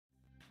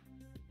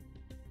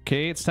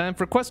Okay, it's time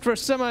for Quest for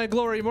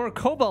Semi-Glory. More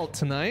Cobalt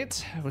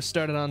tonight. We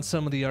started on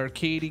some of the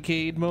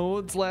arcade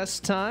modes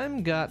last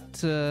time.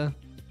 Got, I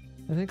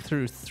think,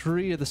 through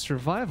 3 of the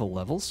survival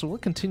levels, so we'll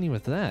continue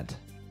with that.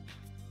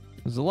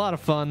 It was a lot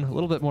of fun, a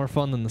little bit more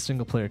fun than the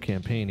single-player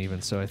campaign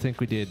even, so I think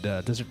we did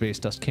Desert Base,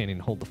 Dust Canyon,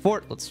 Hold the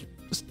Fort. Let's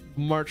just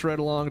march right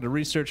along to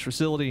Research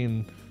Facility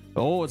and...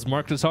 Oh, it's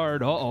marked as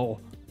hard.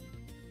 Uh-oh.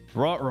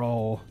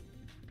 Ruh-roh.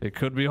 It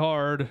could be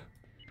hard.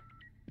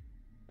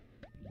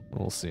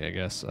 We'll see, I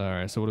guess. All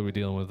right, so what are we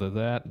dealing with?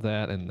 That,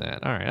 and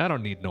that. All right, I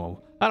don't need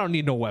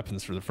no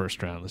weapons for the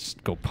first round. Let's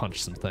just go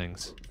punch some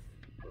things.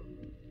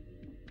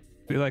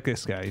 Be like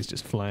this guy. He's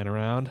just flying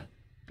around.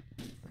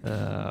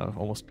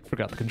 Almost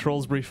forgot the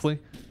controls briefly.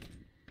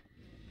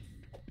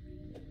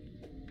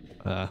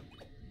 Yeah,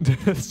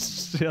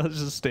 let's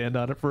just stand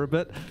on it for a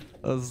bit.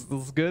 That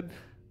was good.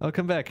 I'll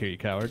come back here, you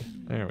coward.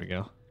 There we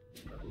go.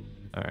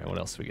 All right, what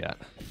else we got?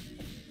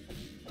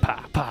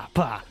 Pa, pa,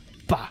 pa,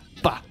 pa,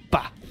 pa,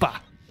 pa,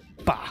 pa.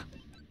 Bah.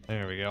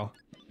 There we go.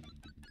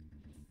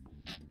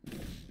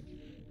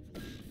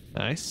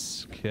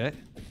 Nice. Okay.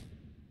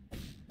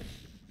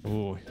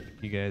 Ooh,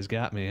 you guys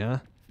got me, huh?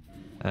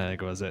 I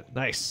think it was it.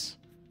 Nice.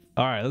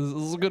 All right, this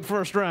is a good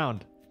first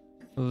round.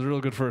 This was a real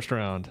good first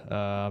round.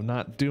 I'm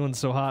not doing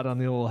so hot on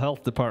the old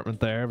health department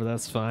there, but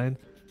that's fine.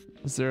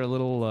 Is there a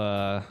little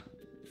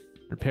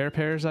repair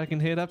pairs I can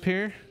hit up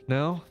here?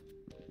 No?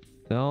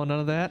 No, none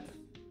of that?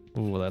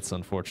 Ooh, that's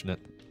unfortunate.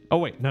 Oh,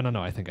 wait.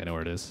 No. I think I know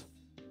where it is.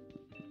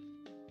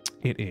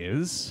 It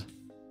is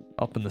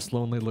up in this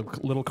lonely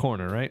little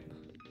corner, right?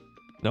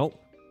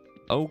 Nope.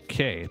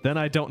 Okay, then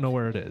I don't know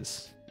where it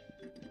is.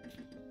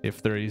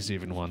 If there is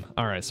even one.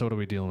 All right, so what are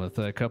we dealing with?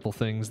 A couple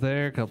things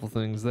there, a couple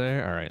things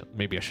there. All right,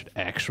 maybe I should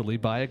actually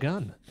buy a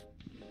gun.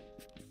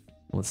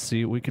 Let's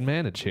see what we can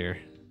manage here.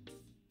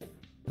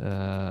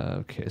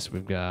 Okay, so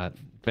we've got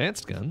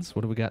advanced guns.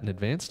 What do we got in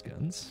advanced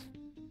guns?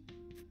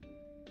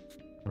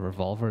 A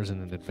revolver is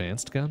in an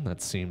advanced gun?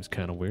 That seems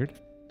kind of weird.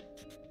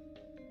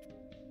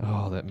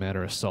 Oh, that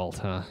matter assault,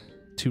 huh?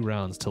 2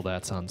 rounds till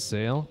that's on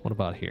sale. What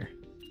about here?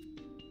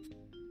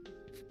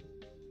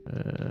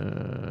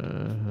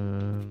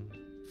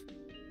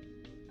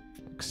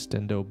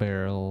 Extendo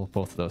barrel.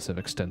 Both of those have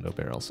extendo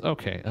barrels.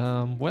 Okay.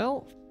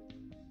 Well,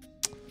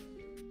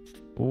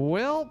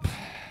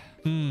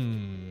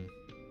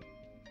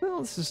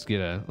 let's just get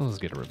a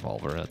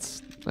revolver.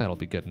 That'll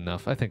be good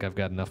enough. I think I've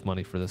got enough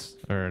money for this,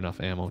 or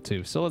enough ammo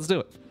too. So let's do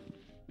it.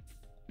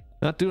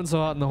 Not doing so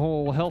hot in the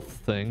whole health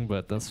thing,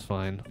 but that's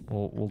fine.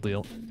 We'll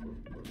deal.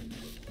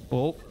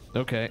 Oh,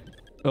 okay.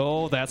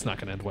 Oh, that's not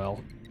gonna end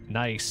well.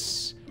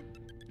 Nice.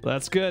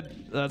 That's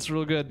good. That's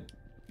real good.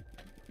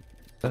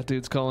 That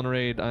dude's calling a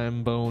raid.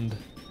 I'm boned.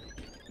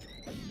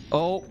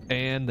 Oh,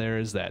 and there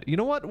is that. You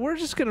know what? We're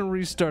just gonna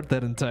restart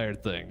that entire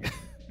thing.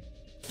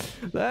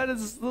 that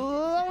was a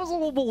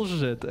little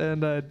bullshit,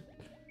 and I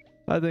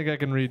think I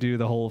can redo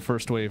the whole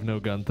first wave no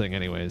gun thing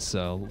anyways,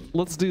 so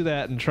let's do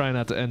that and try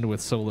not to end with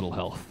so little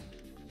health.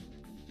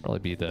 Probably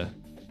be the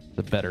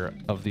better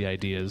of the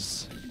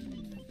ideas.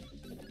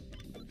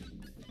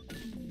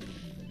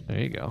 There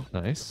you go.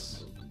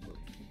 Nice.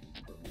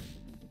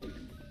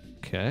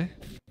 Okay.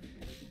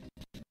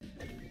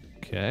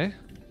 Okay.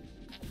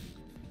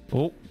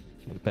 Oh,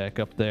 back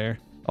up there.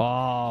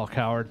 Oh,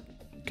 coward.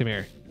 Come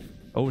here.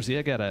 Oh, see,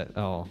 I got a...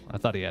 Oh, I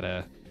thought he had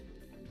a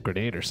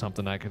grenade or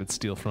something I could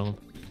steal from him.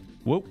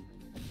 Whoa.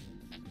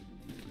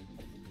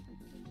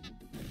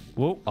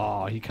 Whoa.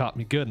 Oh, he caught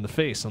me good in the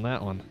face on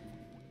that one.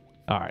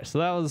 All right, so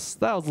that was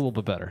a little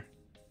bit better.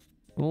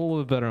 A little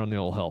bit better on the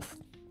old health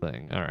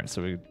thing. All right,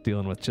 so we're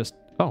dealing with just...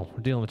 Oh, we're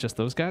dealing with just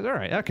those guys? All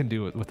right, I can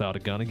do it without a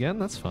gun again.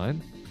 That's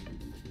fine.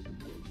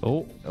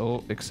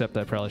 Oh, except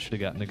I probably should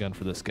have gotten a gun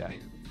for this guy.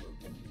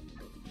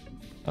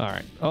 All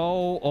right.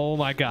 Oh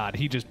my God.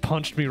 He just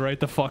punched me right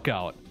the fuck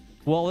out.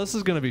 Well, this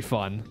is going to be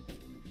fun.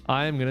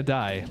 I am going to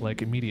die,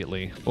 like,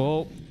 immediately.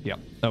 Oh, yep.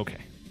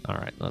 Okay. All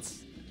right.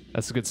 That's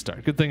a good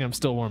start. Good thing I'm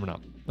still warming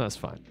up. That's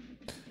fine.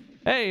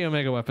 Hey,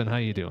 Omega Weapon. How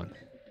you doing?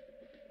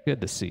 Good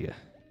to see you.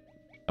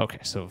 Okay,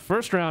 so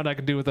first round I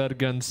can do without a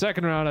gun.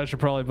 Second round I should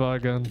probably buy a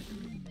gun.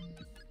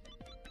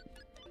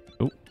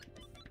 Oh.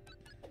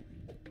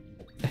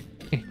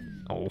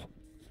 Oh.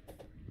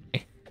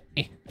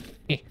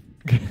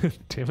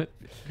 Damn it.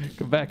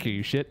 Come back here,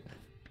 you shit.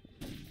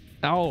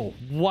 Oh,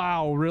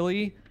 wow,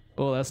 really?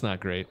 Oh, that's not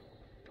great.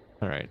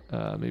 All right,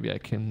 maybe I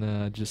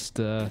can just,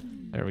 there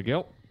we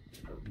go.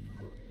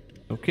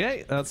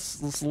 Okay, that's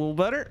a little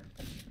better.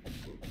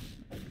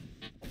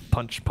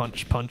 Punch,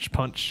 punch, punch,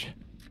 punch.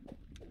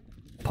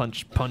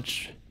 Punch,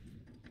 punch.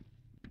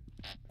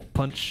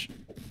 Punch.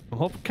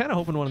 I'm kind of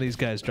hoping one of these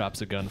guys drops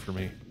a gun for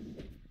me.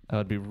 That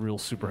would be real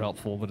super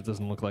helpful, but it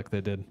doesn't look like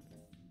they did.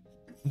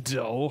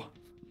 Doh.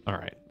 All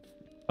right.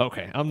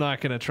 Okay, I'm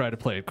not going to try to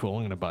play it cool.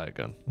 I'm going to buy a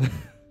gun.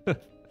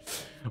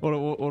 What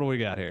do we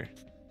got here?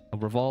 A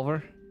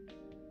revolver?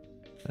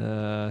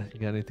 You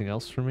got anything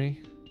else for me?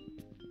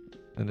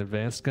 An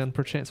advanced gun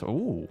perchance?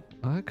 Ooh,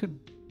 I could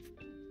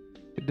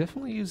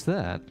definitely use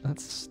that.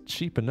 That's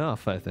cheap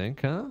enough, I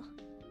think, huh?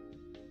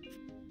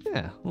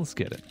 Yeah, let's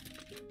get it.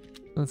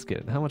 Let's get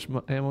it. How much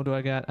ammo do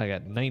I got? I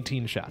got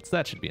 19 shots.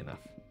 That should be enough.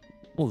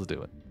 We'll just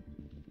do it.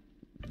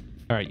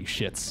 All right, you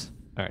shits.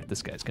 All right,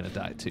 this guy's gonna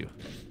die too.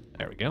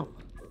 There we go.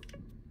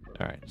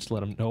 All right, just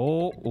let him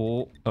know.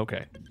 Oh,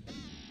 okay.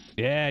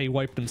 Yeah, he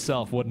wiped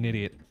himself. What an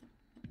idiot.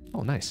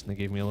 Oh, nice. They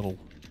gave me a little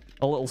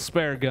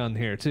spare gun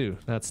here too.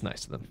 That's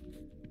nice of them.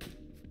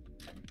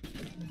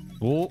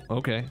 Oh,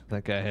 okay.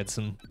 That guy had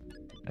some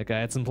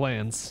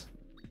plans.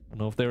 I don't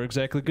know if they were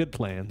exactly good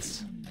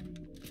plans.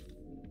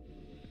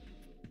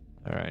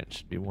 All right,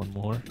 should be one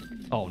more.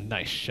 Oh,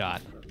 nice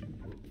shot.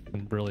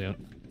 And brilliant.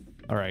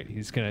 All right,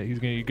 you're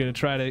gonna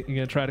try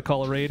to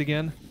call a raid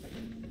again?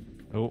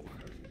 Oh.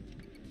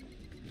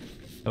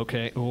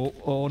 Okay.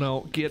 Oh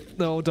no.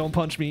 No, don't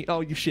punch me.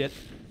 Oh, you shit.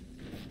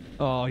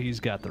 Oh, he's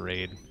got the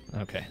raid.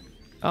 Okay.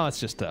 Oh, it's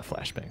just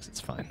flashbangs.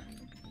 It's fine.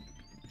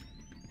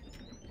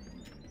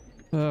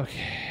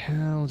 Okay,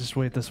 I'll just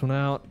wait this one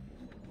out.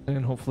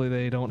 And hopefully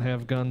they don't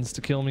have guns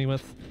to kill me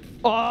with.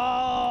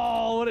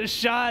 Oh, what a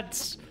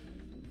shot!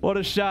 What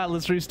a shot.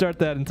 Let's restart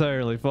that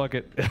entirely. Fuck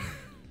it.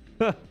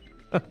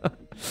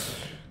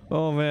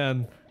 Oh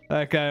man,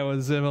 that guy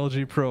was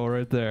MLG Pro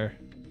right there.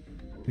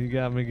 He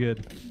got me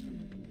good.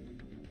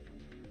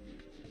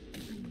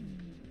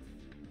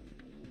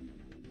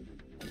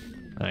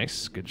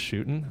 Nice, good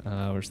shooting.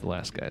 Where's the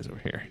last guys over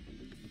here?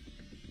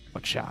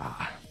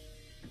 Wacha.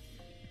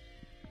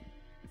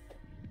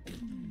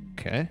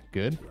 Okay,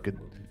 good.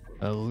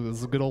 This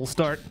is a good old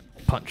start.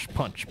 Punch,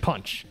 punch,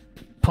 punch,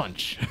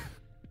 punch.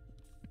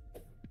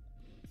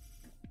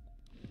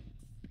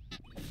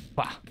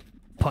 Bah.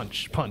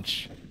 Punch,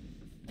 punch.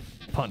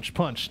 Punch,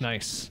 punch,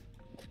 nice.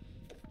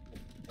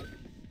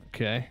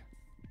 Okay.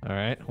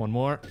 Alright, one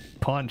more.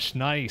 Punch,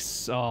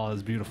 nice. Oh, that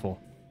was beautiful.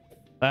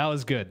 That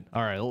was good.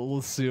 Alright,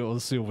 let's see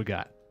what we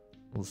got.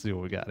 Let's see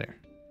what we got here.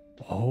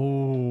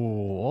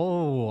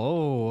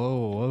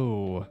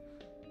 Oh,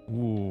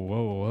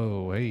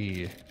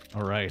 hey.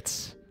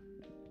 Alright.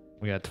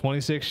 We got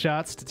 26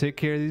 shots to take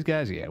care of these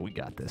guys. Yeah, we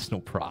got this.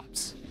 No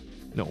probs.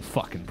 No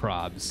fucking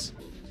probs.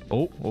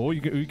 Oh,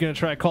 you gonna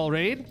try to call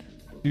raid?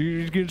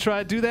 You gonna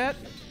try to do that?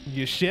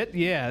 You shit?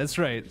 Yeah, that's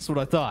right. That's what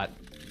I thought.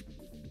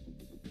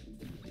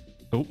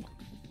 Oh.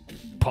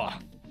 Pah.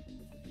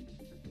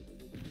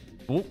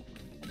 Oh.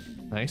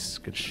 Nice.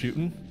 Good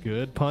shooting.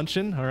 Good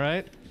punching.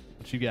 Alright.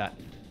 What you got?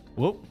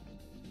 Whoop.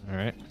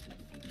 Alright.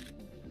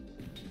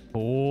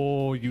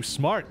 Oh, you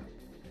smart.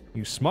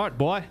 You smart,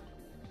 boy.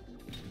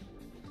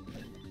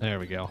 There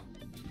we go.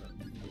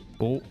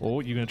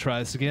 Oh, you gonna try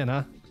this again,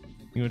 huh?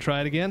 You gonna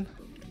try it again?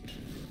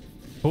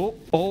 Oh,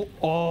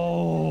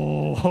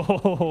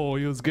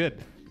 he was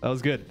good. That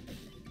was good.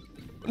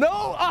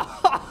 No!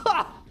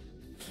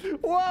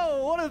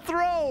 Whoa, what a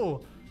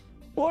throw!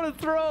 What a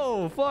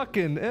throw!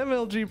 Fucking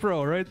MLG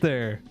Pro right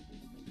there.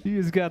 He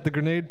just got the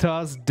grenade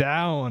toss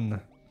down.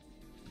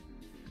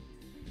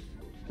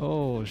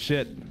 Oh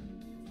shit.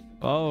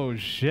 Oh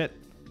shit.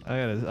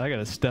 I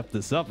gotta step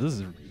this up.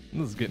 This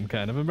is getting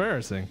kind of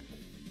embarrassing.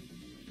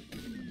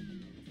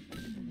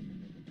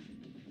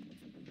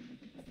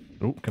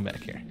 Oh, come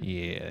back here.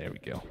 Yeah, there we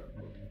go.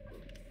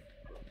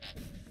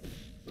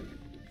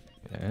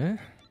 Okay.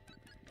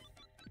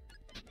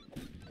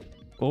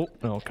 Oh,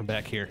 no, come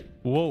back here.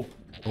 Whoa.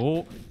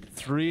 Oh,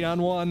 3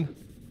 on 1.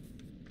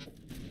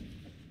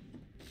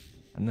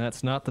 And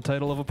that's not the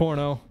title of a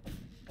porno.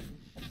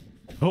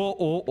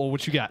 Oh,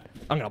 what you got?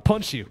 I'm gonna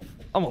punch you.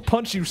 I'm gonna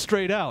punch you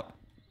straight out.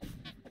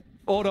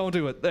 Oh, don't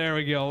do it. There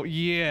we go.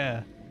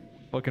 Yeah.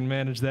 Fucking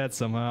manage that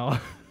somehow.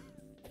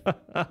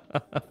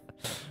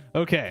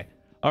 Okay.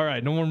 All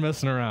right, no more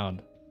messing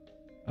around.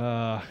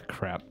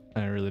 Crap.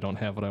 I really don't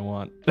have what I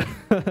want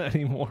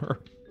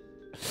anymore.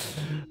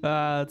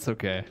 It's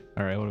okay.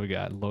 All right, what do we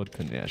got? Load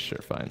pin. Yeah, sure,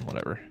 fine,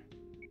 whatever.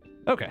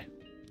 Okay.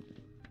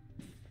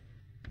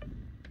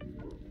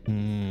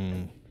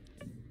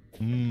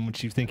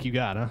 What you think you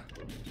got, huh?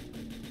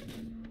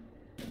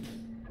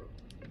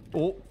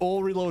 Oh,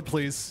 reload,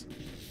 please.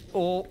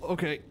 Oh,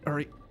 okay, all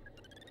right.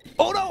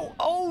 Oh no!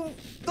 Oh,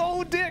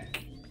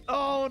 dick!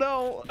 Oh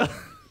no!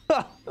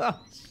 Oh,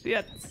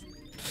 shit.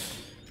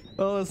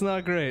 Oh, that's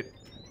not great.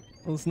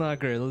 That's not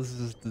great.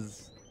 Let's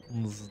just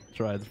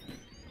try.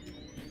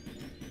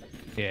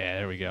 Yeah,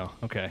 there we go.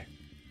 Okay.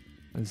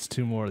 There's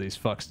 2 more of these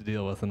fucks to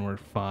deal with and we're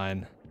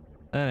fine.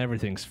 And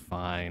everything's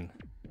fine.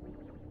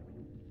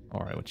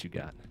 Alright, what you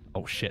got?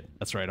 Oh shit.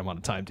 That's right, I'm on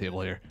a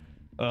timetable here.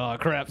 Oh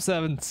crap.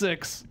 7,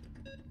 6,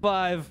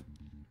 5.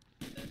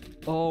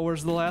 Oh,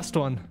 where's the last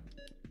one?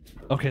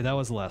 Okay, that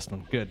was the last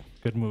one. Good.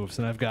 Good moves.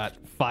 And I've got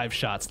 5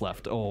 shots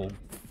left. Oh,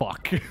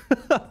 fuck.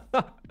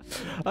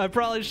 I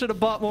probably should have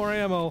bought more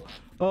ammo.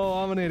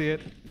 Oh, I'm an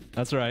idiot.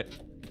 That's right.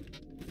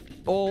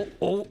 Oh,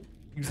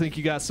 you think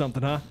you got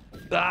something, huh?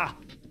 Ah!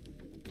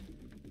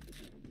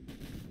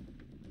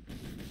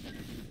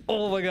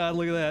 Oh my god,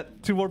 look at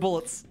that. 2 more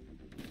bullets.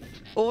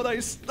 Oh,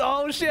 nice.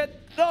 Oh, shit.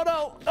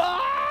 No.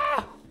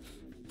 Ah!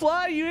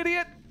 Fly, you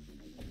idiot.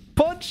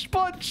 Punch.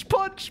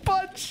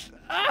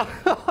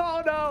 Ah!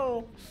 Oh,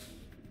 no.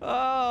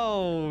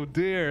 Oh,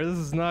 dear. This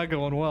is not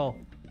going well.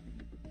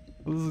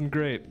 This isn't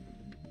great.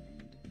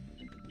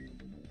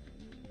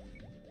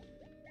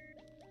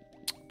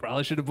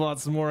 Probably should have bought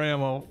some more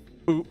ammo.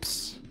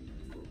 Oops.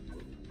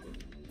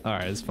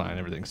 Alright, it's fine.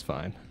 Everything's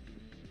fine.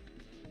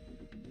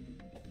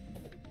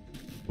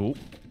 Ooh,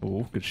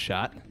 ooh, good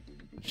shot.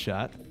 Good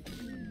shot.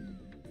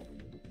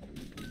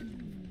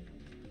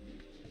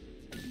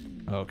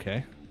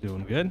 Okay,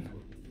 doing good.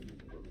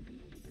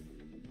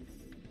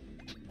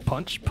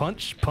 Punch,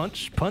 punch,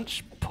 punch,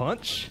 punch,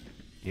 punch.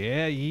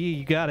 Yeah,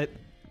 you got it.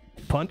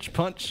 Punch,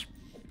 punch,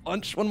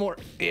 punch. One more.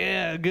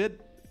 Yeah, good.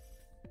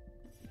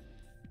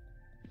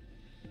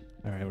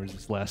 All right, where's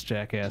this last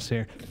jackass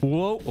here?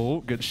 Whoa,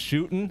 oh, good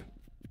shooting.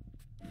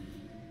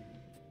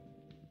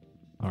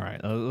 All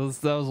right, that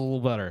was a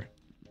little better.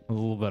 A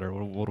little better.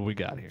 What do we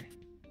got here?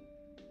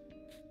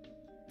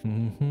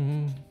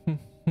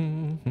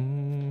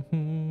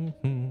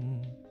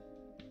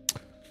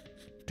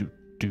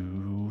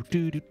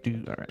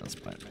 All right, let's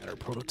buy a matter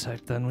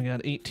prototype then. We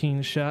got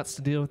 18 shots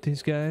to deal with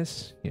these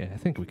guys. Yeah, I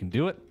think we can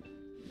do it.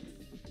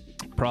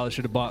 Probably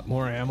should have bought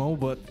more ammo,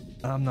 but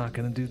I'm not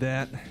gonna do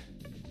that.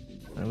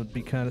 That would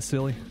be kind of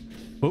silly.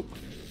 Whoop.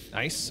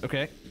 Nice.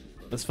 Okay.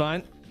 That's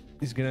fine.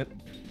 He's gonna...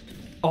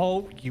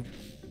 Oh, you...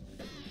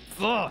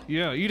 Ugh,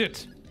 yeah, eat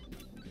it.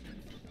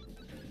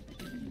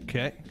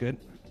 Okay, good.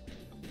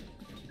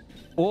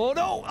 Oh,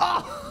 no!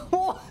 Oh,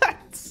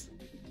 what?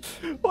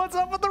 What's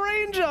up with the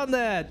range on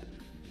that?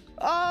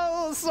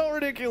 Oh, so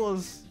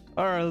ridiculous.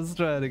 All right, let's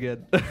try it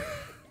again.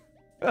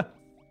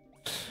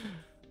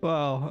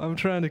 Wow, I'm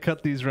trying to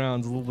cut these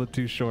rounds a little bit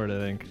too short, I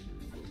think.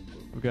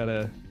 We've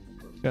gotta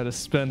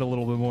spend a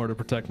little bit more to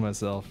protect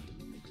myself.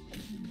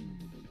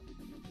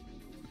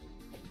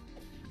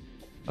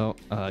 Oh,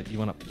 you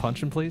wanna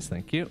punch him, please?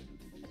 Thank you.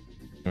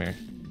 Come here.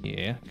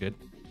 Yeah, good.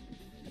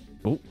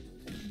 Oh,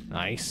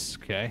 nice.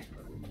 Okay.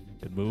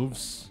 Good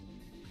moves.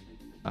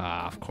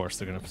 Ah, of course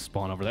they're gonna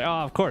spawn over there. Oh,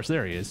 of course,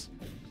 there he is.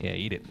 Yeah,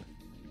 eat it.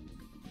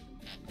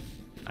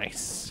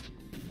 Nice.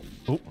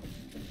 Oh,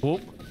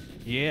 oh,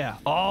 yeah.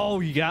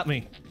 Oh, you got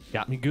me.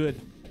 Got me good.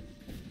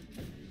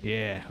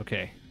 Yeah,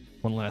 okay.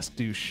 One last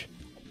douche.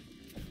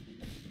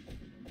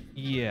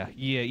 Yeah,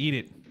 yeah, eat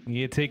it.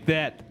 Yeah, take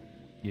that,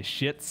 you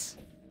shits.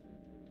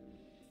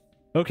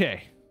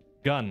 Okay,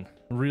 gun.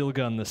 Real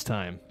gun this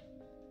time.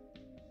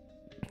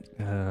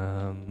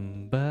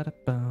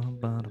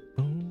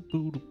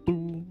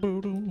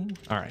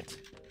 Alright.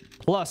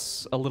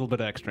 Plus a little bit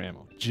of extra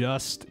ammo,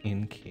 just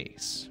in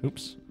case.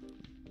 Oops.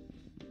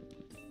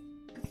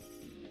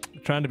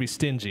 I'm trying to be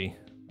stingy,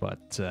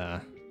 but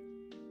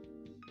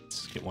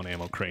let's get one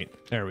ammo crate.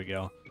 There we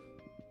go.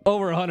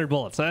 Over 100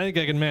 bullets. I think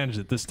I can manage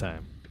it this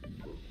time.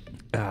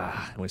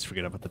 Ah, I always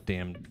forget about the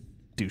damn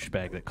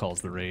douchebag that calls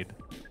the raid.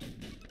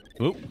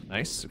 Oop,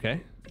 nice,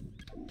 okay.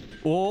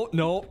 Oh,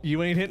 no,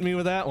 you ain't hitting me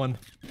with that one.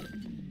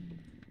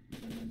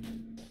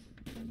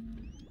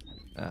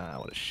 Ah,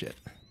 what a shit.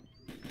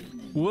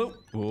 Whoa,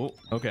 whoa,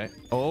 okay.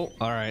 Oh,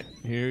 alright.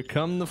 Here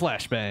come the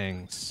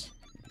flashbangs.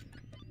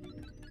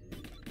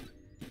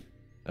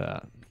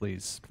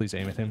 Please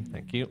aim at him.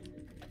 Thank you.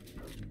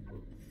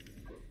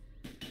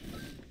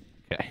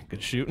 Okay,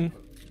 good shooting.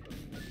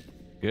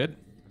 Good.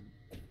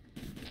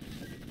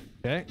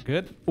 Okay,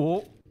 good.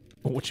 Oh,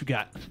 what you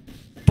got?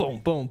 Boom,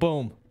 boom,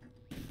 boom.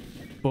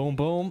 Boom,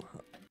 boom.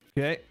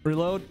 Okay,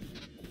 reload.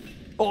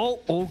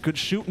 Oh, good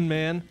shooting,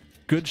 man.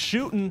 Good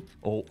shooting.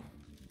 Oh,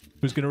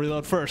 who's gonna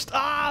reload first?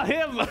 Ah,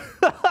 him!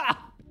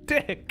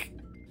 Dick.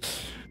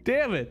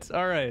 Damn it.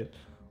 All right,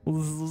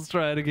 let's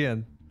try it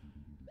again.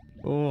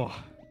 Oh,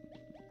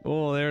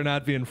 they're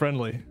not being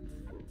friendly.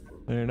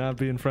 They're not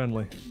being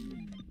friendly.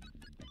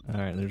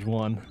 All right, there's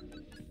one.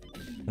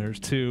 There's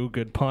two.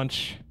 Good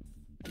punch.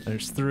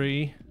 There's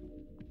three.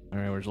 All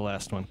right, where's the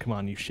last one? Come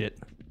on, you shit.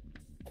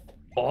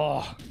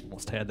 Oh,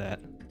 almost had that.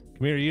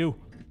 Come here, you.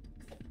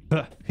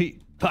 Ha.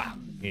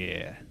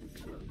 Yeah.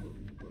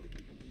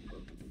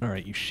 All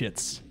right, you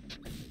shits.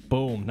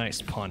 Boom,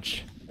 nice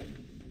punch.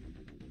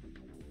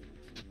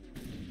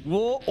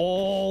 Whoa,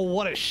 oh,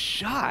 what a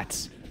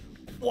shot.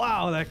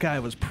 Wow, that guy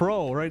was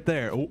pro right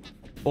there.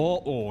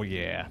 Oh,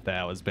 yeah,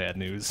 that was bad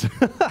news.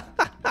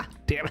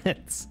 Damn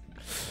it.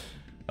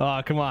 Oh,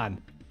 come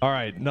on. All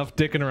right, enough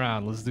dicking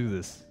around. Let's do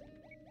this.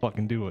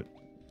 Fucking do it.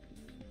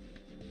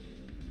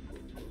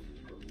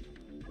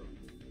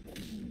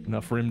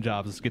 Enough rim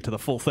jobs. Let's get to the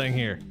full thing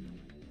here.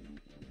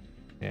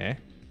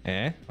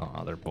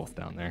 Oh, they're both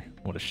down there.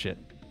 What a shit.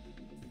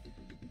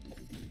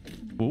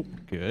 Oop,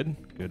 good.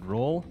 Good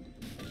roll.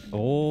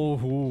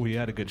 Oh, he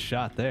had a good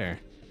shot there.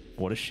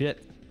 What a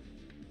shit.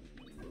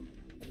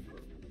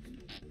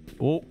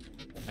 Oh,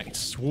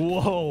 nice.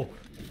 Whoa.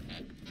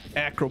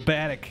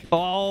 Acrobatic.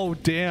 Oh,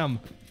 damn.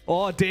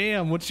 Oh,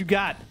 damn. What you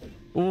got?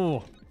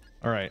 Oh.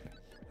 All right.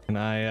 Can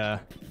I,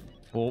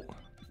 Oh,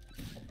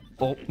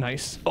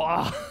 nice.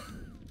 Oh.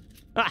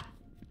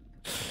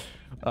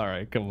 All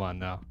right. Come on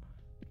now.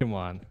 Come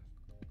on.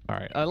 All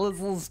right.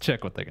 Let's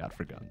check what they got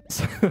for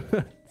guns.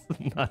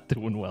 Not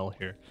doing well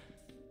here.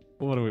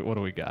 What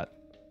do we got?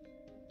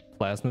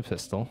 Plasma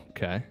pistol.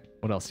 Okay.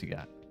 What else you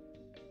got?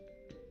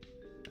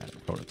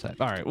 Prototype.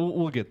 All right,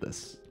 we'll get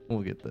this.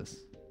 We'll get this.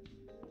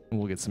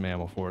 We'll get some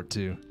ammo for it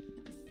too.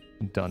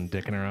 I'm done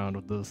dicking around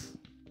with this.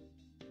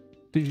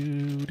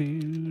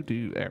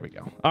 There we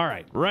go. All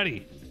right,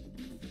 ready.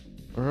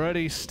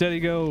 Ready, steady,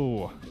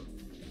 go.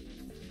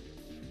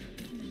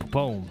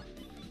 Boom.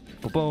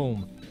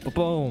 Boom.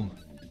 Boom.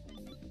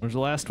 Where's the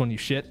last one, you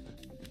shit?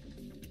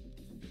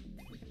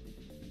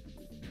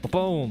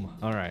 Boom.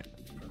 All right.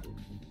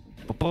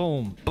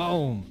 Boom.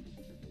 Boom.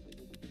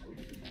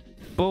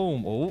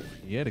 Boom. Oh,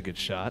 he had a good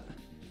shot.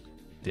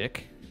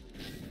 Dick.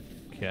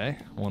 Okay,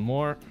 one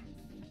more.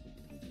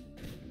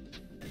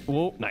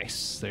 Whoa,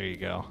 nice. There you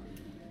go.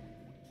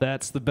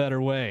 That's the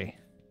better way.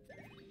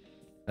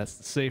 That's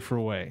the safer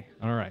way.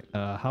 All right,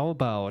 how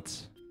about...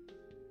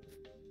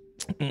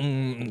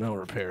 no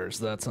repairs.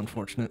 That's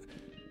unfortunate.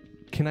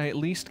 Can I at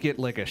least get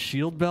like a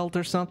shield belt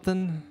or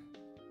something?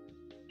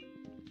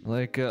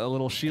 Like a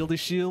little shieldy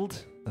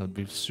shield? That would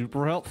be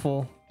super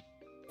helpful.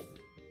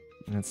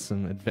 That's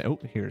some oh,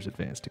 here's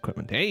advanced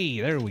equipment. Hey,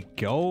 there we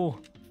go.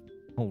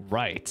 All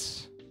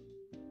right.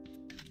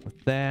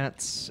 With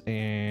that,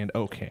 and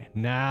okay.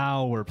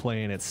 Now we're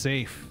playing it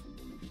safe.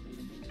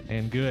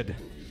 And good.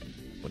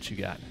 What you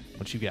got?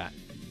 What you got?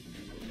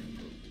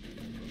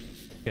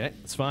 Okay,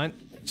 it's fine.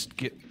 Just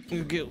get.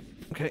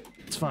 Okay,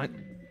 it's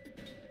fine.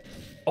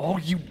 Oh,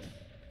 you.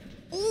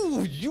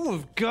 Ooh, you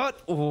have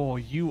got. Oh,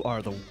 you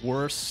are the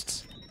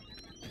worst.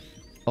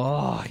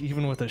 Oh,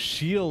 even with a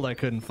shield, I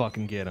couldn't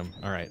fucking get him.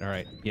 All right, all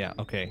right. Yeah,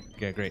 okay.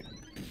 Yeah, great.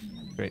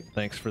 Great.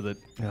 Thanks for the.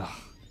 Ugh,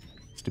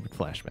 stupid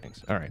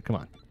flashbangs. All right, come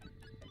on.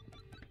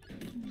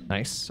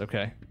 Nice.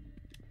 Okay.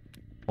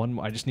 One.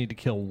 I just need to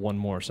kill one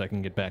more so I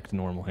can get back to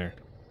normal here.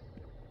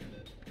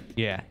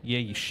 Yeah. Yeah.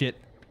 You shit.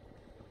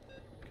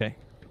 Okay.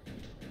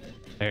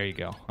 There you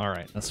go. All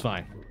right. That's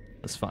fine.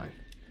 That's fine.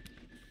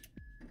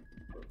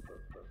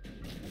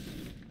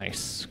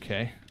 Nice.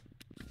 Okay.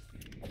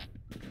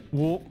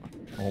 Whoa.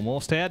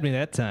 Almost had me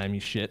that time, you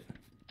shit.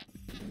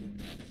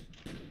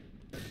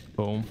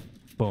 Boom.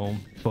 Boom.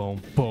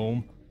 Boom.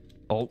 Boom.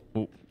 Oh.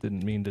 Oh.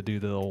 Didn't mean to do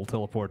the old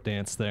teleport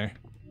dance there.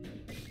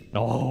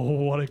 Oh,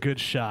 what a good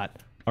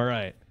shot. All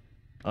right.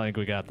 I think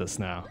we got this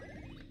now.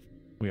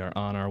 We are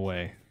on our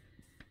way.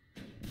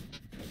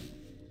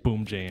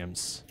 Boom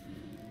jams.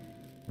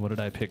 What did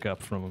I pick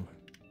up from him?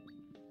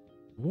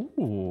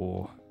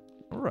 Ooh.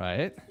 All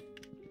right.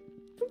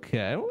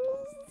 Okay. Well,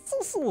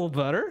 it's a little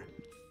better.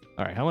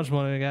 All right. How much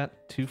money I got?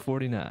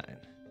 249.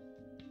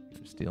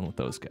 Just dealing with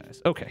those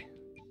guys. Okay.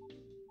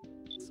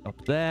 Let's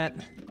up that.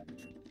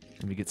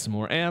 Let me get some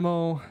more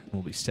ammo. And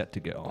we'll be set to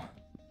go.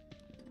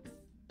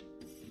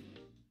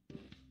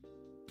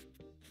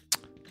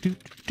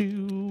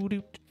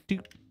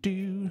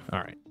 All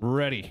right.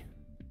 Ready.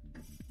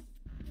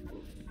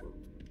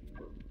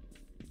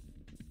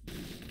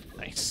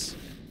 Nice.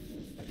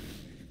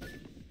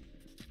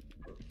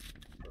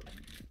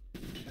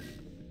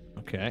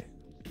 Okay.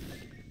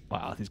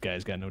 Wow, these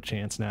guys got no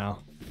chance now.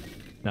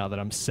 Now that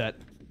I'm set.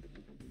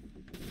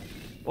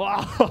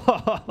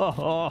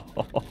 Wow.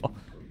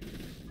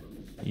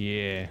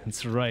 Yeah,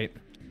 that's right.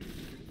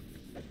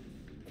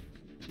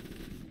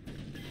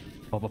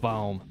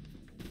 Ba-ba-boom.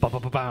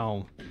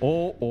 Ba-ba-ba-boom.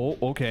 Oh,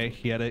 okay.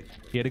 He had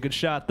a good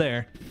shot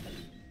there.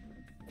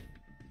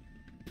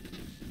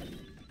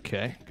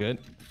 Okay, good.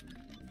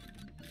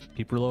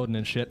 Keep reloading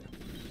and shit.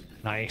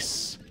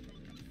 Nice.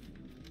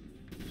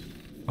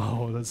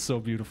 Oh, that's so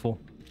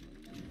beautiful.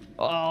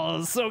 Oh,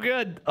 that's so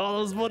good. Oh,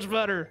 that was much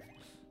better.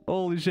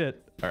 Holy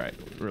shit. All right,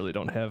 we really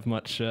don't have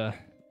much in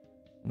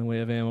the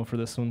way of ammo for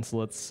this one, so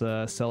let's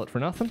sell it for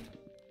nothing.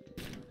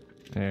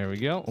 There we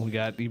go. We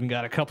even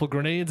got a couple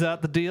grenades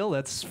out the deal.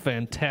 That's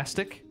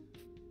fantastic.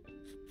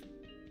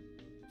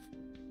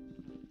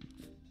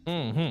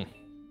 Mm-hmm.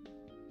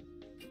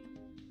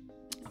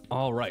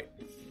 All right.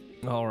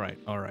 All right.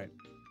 All right.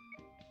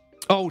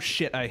 Oh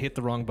shit! I hit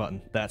the wrong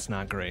button. That's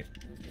not great.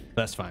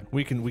 That's fine.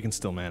 We can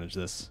still manage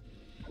this.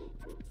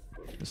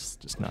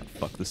 Just not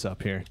fuck this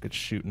up here. Good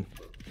shooting.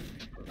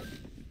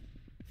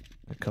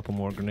 A couple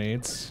more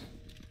grenades.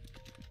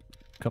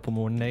 A couple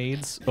more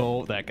nades.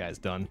 Oh, that guy's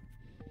done.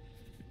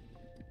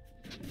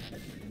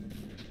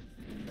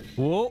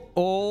 Whoa!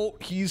 Oh,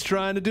 he's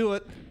trying to do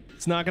it.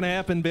 It's not gonna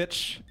happen,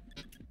 bitch.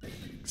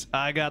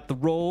 I got the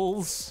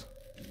rolls.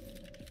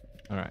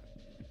 All right.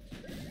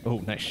 Oh,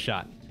 nice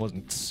shot.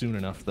 Wasn't soon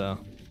enough, though.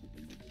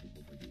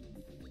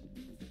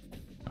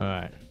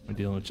 Alright, we're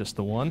dealing with just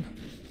the one.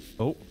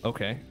 Oh,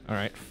 okay.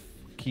 Alright.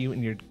 Fuck you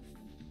and your...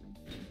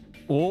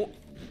 Oh!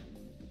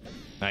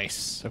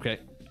 Nice. Okay.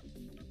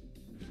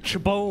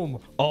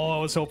 Shaboom! Oh, I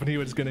was hoping he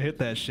was gonna hit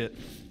that shit.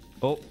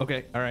 Oh,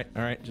 okay. Alright,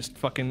 alright. Just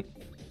fucking...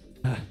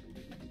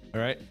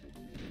 Alright.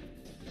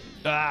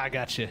 Ah, I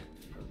gotcha.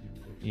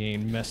 You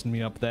ain't messing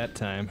me up that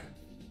time.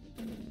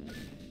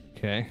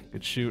 Okay,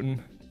 good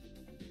shooting.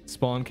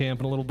 Spawn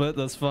camping a little bit,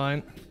 that's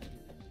fine.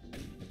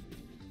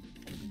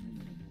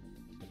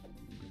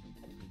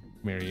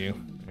 Mirror you.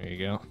 There you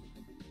go.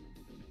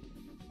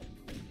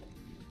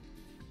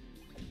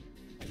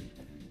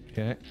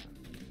 Okay.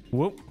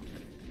 Whoop.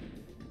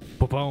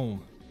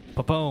 Ba-boom.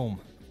 Ba-boom.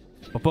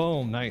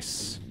 Boom,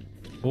 nice.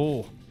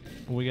 Oh,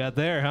 what we got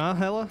there, huh,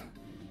 Hella?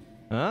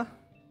 Huh?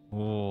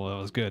 Oh, that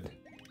was good.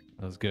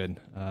 That was good.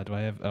 Do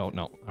I have... Oh,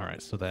 no. All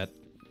right, so that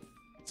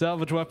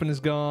salvage weapon is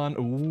gone.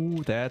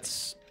 Ooh,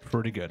 that's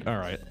pretty good. All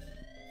right.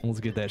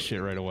 Let's get that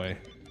shit right away.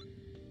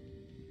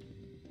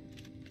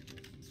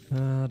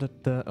 Oh,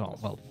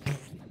 well.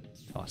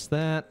 Toss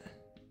that.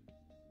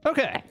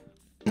 Okay.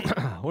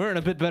 We're in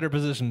a bit better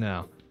position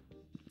now.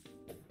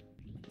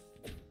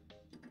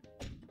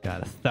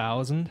 Got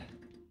 1,000.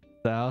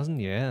 1,000,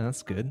 yeah,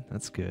 that's good.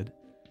 That's good.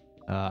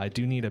 I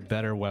do need a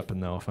better weapon,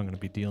 though, if I'm going to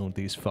be dealing with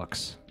these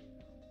fucks.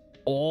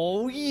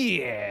 Oh,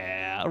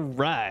 yeah!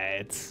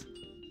 Right!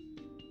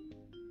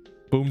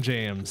 Boom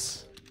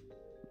jams.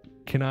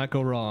 Cannot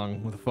go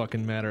wrong with a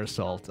fucking matter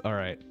assault.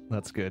 Alright,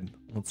 that's good.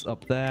 Let's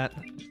up that.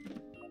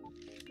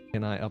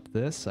 Can I up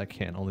this? I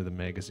can't. Only the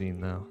magazine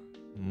now.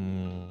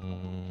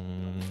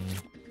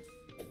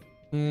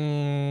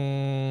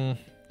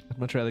 I'd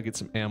much rather get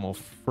some ammo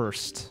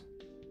first.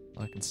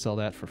 I can sell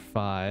that for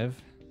 5.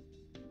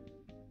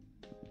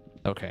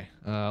 Okay,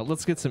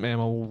 let's get some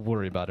ammo. We'll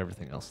worry about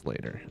everything else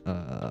later.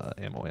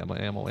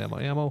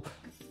 Ammo.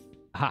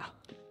 Ha!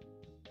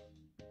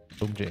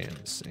 Boom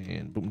jams,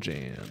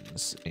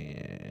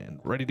 and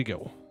ready to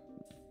go.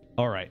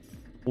 Alright,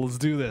 let's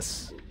do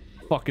this.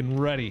 Fucking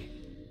ready.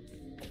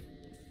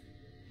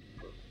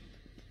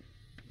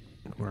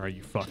 Where are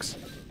you fucks?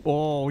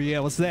 Oh, yeah,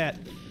 what's that?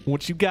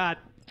 What you got?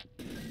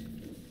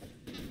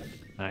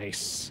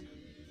 Nice.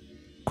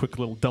 Quick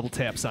little double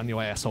taps on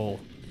your asshole.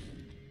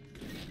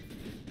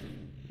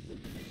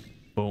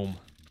 Boom.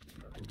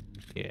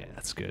 Yeah,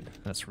 that's good.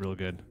 That's real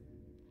good.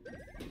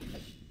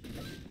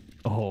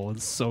 Oh,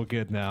 it's so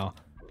good now.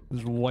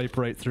 Just wipe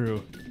right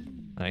through.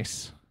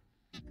 Nice.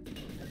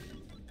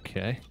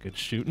 Okay, good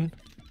shooting.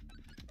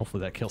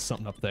 Hopefully that kills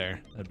something up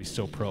there. That'd be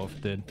so pro if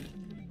it did.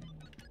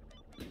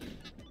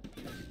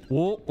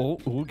 Whoa,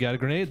 oh, got a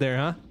grenade there,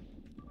 huh?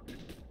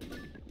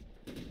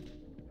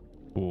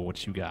 Oh,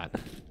 what you got?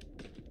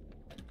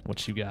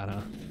 What you got,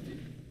 huh?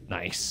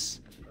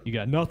 Nice. You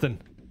got nothing.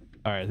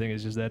 Alright, I think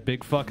it's just that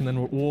big fuck and then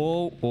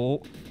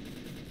whoa.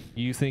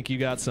 You think you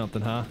got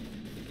something, huh?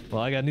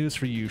 Well, I got news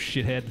for you,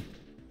 shithead.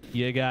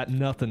 You got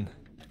nothing.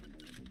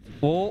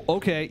 Oh,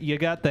 okay, you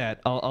got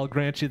that. I'll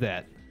grant you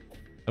that.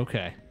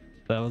 Okay.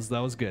 That was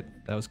good.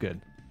 That was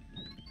good.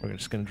 We're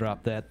just gonna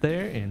drop that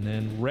there and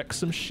then wreck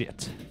some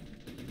shit.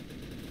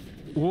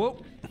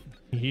 Whoa.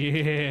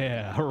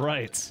 Yeah,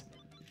 right.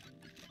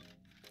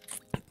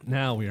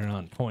 Now we are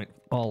on point.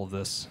 All of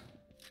this.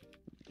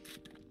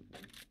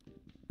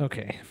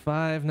 Okay,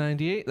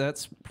 598.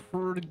 That's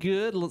pretty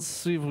good. Let's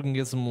see if we can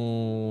get some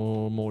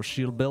more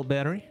shield belt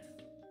battery.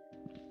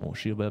 More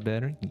shield belt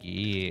battery.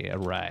 Yeah,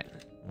 right.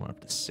 We're up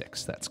to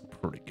 6. That's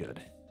pretty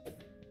good.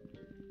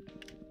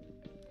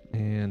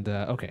 And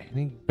okay, I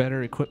need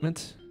better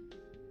equipment.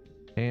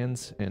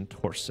 Hands and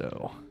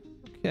torso.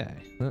 Okay.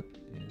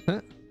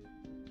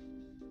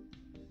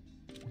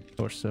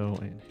 Torso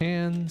and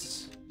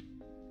hands.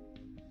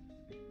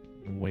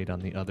 Wait on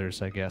the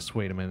others, I guess.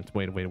 Wait a minute.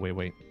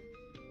 Wait.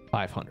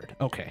 500.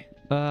 Okay.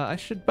 I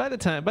should, by the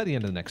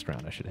end of the next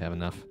round, I should have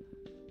enough.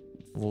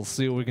 We'll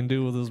see what we can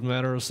do with this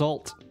matter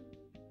assault.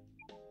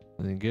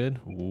 Anything good?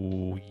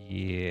 Ooh,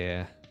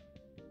 yeah.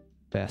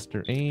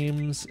 Faster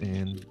aims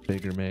and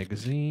bigger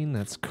magazine.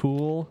 That's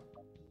cool.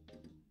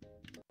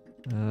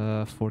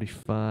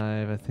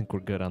 45. I think we're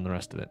good on the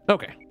rest of it.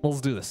 Okay, let's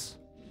do this.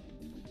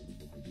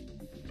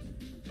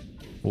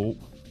 Oh.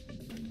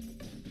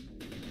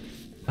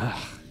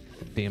 Ah,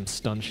 damn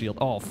stun shield.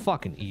 Oh,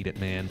 fucking eat it,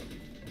 man.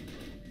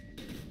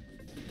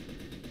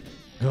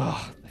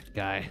 Ugh, that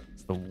guy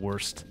is the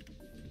worst.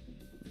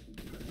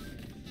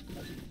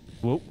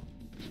 Whoop.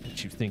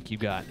 What you think you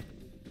got?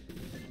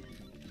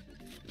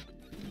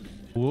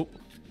 Whoop.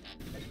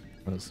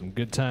 That was some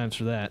good times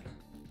for that.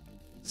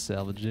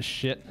 Salvage this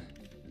shit.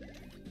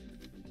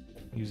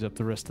 Use up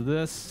the rest of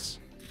this.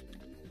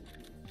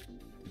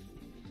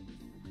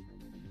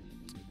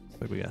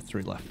 Looks like we got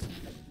 3 left.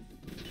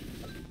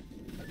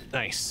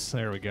 Nice.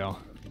 There we go.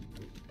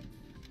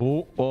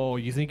 Oh,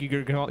 you think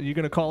you're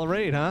gonna call a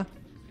raid, huh?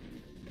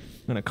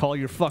 I'm gonna call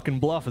your fucking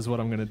bluff is what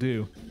I'm gonna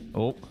do.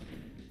 Oh.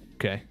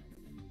 Okay.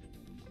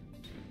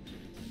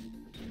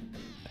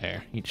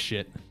 There. Eat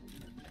shit.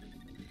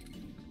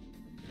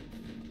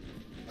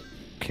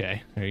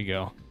 Okay. There you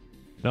go.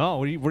 No,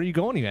 where are you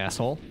going, you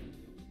asshole?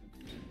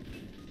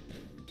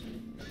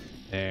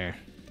 There.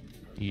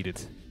 Eat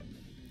it.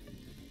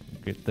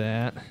 Get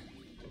that.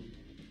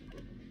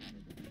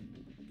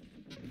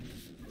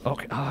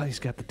 Okay. Ah, he's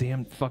got the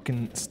damn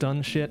fucking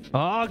stun shit.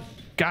 Oh,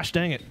 gosh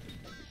dang it.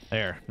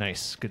 There.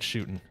 Nice. Good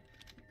shooting.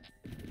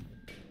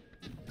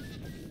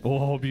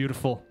 Oh,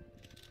 beautiful.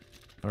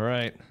 All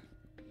right.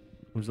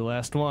 Who's the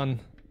last one?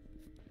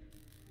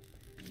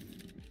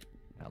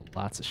 Got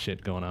lots of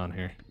shit going on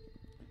here.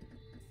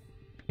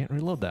 Can't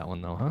reload that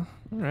one though, huh?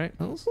 All right.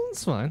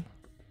 That's fine.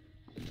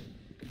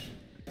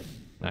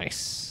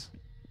 Nice.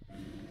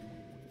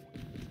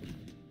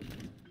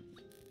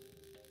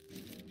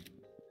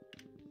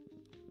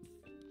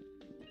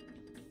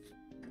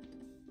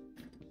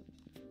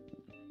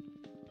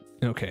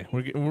 Okay,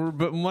 we're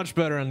much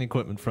better on the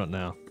equipment front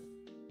now.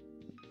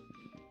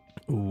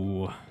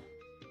 Ooh.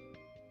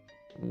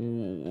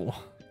 Ooh.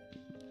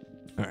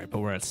 All right, but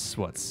we're at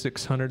what,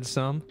 600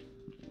 some?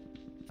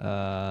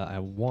 I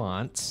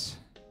want.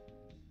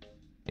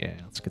 Yeah,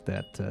 let's get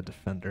that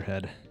defender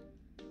head.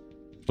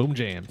 Boom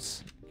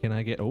jams. Can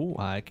I get? Oh,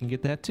 I can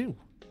get that too.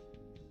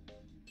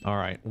 All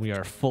right, we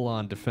are full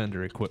on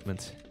defender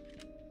equipment.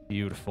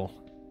 Beautiful.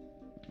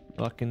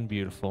 Fucking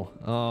beautiful.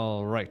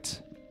 All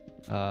right.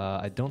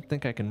 I don't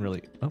think I can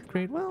really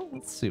upgrade. Well,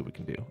 let's see what we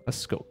can do. A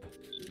scope.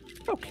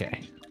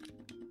 Okay.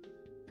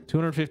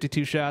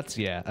 252 shots.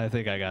 Yeah, I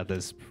think I got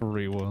this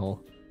pretty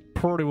well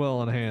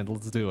in hand.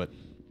 Let's do it.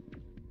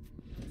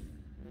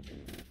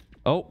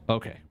 Oh,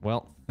 okay.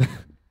 Well,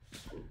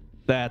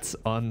 that's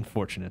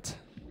unfortunate.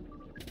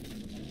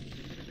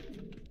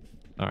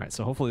 All right,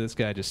 so hopefully this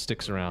guy just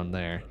sticks around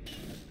there.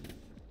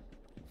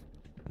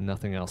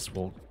 Nothing else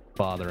will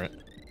bother it.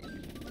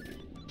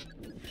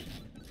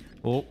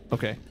 Oh,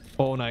 okay.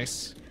 Oh,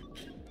 nice.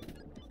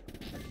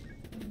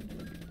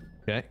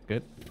 Okay,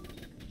 good.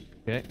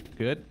 Okay,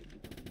 good.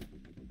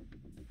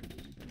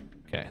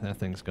 Okay, that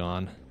thing's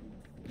gone.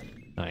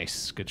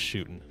 Nice, good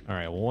shooting. All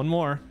right, well, one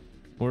more.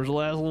 Where's the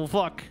last little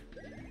fuck?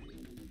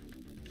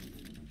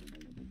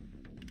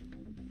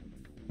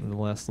 The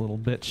last little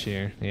bitch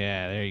here.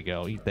 Yeah, there you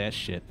go. Eat that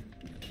shit.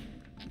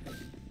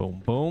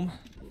 Boom, boom.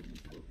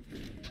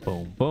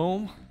 Boom,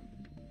 boom.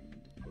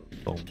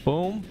 Boom,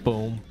 boom,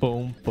 boom,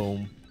 boom,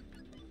 boom.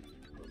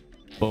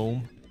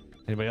 Boom.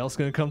 Anybody else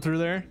gonna come through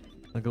there?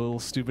 Like a little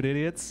stupid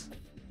idiots?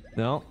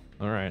 No?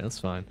 Alright, that's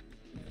fine.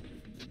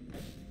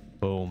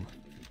 Boom.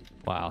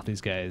 Wow,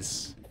 these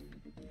guys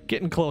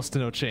getting close to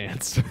no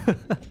chance.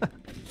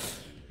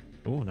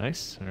 Oh,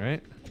 nice.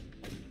 Alright.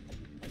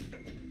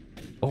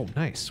 Oh,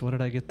 nice. What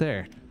did I get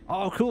there?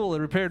 Oh, cool. It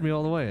repaired me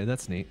all the way.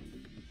 That's neat.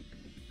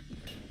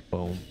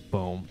 Boom,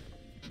 boom,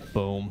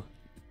 boom.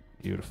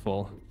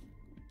 Beautiful.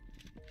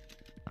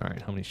 All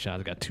right, how many shots?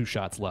 I got 2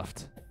 shots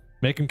left.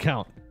 Make them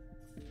count.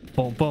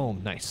 Boom,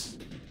 boom. Nice.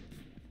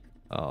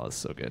 Oh, it's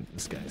so good.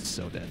 This guy's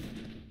so dead.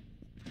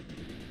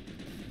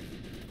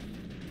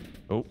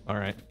 Oh, all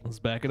right. Let's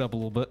back it up a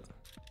little bit.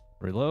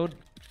 Reload.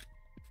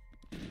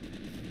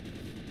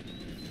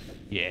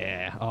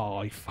 Yeah.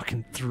 Oh, he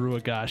fucking threw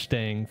a gosh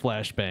dang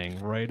flashbang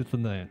right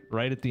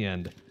at the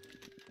end.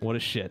 What a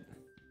shit.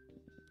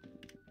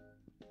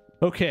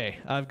 Okay,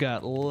 I've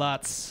got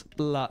lots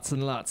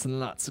and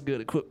lots of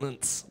good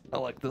equipment. I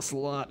like this a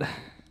lot.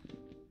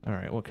 All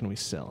right, what can we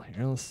sell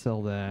here? Let's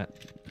sell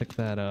that. Pick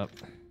that up.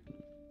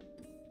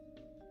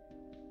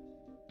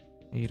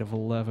 8 of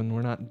 11.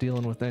 We're not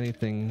dealing with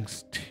anything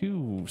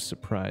too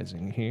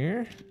surprising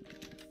here.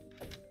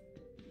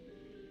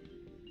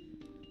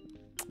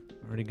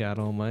 Already got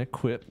all my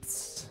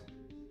equips.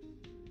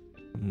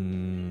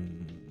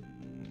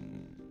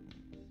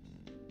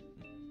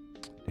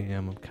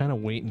 Damn, I'm kind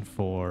of waiting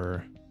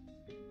for...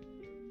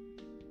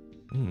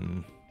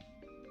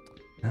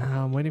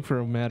 I'm waiting for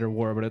a Matter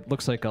War, but it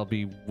looks like I'll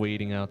be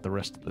waiting out the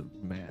rest of the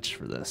match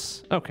for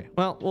this. Okay,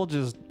 well, we'll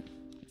just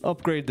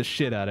upgrade the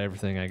shit out of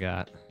everything I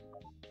got.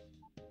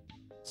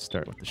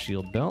 Start with the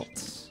shield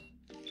belts.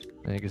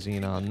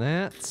 Magazine on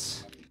that.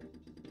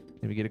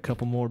 Maybe get a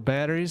couple more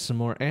batteries, some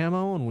more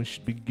ammo, and we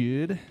should be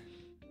good.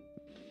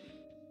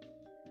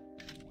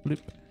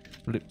 Flip,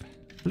 flip,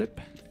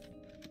 flip.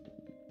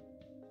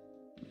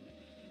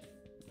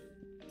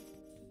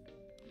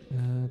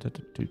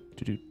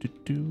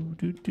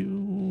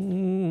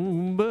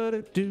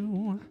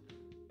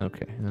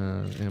 Okay,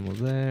 ammo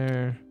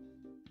there,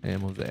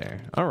 ammo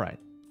there. All right,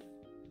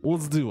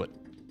 let's do it.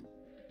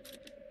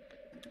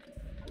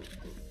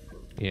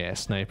 Yeah,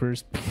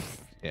 snipers.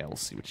 Yeah, we'll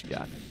see what you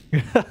got.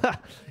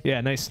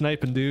 Yeah, nice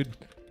sniping, dude.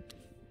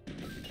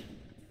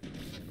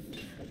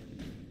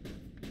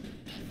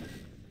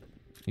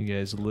 You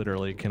guys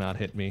literally cannot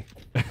hit me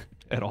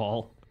at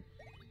all.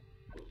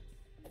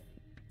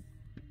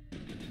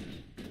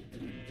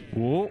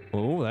 Whoa,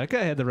 oh, that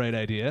guy had the right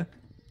idea.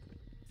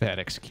 Bad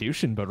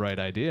execution, but right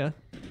idea.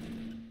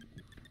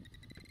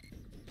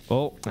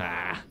 Oh,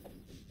 ah.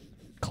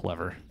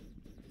 Clever.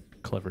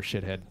 Clever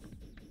shithead.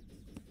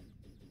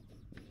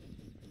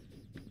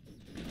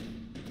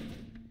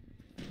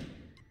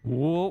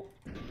 Whoa.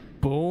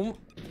 Boom.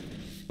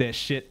 That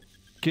shit.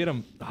 Get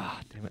him.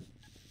 Ah, damn it.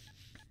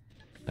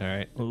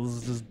 Alright, well,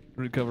 let's just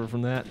recover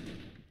from that.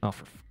 Oh,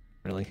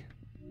 really?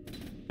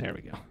 There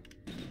we go.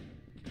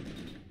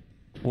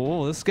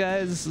 Whoa, this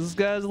guy's a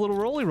little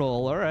rolly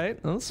roll. All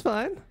right, that's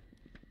fine.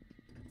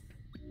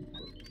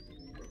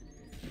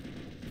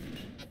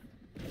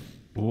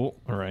 Whoa,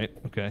 all right,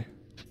 okay.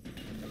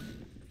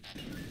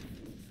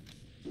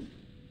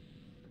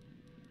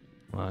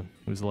 Come on,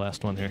 who's the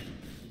last one here?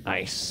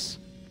 Nice,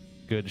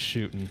 good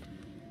shooting.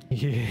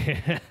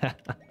 Yeah.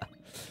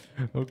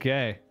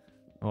 Okay.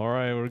 All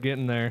right, we're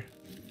getting there.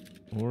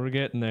 We're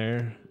getting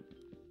there.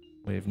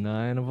 Wave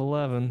 9 of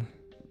 11.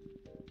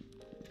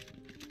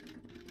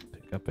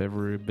 Up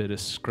every bit of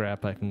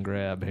scrap I can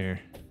grab here.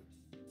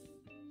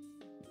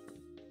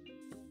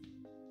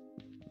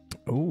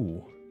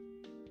 Ooh.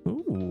 Ooh,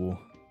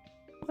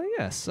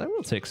 yes, I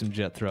will take some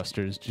jet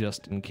thrusters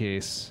just in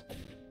case.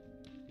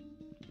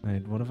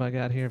 Alright, what have I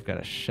got here? I've got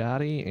a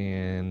shotty,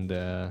 and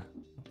I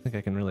don't think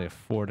I can really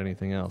afford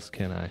anything else,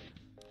 can I?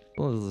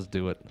 Well, let's just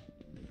do it.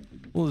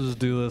 We'll just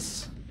do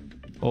this.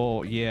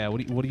 Oh, yeah,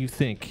 what do you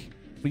think?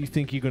 What do you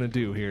think you're gonna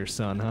do here,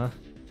 son, huh?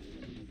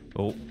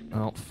 Oh,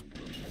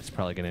 it's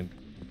probably gonna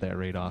get that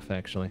rate off,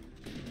 actually.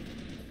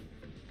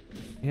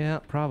 Yeah,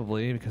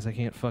 probably, because I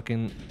can't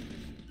fucking...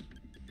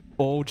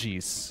 Oh,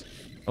 jeez.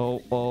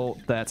 Oh,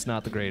 that's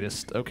not the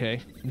greatest.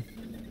 Okay.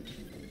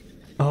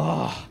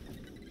 Oh,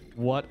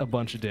 what a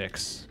bunch of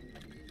dicks.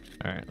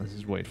 Alright, let's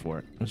just wait for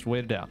it. Let's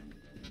wait it out.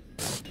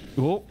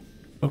 Oh,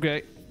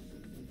 okay.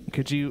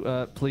 Could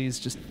you, please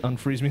just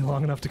unfreeze me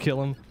long enough to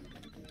kill him?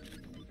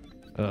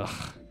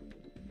 Ugh.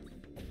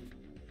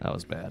 That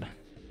was bad.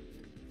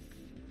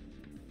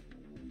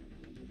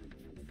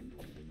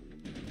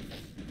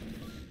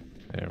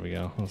 There we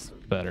go. That's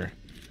better.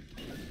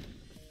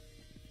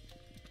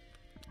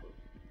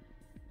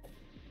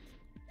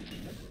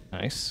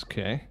 Nice.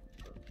 Okay.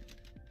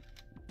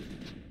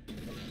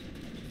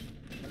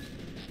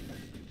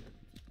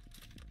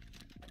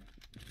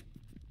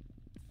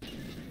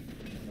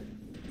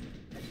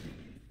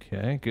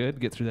 Okay, good.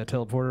 Get through that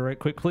teleporter right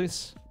quick,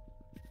 please.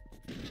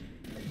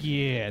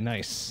 Yeah,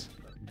 nice.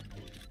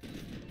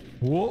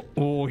 Whoa.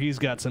 Oh, he's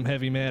got some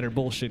heavy matter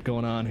bullshit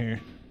going on here.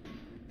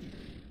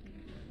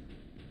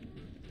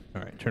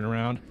 Alright, turn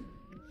around.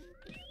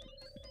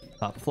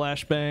 Pop a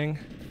flashbang.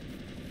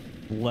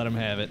 Let him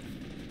have it.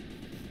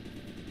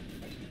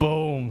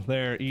 Boom!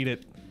 There, eat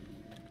it.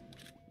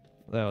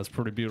 That was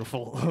pretty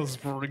beautiful. That was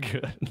pretty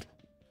good.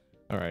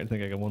 Alright, I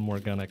think I got one more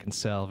gun I can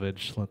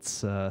salvage.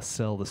 Let's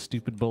sell the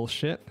stupid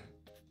bullshit.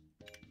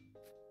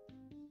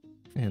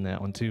 And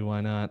that one too,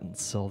 why not?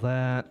 Let's sell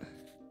that.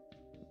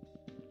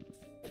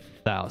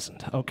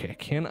 1,000. Okay,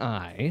 can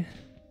I...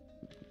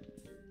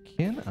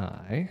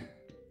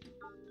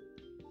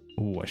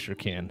 Ooh, I sure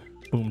can.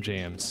 Boom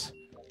jams.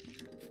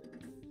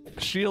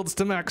 Shields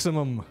to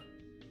maximum!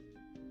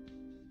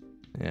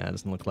 Yeah, it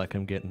doesn't look like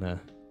I'm getting a...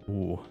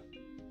 Ooh.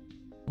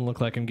 Doesn't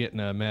look like I'm getting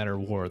a Matter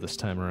War this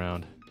time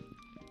around.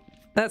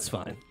 That's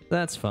fine.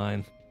 That's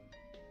fine.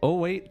 Oh,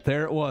 wait.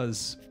 There it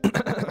was.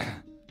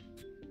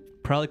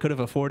 Probably could have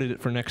afforded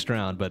it for next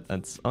round, but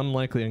it's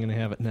unlikely I'm going to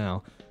have it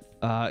now.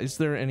 Is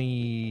there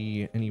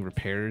any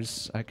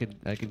repairs I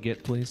could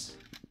get, please?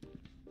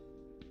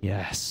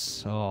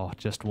 Yes. Oh,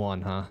 just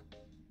one, huh?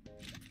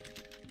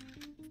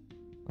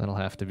 That'll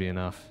have to be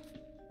enough.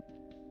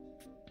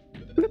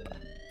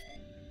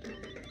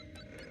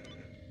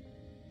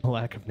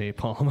 Lack of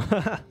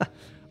napalm.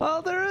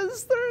 Well, there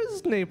is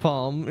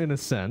napalm in a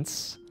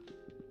sense.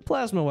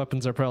 Plasma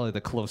weapons are probably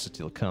the closest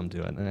you'll come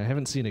to it, and I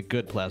haven't seen a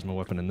good plasma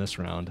weapon in this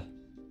round.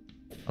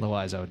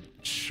 Otherwise, I would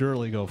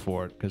surely go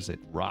for it because it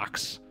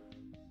rocks.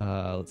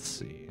 Let's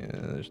see.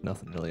 There's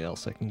nothing really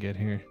else I can get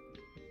here.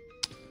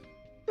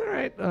 All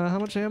right. How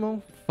much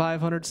ammo?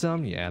 500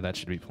 some. Yeah, that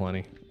should be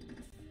plenty.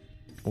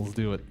 Let's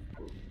do it.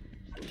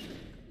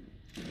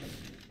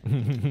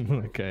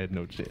 Like I had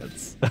no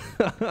chance.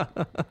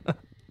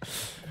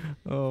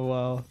 Oh,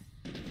 wow.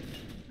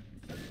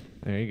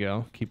 There you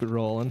go. Keep it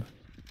rolling.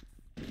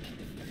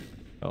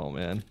 Oh,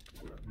 man.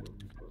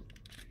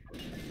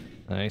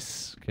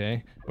 Nice.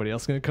 Okay. Anybody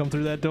else gonna come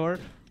through that door?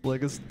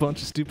 Like a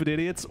bunch of stupid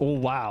idiots? Oh,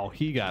 wow.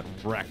 He got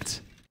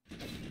wrecked.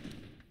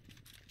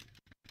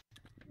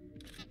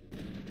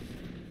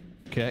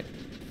 Okay.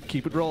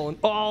 Keep it rolling.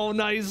 Oh,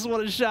 nice.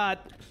 What a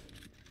shot.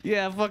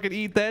 Yeah, fucking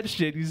eat that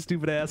shit, you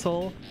stupid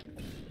asshole.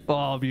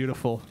 Oh,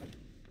 beautiful.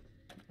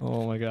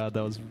 Oh my god,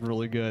 that was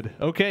really good.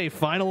 Okay,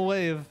 final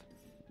wave.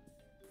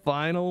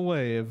 Final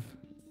wave.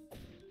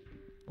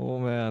 Oh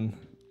man.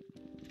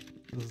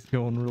 This is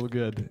going real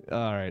good.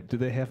 Alright, do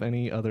they have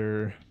any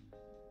other...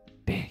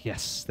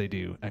 Yes, they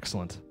do.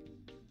 Excellent.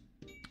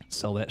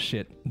 Sell that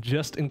shit,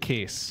 just in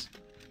case.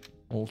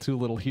 Well, 2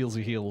 little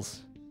heelsy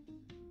heels.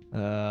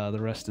 The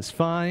rest is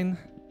fine.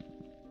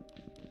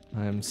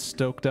 I'm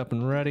stoked up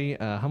and ready.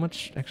 How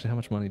much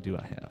money do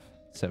I have?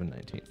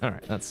 719.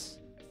 Alright,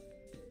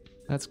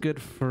 that's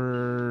good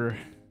for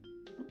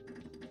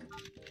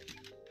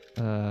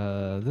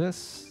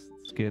this.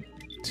 Let's get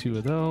 2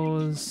 of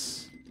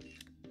those.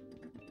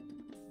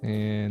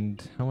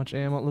 And how much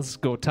ammo? Let's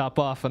go top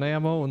off on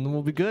ammo and then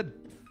we'll be good.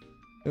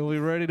 And we'll be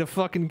ready to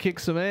fucking kick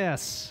some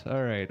ass.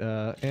 Alright,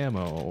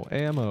 ammo.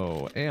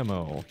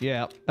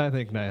 Yeah, I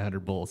think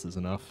 900 bullets is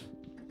enough.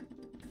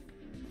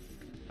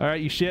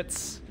 Alright, you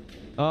shits.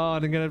 Oh,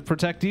 I'm gonna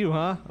protect you,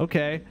 huh?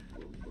 Okay.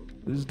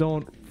 Just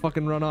don't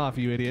fucking run off,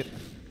 you idiot.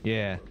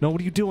 Yeah. No,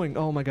 what are you doing?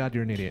 Oh my god,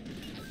 you're an idiot.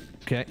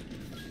 Okay.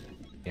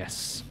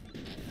 Yes.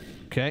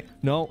 Okay.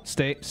 No,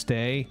 stay.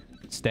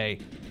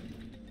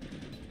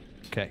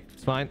 Okay,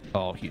 it's fine.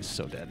 Oh, he's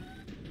so dead.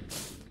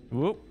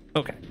 Whoop.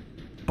 Okay.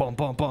 Boom,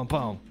 boom, boom,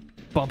 boom.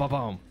 Boom, boom,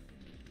 boom.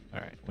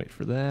 Alright, wait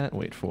for that.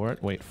 Wait for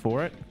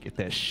it. Get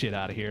that shit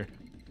out of here.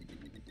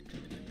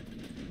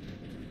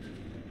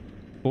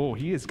 Oh,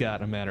 he has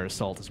got a Matter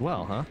Assault as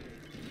well, huh?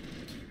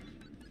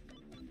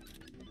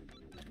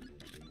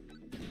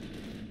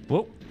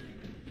 Whoa.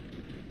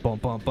 Bum,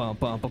 bum, bum,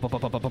 bum, bum, bum,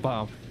 bum, bum, bum,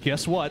 bum.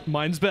 Guess what?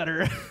 Mine's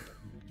better.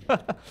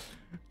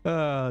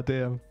 Oh,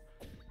 damn.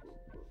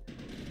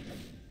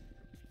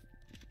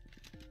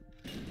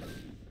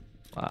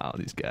 Wow,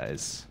 these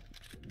guys.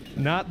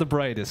 Not the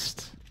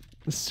brightest.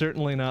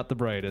 Certainly not the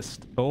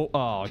brightest.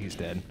 Oh, he's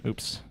dead.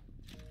 Oops.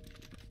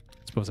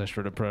 Suppose I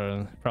should have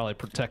probably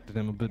protected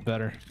him a bit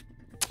better.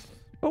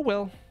 Oh,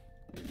 well.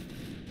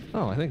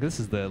 Oh, I think this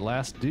is the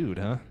last dude,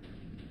 huh?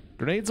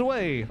 Grenades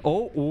away.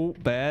 Oh,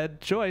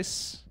 bad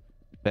choice.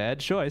 Bad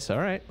choice. All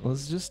right,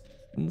 let's just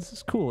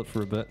cool it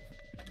for a bit.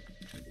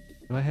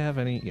 Do I have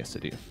any? Yes, I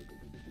do.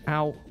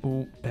 Ow.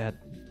 Oh, bad.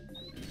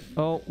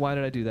 Oh, why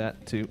did I do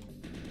that too?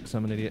 Because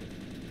I'm an idiot.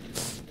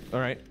 All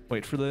right,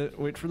 wait for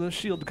the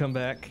shield to come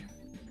back.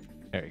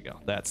 There you go.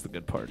 That's the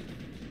good part.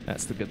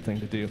 That's the good thing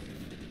to do.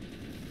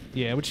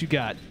 Yeah, what you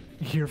got?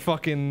 Your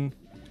fucking...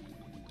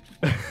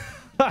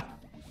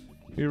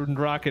 Your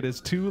rocket is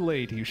too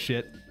late, you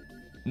shit.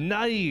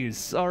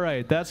 Nice!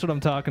 Alright, that's what I'm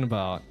talking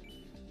about.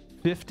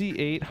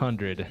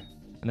 5,800.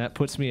 And that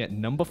puts me at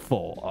number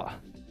 4.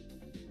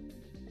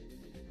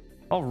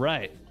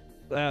 Alright.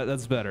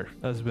 That's better.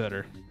 That's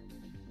better.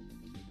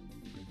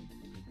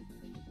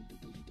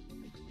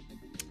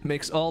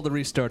 Makes all the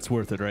restarts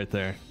worth it right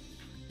there.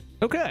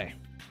 Okay.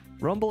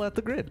 Rumble at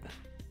the grid.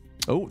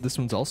 Oh, this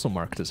one's also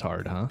marked as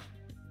hard, huh?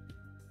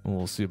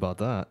 We'll see about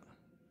that.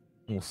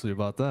 We'll see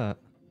about that.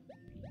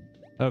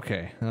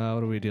 Okay, what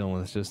are we dealing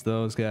with? Just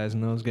those guys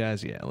and those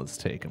guys? Yeah, let's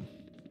take them.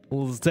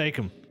 Let's take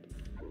them.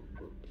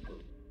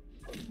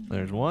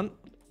 There's 1,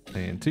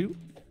 and 2,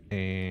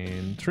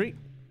 and 3.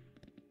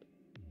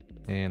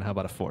 And how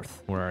about a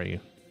 4th? Where are you?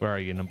 Where are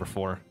you, number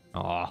 4?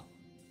 Aw, come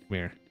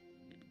here.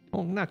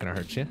 Oh, not gonna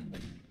hurt you.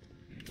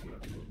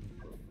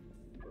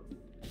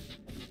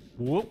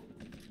 Whoop.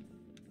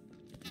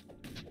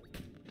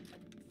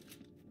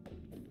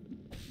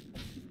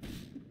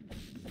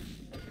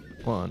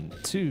 One,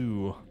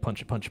 2,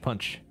 punch, punch,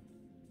 punch.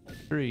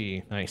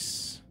 3,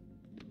 nice.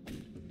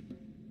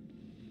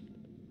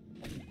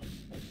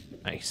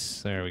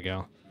 Nice, there we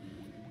go.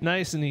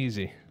 Nice and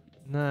easy.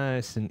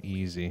 Nice and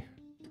easy.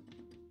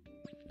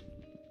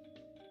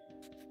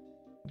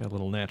 Got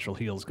little natural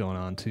heals going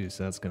on too,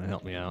 so that's gonna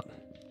help me out.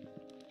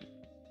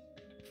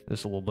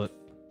 Just a little bit.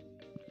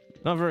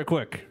 Not very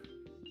quick.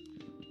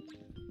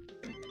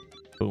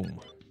 Boom.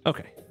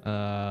 Okay.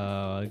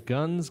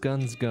 Guns.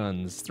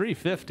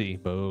 350.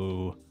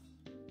 Boo.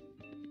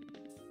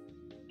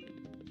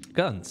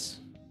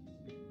 Guns.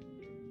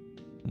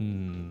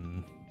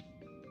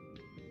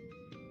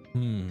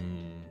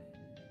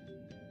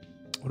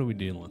 What are we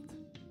dealing with?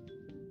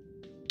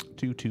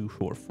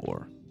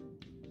 2244.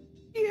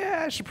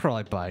 Yeah, I should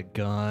probably buy a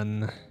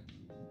gun.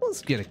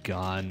 Let's get a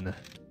gun.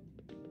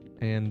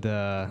 And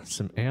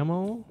some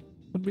ammo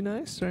would be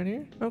nice right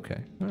here.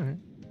 Okay, alright.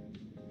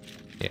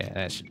 Yeah,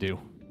 that should do.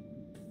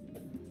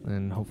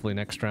 And hopefully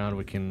next round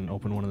we can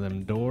open one of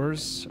them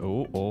doors.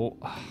 Oh,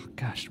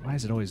 gosh, why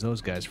is it always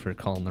those guys for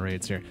calling the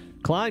raids here?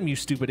 Climb, you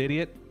stupid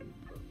idiot.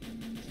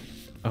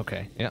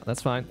 Okay, yeah,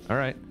 that's fine.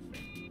 Alright.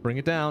 Bring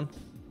it down.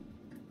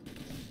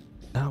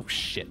 Oh,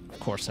 shit. Of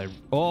course I...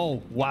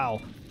 Oh,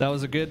 wow. That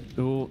was a good...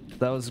 Ooh,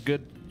 that was a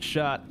good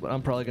shot, but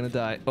I'm probably gonna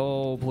die.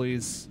 Oh,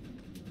 please.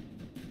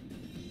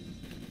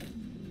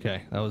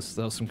 Okay, that was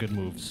some good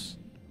moves.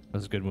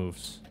 Those good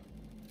moves.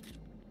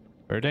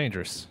 Very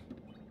dangerous.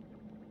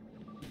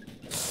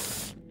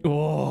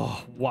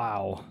 Oh,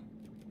 wow.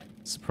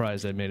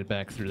 Surprised I made it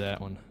back through that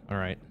one.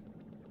 Alright.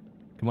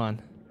 Come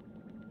on.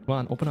 Come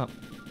on, open up.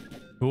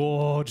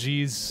 Oh,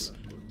 jeez.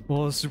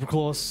 Oh, that's super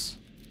close.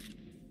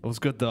 That was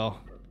good, though.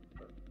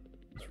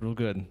 It's real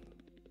good.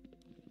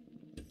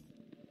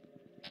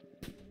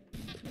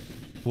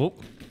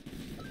 Whoop.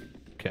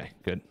 Okay,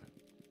 good.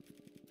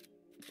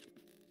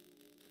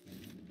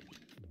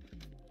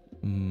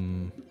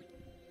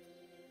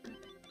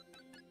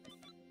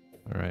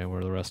 Alright, where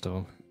are the rest of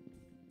them?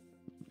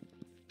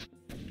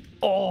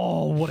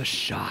 Oh, what a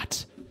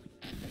shot.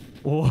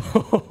 Whoa.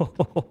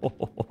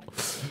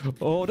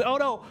 Oh,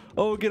 no.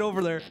 Oh, get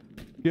over there.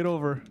 Get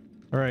over.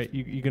 Alright,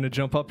 you gonna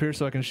jump up here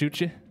so I can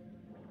shoot you?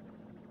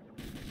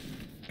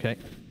 Okay.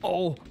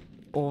 Oh.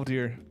 Oh,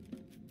 dear.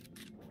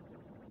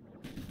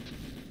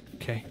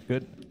 Okay,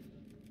 good.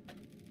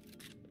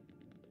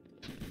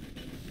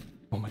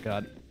 Oh, my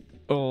God.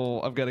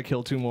 Oh, I've got to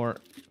kill 2 more.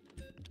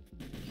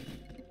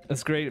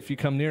 That's great if you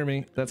come near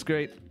me. That's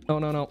great. Oh,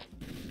 no, no.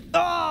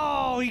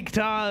 Oh, he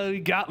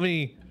got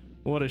me.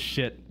 What a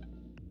shit.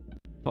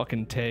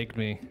 Fucking tagged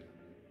me.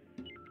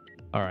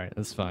 Alright,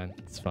 that's fine.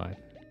 It's fine.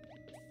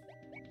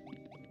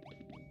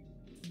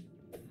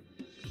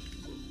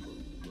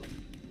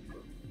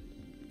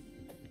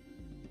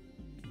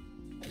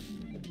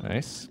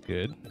 Nice.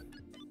 Good.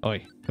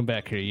 Oi, come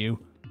back here, you.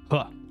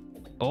 Huh.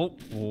 Oh.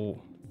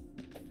 Oh.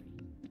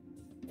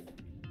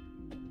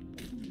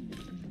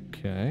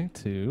 Okay,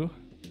 2.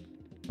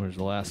 Where's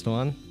the last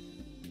one?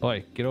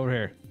 Oi, get over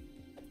here.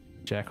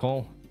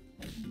 Jackhole.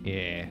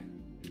 Yeah.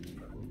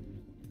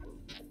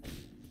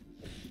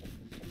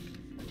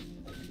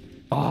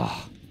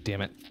 Oh,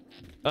 damn it.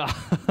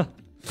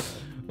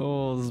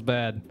 Oh, this is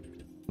bad.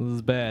 This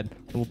is bad.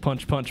 Little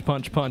punch, punch,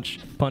 punch, punch,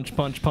 punch,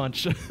 punch,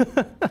 punch.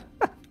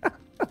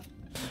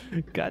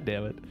 God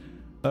damn it.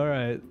 All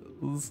right,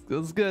 this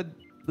is good.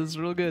 This is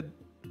real good.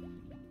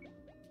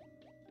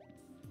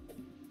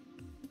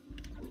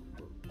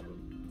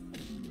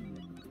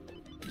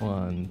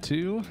 One,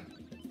 two.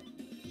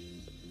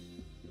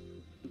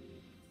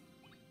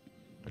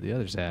 Where the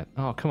others at?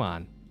 Oh, come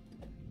on.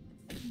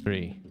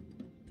 3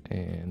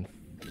 and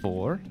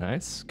 4.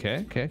 Nice. Okay,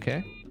 okay,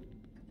 okay.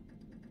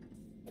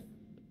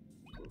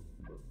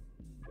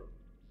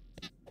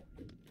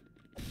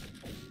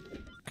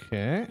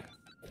 Okay.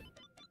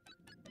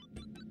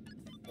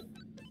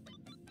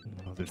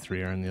 The other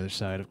 3 are on the other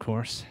side, of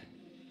course.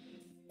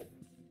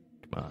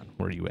 Come on,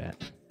 where are you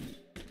at?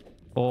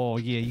 Oh,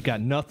 yeah, you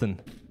got nothing.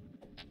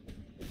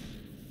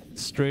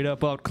 Straight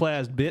up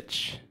outclassed,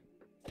 bitch.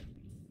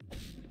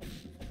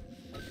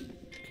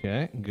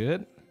 Okay,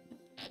 good.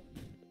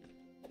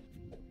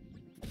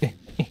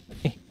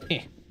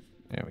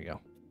 There we go.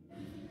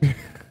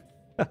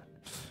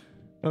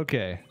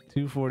 Okay,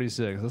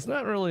 246. That's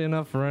not really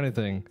enough for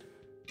anything.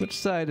 Which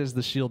side is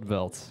the shield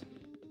belt?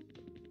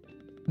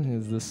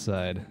 Is this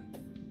side?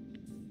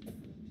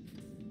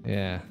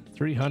 Yeah,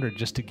 300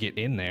 just to get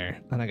in there.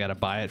 Then I gotta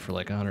buy it for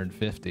like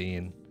 150,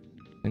 and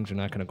things are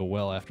not gonna go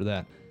well after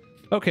that.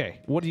 Okay,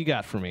 what do you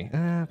got for me?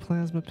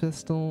 Plasma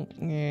pistol.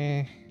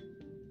 Eh.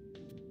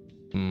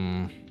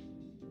 None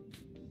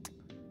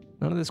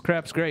of this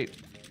crap's great.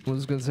 We're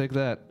just gonna take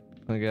that,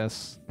 I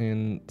guess,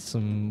 and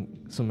some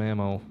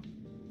ammo.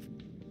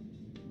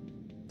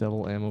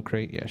 Double ammo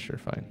crate. Yeah, sure,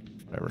 fine,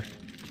 whatever.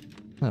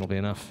 That'll be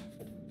enough.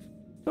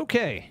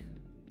 Okay.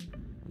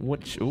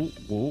 What you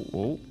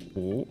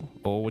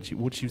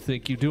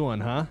think you doing,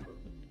 huh?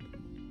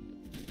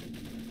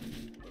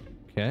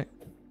 Okay.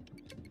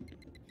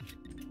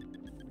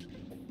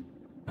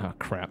 Oh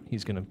crap,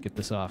 he's gonna get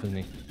this off, isn't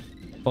he?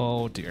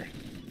 Oh dear.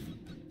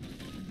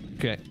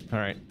 Okay,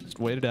 alright. Just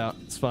wait it out.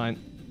 It's fine.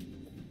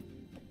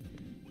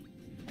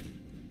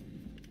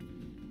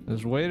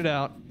 Just wait it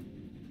out.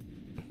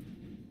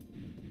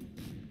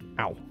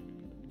 Ow.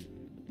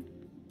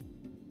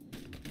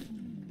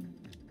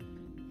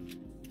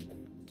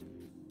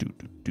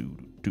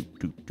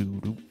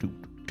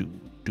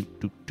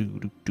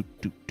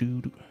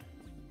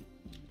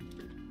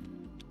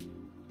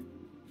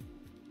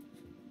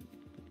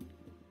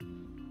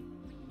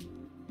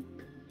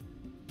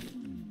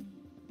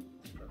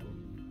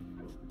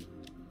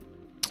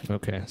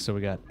 Okay, so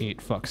we got 8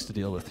 fucks to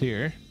deal with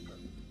here,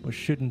 which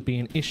shouldn't be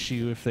an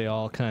issue if they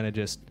all kind of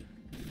just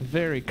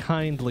very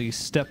kindly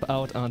step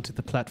out onto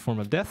the platform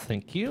of death.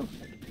 Thank you.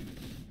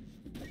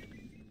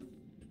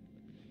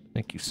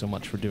 Thank you so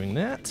much for doing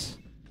that.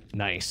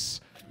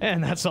 Nice.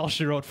 And that's all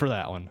she wrote for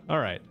that one. All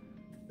right.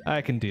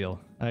 I can deal.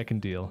 I can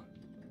deal.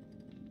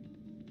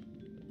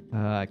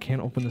 I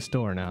can't open this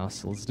door now,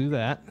 so let's do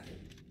that.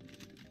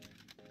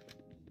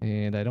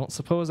 And I don't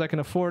suppose I can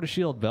afford a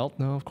shield belt.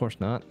 No, of course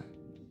not.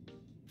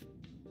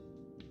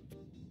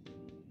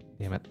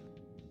 Damn it.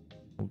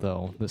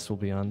 Although, this will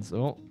be on...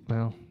 Oh,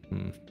 well,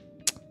 can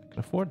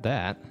afford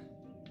that.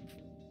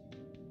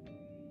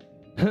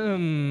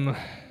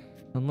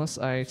 Unless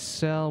I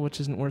sell, which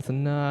isn't worth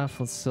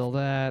enough. Let's sell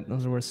that.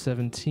 Those are worth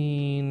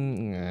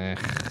 17.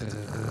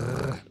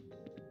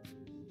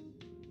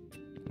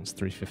 It's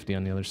 350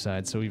 on the other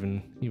side, so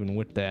even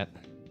with that...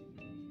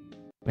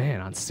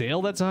 Man, on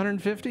sale that's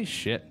 150?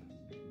 Shit.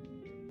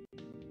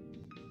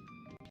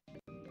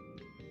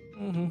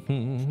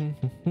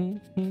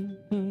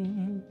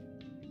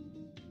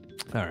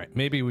 Alright,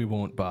 maybe we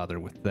won't bother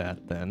with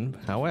that then.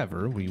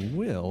 However, we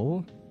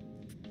will...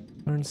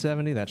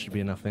 170, that should be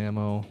enough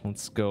ammo.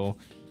 Let's go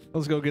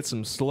get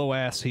some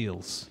slow-ass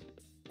heals.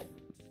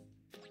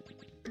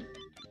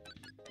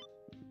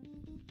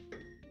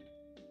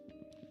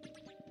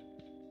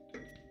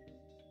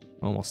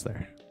 Almost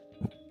there.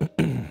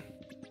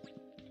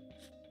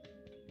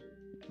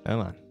 Come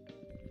on.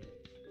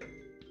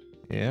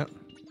 Yeah.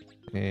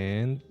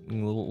 And a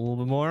little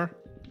bit more.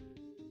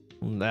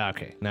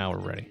 Okay, now we're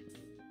ready.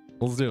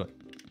 Let's do it.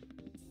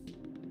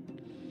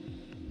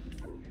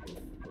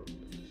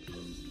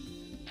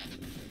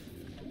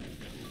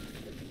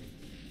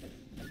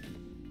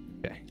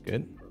 Okay,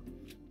 good.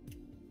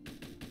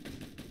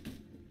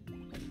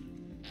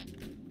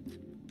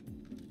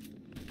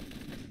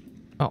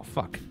 Oh,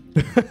 fuck.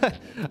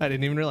 I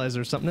didn't even realize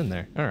there was something in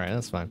there. Alright,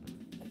 that's fine.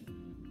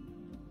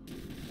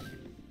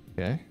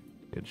 Okay,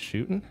 good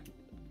shooting.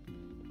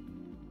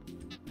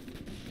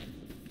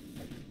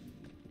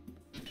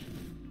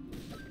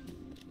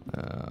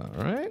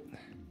 Alright.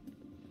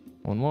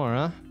 One more,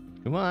 huh?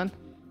 Come on.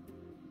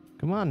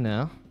 Come on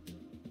now.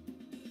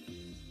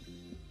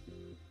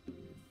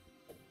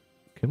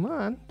 Come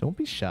on, don't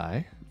be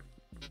shy.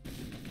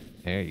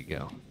 There you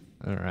go.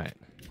 Alright.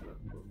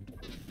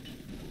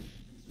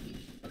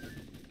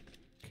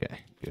 Okay,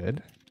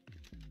 good.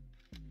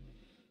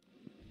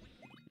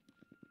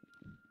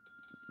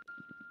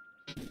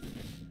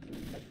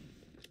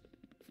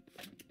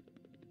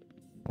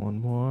 One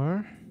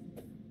more.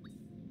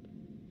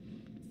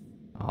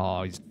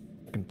 Oh, he's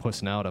fucking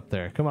pussing out up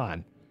there. Come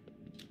on.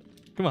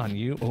 Come on,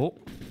 you. Oh.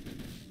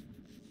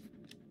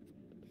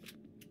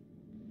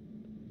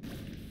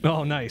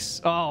 Oh,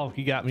 nice. Oh,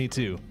 he got me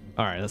too.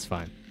 All right, that's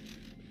fine.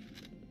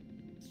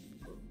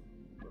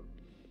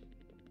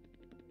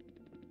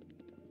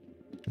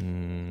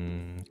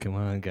 Come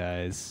on,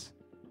 guys.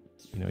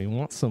 You know you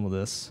want some of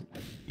this.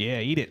 Yeah,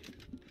 eat it.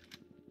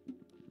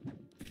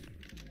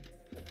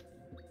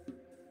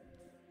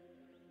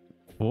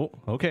 Oh,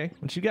 okay.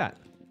 What you got?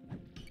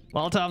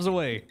 Molotovs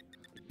away.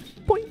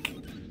 Boink.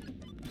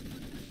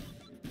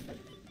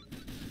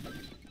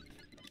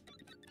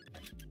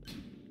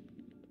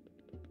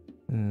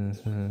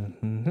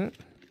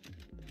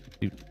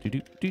 Do do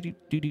do do do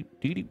do do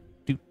do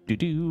do do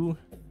do.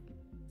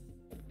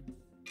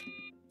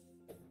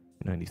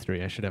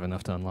 93. I should have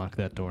enough to unlock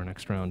that door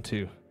next round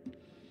too.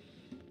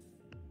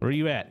 Where are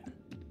you at?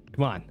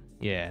 Come on.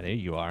 Yeah, there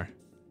you are.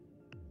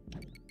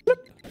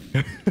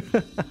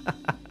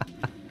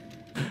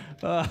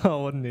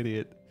 Oh, what an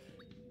idiot.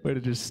 Way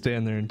to just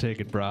stand there and take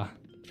it, brah.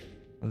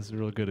 This is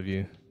real good of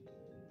you.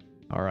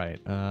 Alright,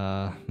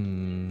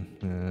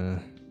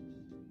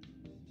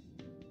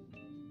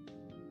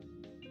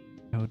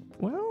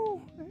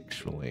 well,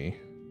 actually,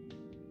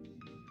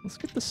 let's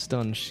get the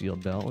stun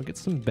shield belt. We'll get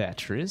some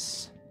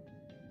batteries.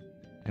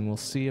 And we'll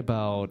see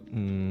about...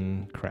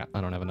 crap,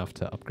 I don't have enough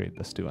to upgrade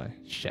this, do I?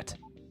 Shit.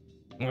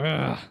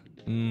 Ugh.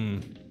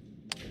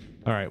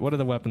 Alright, what do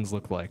the weapons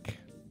look like?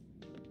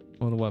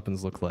 What do the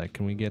weapons look like?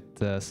 Can we get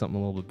something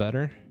a little bit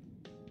better?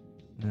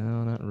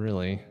 No, not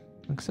really.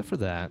 Except for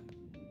that.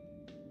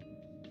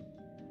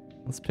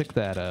 Let's pick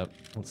that up.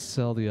 Let's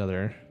sell the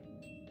other.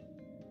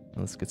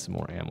 Let's get some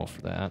more ammo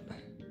for that.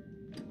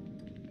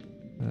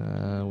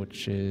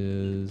 Which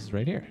is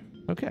right here.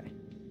 Okay.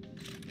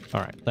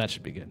 Alright, that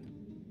should be good.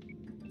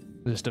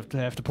 Just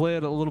have to play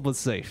it a little bit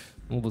safe.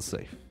 A little bit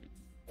safe.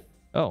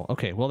 Oh,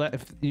 okay. Well, that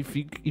if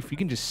you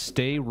can just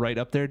stay right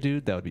up there,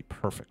 dude, that would be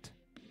perfect.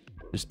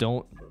 Just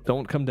don't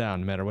come down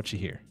no matter what you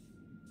hear.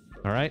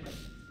 All right?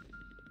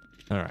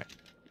 All right.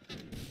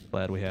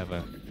 Glad we have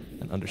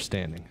an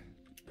understanding.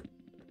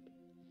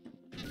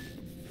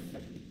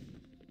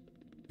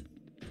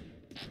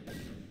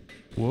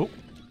 Whoa.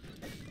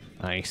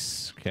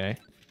 Nice. Okay.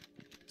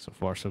 So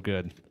far, so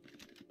good.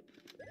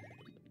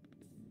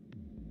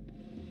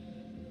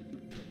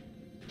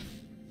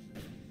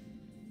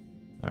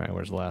 All right,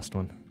 where's the last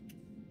one?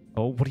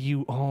 Oh, what are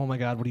you... Oh, my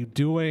God, what are you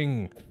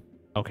doing?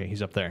 Okay,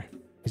 he's up there.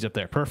 He's up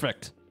there.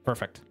 Perfect.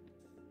 Perfect.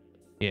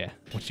 Yeah,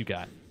 what you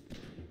got?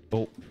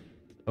 Oh,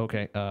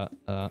 okay.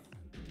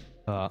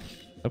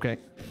 Okay.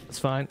 That's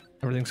fine.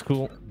 Everything's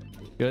cool.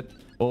 Good.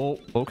 Oh,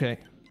 okay.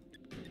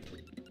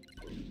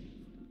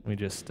 Let me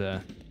just,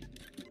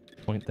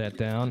 point that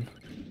down.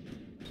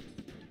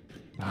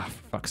 Ah,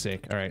 for fuck's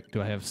sake. All right,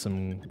 do I have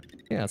some...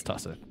 Yeah, let's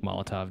toss a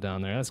Molotov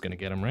down there. That's gonna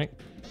get him, right?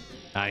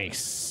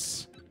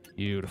 Nice.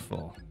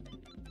 Beautiful.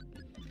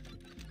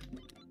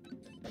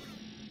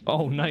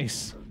 Oh,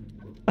 nice.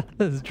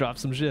 Just drop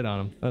some shit on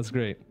him. That's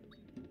great.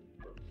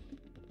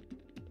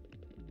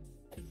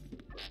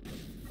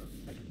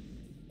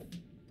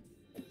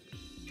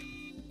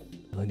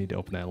 I need to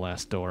open that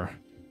last door.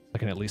 I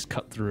can at least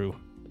cut through.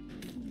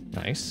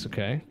 Nice.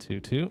 Okay.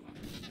 2-2.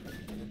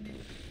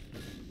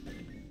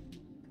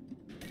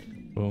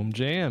 Boom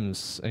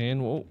jams.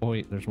 And oh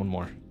wait, there's one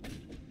more.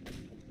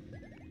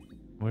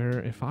 Where,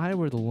 if I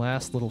were the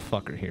last little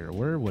fucker here,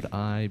 where would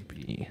I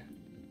be?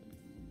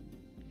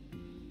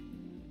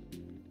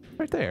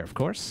 Right there, of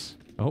course.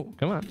 Oh,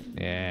 come on.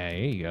 Yeah, there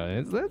you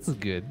go. That's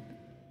good.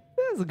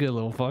 That's a good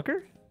little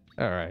fucker.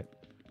 All right.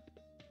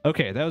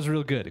 Okay, that was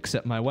real good,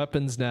 except my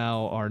weapons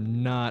now are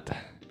not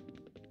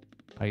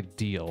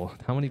ideal.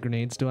 How many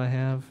grenades do I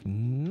have?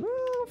 No,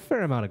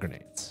 fair amount of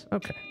grenades.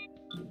 Okay.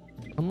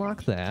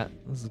 Unlock that.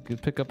 This is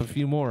good. Pick up a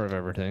few more of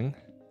everything.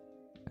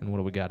 And what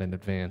do we got in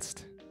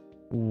advanced?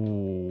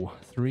 Ooh,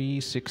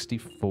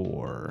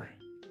 364.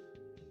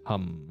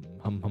 Hum.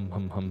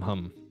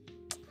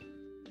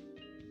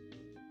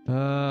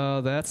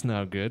 That's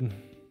not good.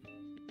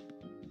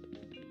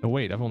 Oh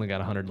wait, I've only got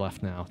 100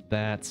 left now.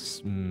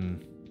 That's...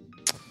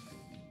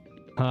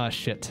 Ah,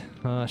 shit.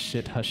 Ah,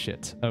 shit. Ah,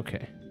 shit.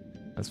 Okay.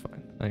 That's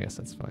fine. I guess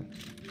that's fine.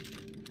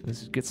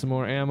 Let's get some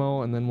more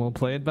ammo, and then we'll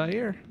play it by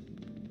ear.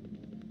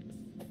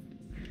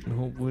 I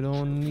hope we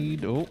don't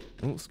need... Oh,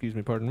 excuse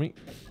me, pardon me.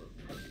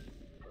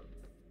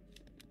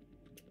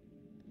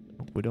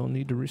 Hope we don't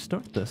need to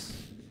restart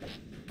this.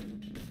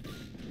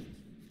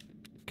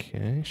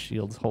 Okay,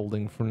 shield's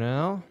holding for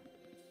now.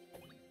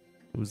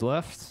 Who's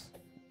left?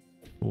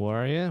 Who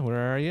are you?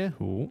 Where are you?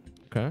 Ooh,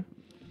 okay.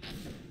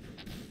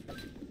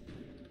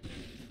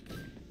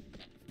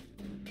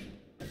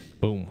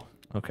 Boom.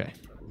 Okay,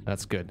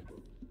 that's good.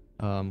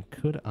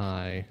 Could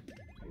I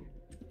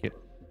get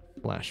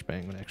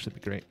flashbang? Would actually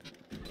be great.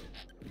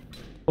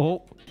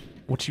 Oh,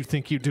 what you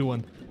think you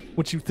doing?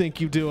 What you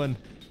think you doing?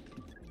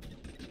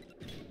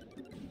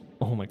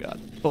 Oh my god.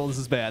 Oh, this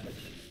is bad.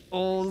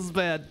 Oh, this is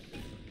bad.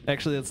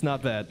 Actually, that's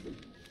not bad.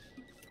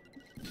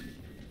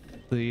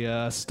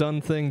 The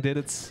stun thing did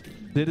its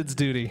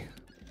duty.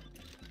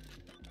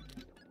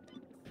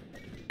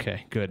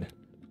 Okay, good.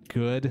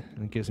 Good.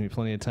 And it gives me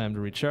plenty of time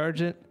to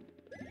recharge it.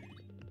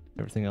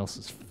 Everything else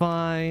is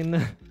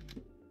fine.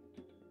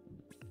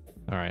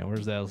 Alright,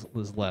 where's this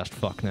last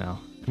fuck now?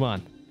 Come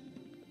on.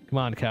 Come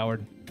on,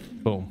 coward.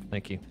 Boom.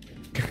 Thank you.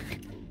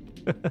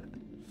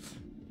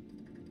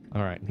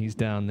 Alright, he's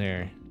down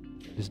there.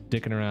 Just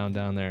dicking around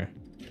down there.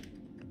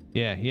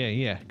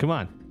 Yeah. Come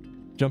on.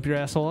 Jump your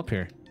asshole up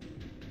here.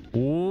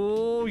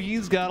 Oh,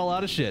 he's got a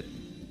lot of shit.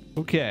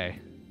 Okay.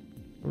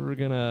 We're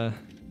gonna...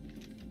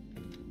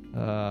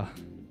 I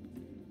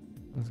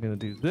was gonna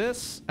do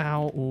this.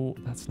 Ow. Ooh,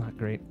 that's not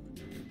great.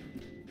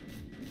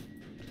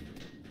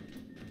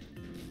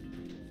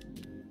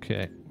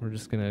 Okay, we're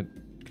just gonna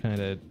kind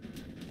of...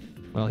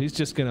 Well, he's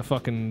just gonna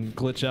fucking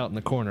glitch out in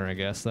the corner, I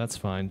guess. That's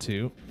fine,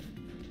 too.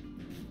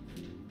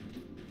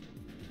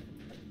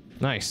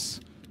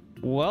 Nice.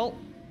 Well,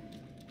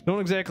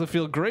 don't exactly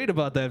feel great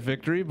about that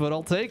victory, but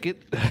I'll take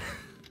it.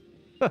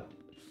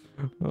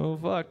 Oh,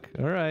 fuck.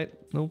 All right.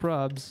 No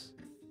probs.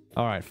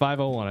 All right,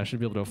 501. I should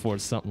be able to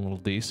afford something a little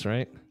decent,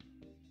 right?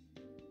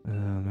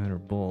 Matter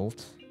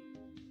bolt.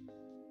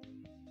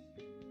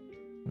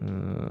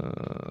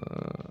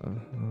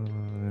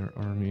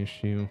 Army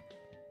issue.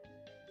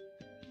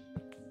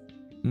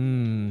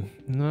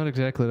 Not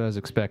exactly what I was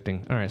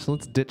expecting. All right, so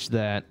let's ditch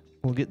that.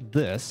 We'll get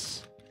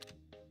this.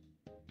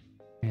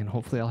 And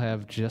hopefully I'll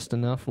have just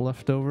enough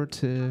left over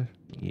to...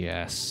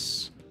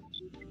 Yes.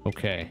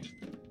 Okay.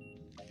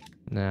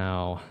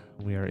 Now,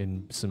 we are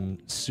in some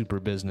super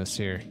business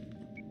here.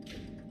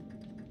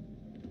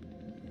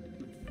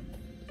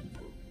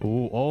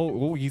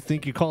 Oh, you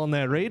think you're calling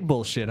that raid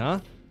bullshit,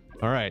 huh?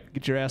 Alright,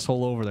 get your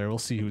asshole over there. We'll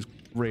see who's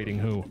raiding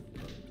who.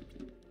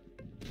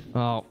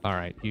 Oh,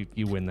 alright.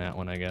 You win that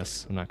one, I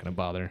guess. I'm not gonna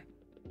bother.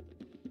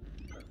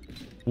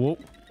 Whoa.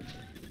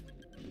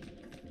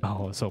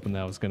 Oh, I was hoping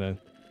that was gonna...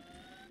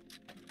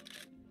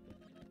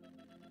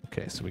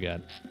 Okay, so we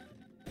got...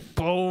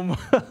 Boom!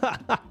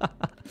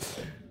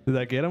 Did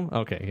that get him?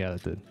 Okay, yeah,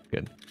 that did.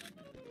 Good.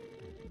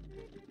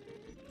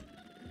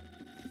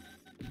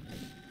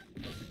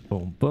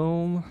 Boom,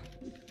 boom.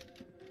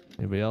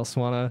 Anybody else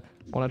wanna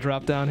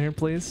drop down here,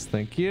 please?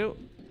 Thank you.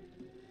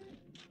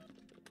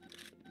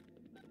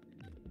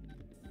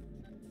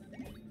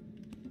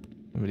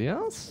 Anybody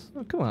else?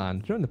 Oh, come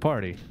on, join the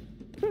party.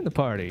 Join the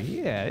party.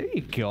 Yeah, there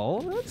you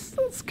go.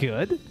 That's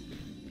good.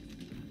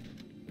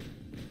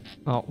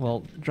 Oh,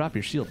 well, drop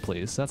your shield,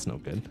 please. That's no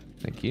good.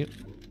 Thank you.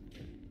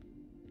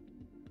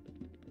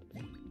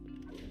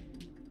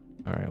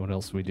 Alright, what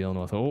else are we dealing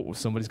with? Oh,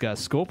 somebody's got a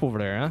scope over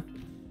there, huh?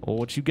 Oh,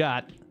 what you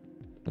got?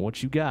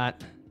 What you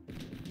got?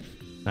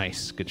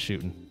 Nice, good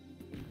shooting.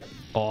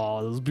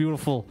 Oh, that was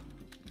beautiful.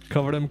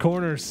 Cover them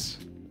corners.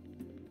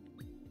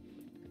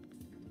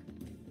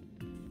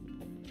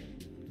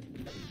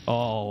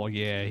 Oh,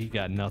 yeah, he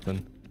got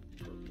nothing.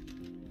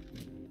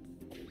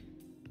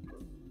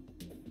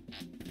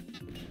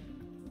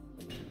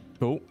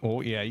 Oh,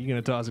 yeah, you're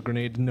gonna toss a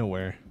grenade to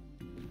nowhere.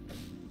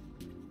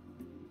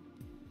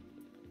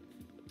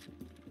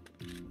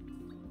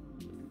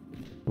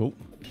 Oh,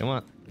 come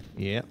on.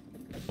 Yeah.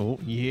 Oh,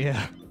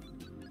 yeah.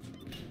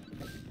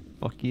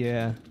 Fuck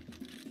yeah.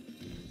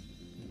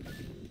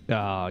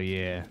 Oh,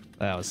 yeah.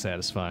 That was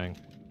satisfying.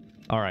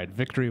 Alright,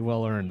 victory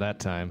well earned that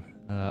time.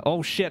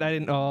 Oh, shit, I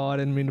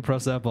didn't mean to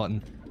press that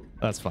button.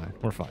 That's fine.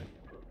 We're fine.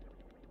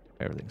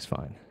 Everything's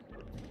fine.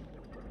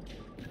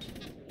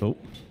 Oh.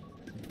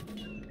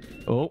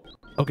 Oh,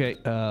 okay,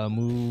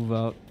 move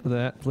out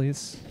that,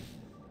 please.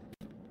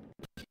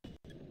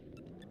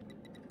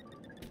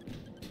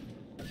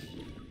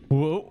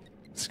 Whoa,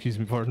 excuse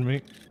me, pardon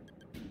me.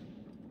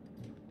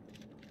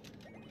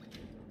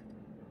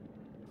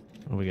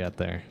 What do we got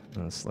there?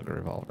 Oh, a slugger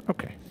revolver.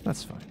 Okay,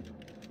 that's fine.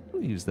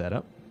 We'll use that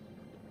up.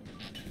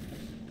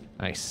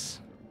 Nice.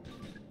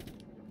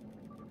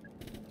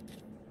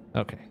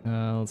 Okay,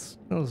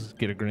 let's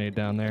get a grenade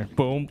down there.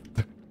 Boom.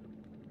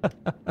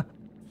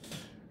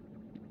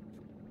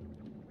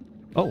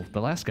 Oh,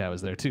 the last guy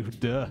was there too.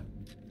 Duh.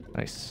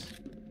 Nice.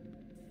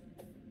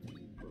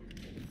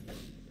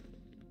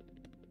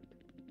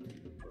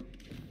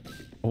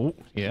 Oh,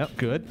 yeah,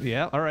 good.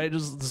 Yeah, all right,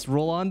 just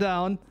roll on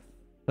down.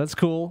 That's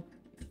cool.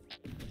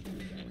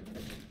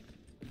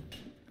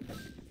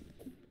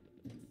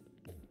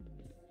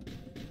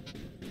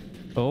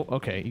 Oh,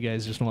 okay. You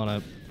guys just want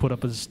to put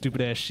up a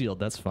stupid ass shield.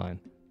 That's fine.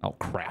 Oh,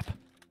 crap.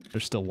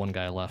 There's still one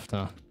guy left,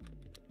 huh?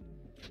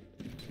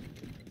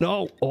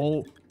 No.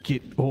 Oh,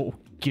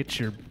 get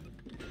your...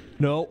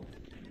 No.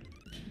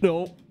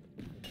 No.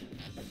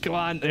 Come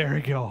on. There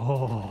we go.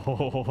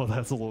 Oh,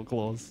 that's a little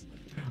close.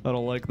 I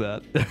don't like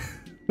that.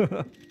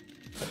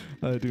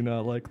 I do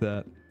not like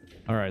that.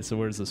 All right, so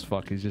where's this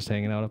fuck? He's just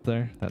hanging out up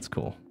there? That's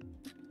cool.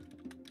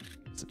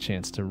 It's a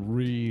chance to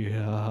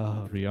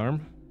rearm.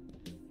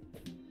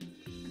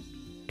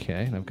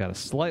 Okay, and I've got a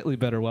slightly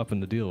better weapon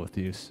to deal with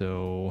you,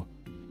 so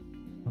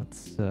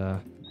let's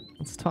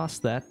toss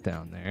that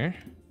down there.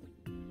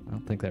 I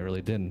don't think that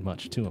really did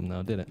much to him,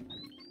 though, did it?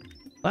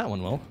 That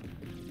one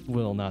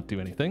will not do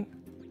anything.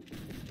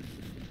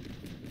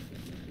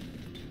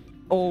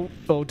 Oh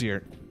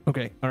dear.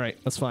 Okay, alright,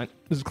 that's fine.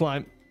 Just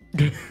climb.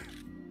 Do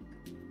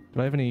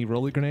I have any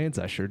roller grenades?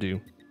 I sure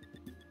do.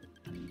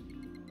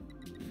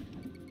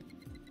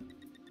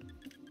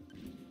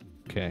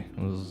 Okay,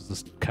 let's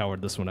just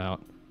coward this one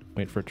out.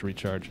 Wait for it to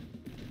recharge.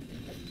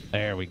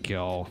 There we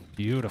go.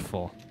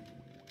 Beautiful.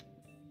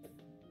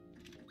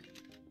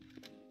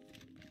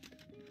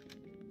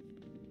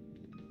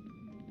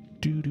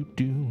 Do do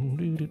do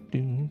do do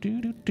do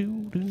do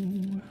do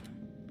do.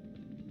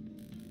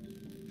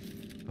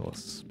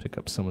 Let's pick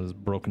up some of this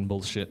broken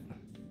bullshit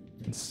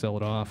and sell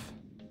it off.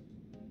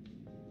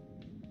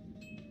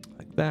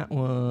 Like that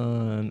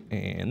one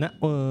and that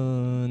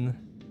one.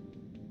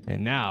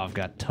 And now I've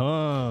got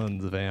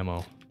tons of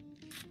ammo.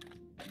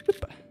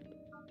 Oop.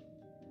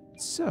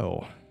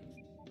 So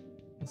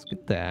let's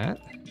get that.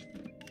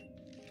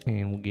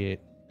 And we'll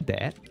get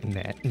that and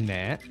that and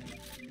that.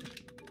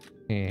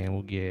 And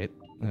we'll get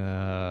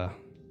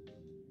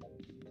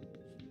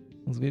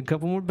let's get a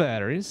couple more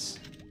batteries.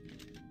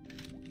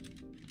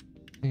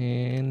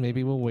 And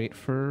maybe we'll wait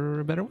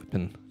for a better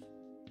weapon.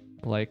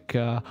 Like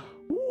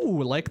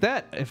ooh, like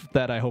that. If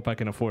that I hope I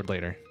can afford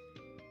later.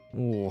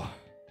 Ooh.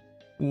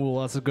 Ooh,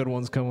 lots of good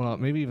ones coming up.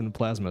 Maybe even the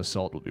plasma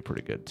assault will be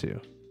pretty good too.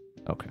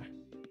 Okay.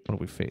 What are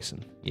we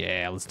facing?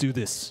 Yeah, let's do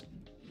this.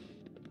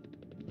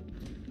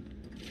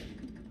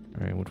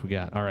 Alright, what we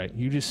got? Alright,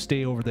 you just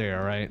stay over there,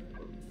 alright?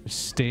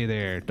 Just stay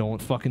there. Don't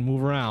fucking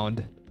move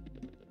around.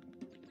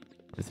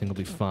 Everything will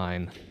be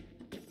fine.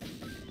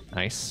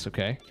 Nice,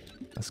 okay.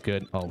 That's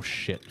good. Oh,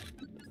 shit.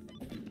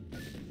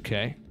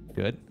 Okay,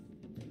 good.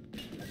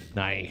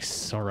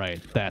 Nice.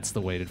 Alright, that's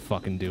the way to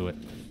fucking do it.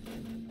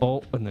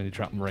 Oh, and then you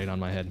drop him right on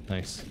my head.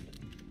 Nice.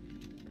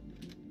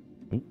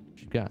 Ooh,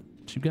 what you got?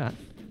 What you got?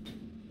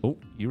 Oh,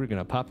 you were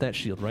gonna pop that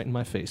shield right in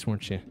my face,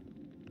 weren't you?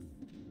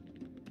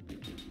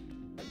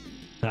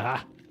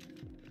 Ah!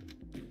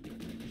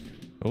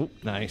 Oh,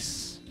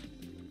 nice.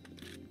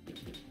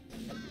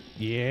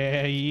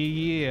 Yeah, yeah,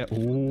 yeah.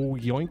 Oh,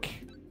 yoink.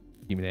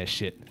 Give me that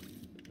shit.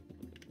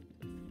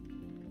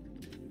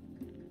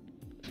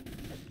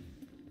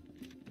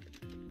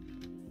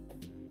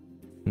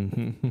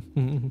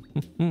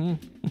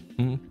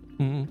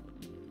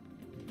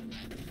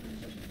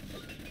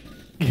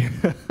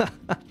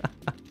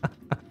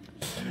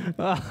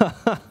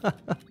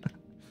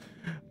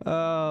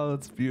 Oh,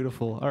 that's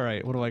beautiful. All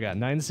right, what do I got?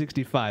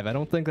 965. I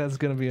don't think that's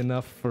gonna be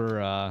enough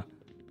for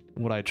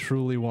what I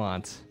truly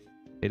want.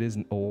 It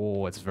isn't.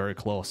 Oh, it's very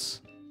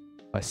close.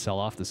 If I sell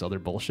off this other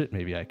bullshit,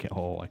 maybe I can.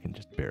 Oh, I can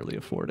just barely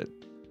afford it.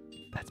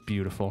 That's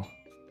beautiful.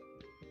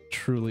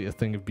 Truly a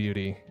thing of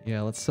beauty.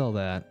 Yeah, let's sell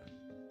that.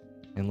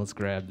 And let's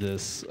grab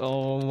this.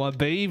 Oh, my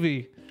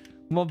baby.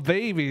 My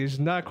baby is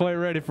not quite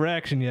ready for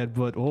action yet,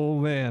 but oh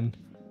man.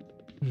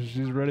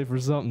 She's ready for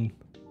something.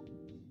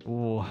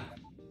 Oh.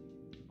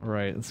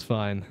 Alright, it's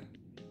fine.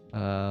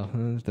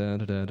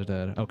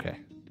 Okay.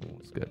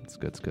 It's good, it's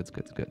good, it's good, it's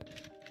good, it's good.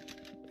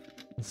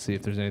 Let's see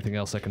if there's anything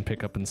else I can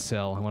pick up and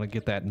sell. I want to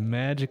get that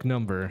magic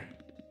number.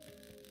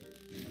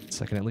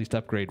 So I can at least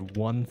upgrade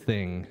one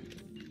thing.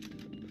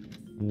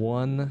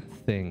 One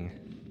thing.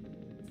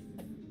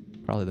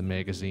 Probably the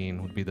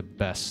magazine would be the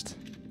best.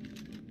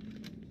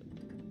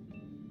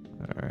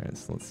 Alright,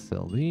 so let's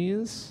sell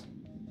these.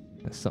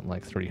 That's something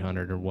like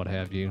 300 or what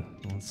have you.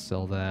 Let's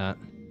sell that.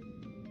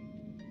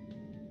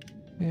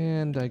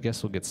 And I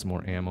guess we'll get some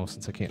more ammo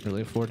since I can't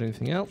really afford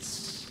anything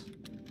else.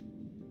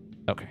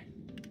 Okay.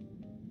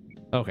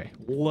 Okay,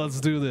 let's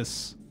do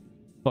this.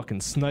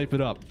 Fucking snipe it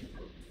up.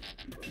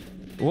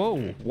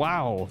 Whoa,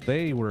 wow.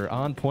 They were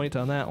on point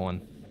on that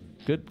one.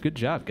 Good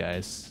job,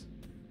 guys.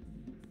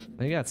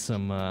 They got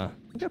some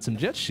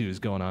jet shoes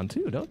going on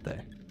too, don't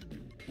they?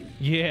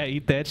 Yeah,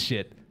 eat that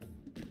shit.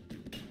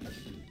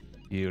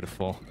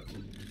 Beautiful.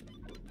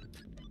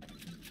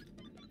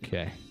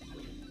 Okay.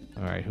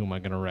 Alright, who am I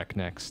gonna wreck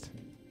next?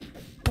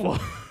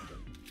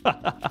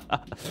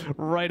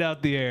 Right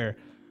out the air.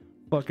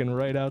 Fucking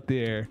right out the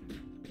air.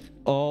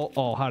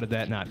 Oh, how did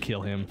that not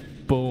kill him?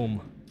 Boom.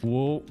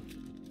 Whoa.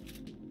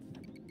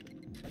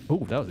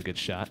 Oh, that was a good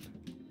shot.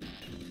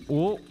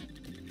 Whoa.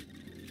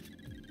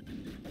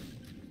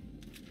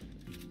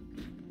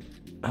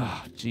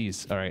 Ah,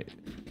 jeez. All right.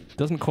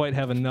 Doesn't quite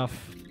have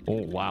enough.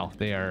 Oh, wow.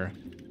 They're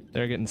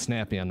getting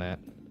snappy on that.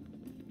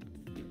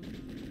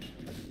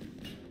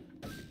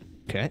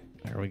 Okay.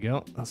 There we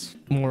go. That's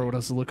more what I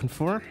was looking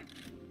for.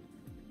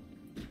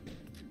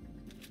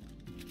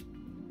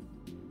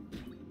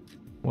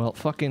 Well,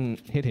 fucking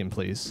hit him,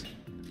 please.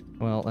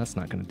 Well, that's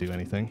not going to do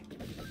anything.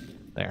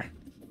 There.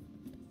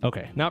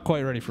 Okay, not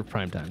quite ready for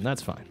prime time.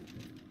 That's fine.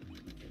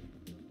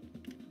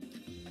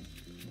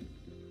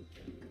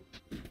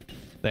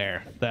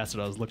 There. That's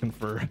what I was looking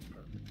for.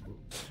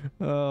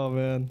 Oh,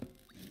 man.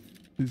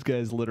 These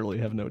guys literally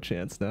have no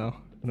chance now,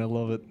 and I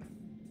love it.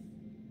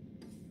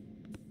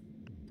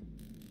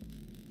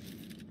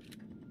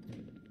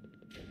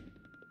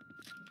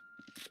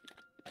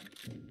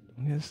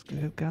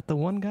 Just got the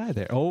one guy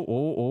there.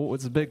 Oh,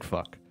 it's a big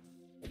fuck.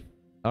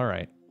 All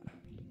right.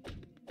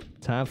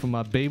 Time for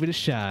my baby to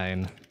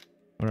shine.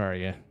 Where are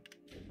you?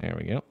 There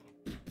we go.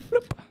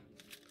 Bloop.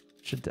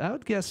 I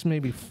would guess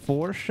maybe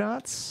 4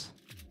 shots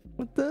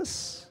with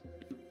this.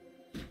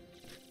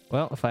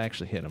 Well, if I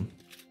actually hit him.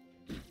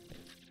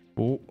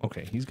 Oh,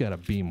 okay, he's got a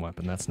beam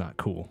weapon. That's not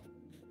cool.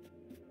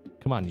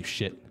 Come on, you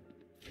shit.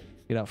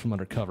 Get out from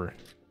under cover.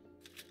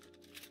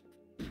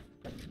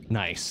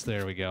 Nice,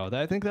 there we go.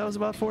 I think that was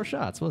about 4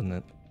 shots, wasn't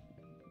it?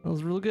 That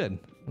was real good.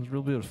 That was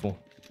real beautiful.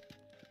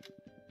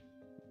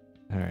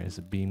 Alright, it's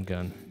a beam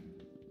gun.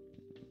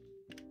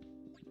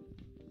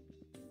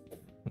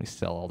 Let me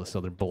sell all this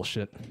other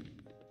bullshit.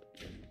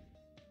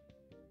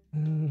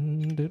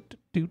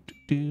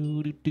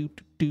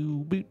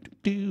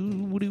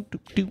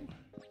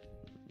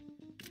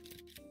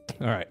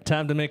 Alright,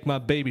 time to make my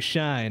baby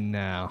shine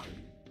now.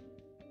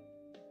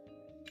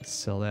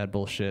 Sell that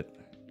bullshit.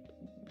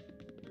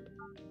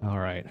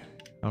 Alright.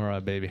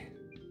 Alright, baby.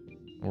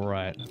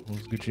 Alright,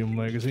 let's get you a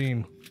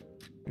magazine.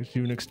 Get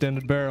you an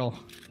extended barrel.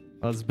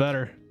 That's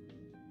better.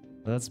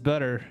 That's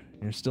better.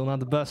 You're still not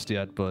the best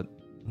yet, but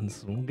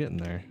we're getting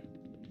there.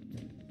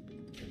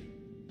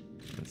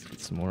 Let's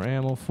get some more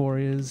ammo for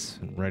yous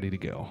and ready to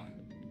go.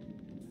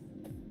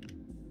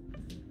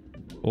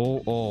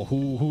 Oh,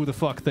 who the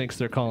fuck thinks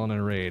they're calling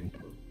a raid?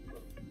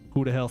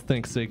 Who the hell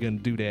thinks they're gonna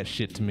do that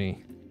shit to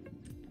me?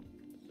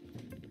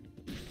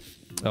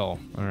 Oh,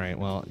 alright,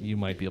 well, you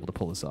might be able to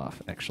pull this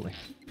off, actually.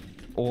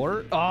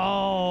 Or,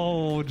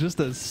 oh, just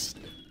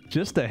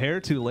a hair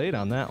too late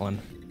on that one.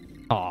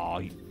 Oh,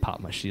 he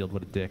popped my shield,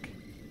 what a dick.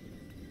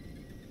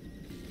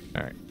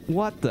 Alright,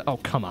 what the, oh,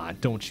 come on,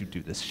 don't you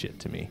do this shit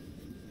to me.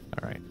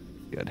 Alright,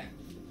 good.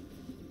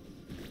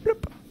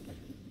 Bloop.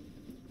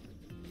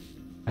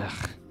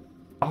 Ugh.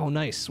 Oh,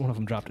 nice, one of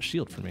them dropped a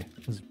shield for me.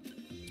 This is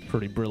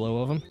pretty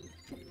Brillo of him.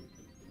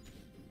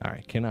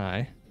 Alright, can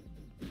I?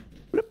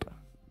 Bloop.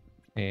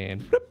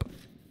 And bloop.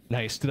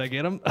 Nice, did I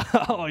get him?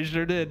 Oh, I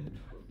sure did.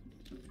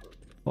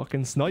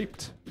 Fucking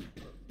sniped.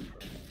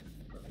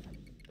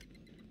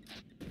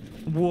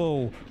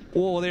 Whoa.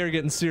 Whoa, they are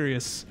getting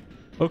serious.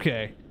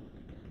 Okay.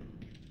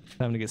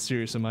 Time to get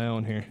serious on my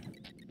own here.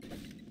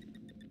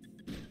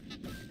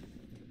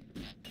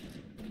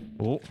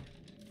 Oh.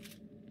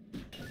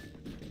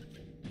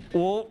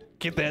 Oh,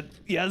 get that.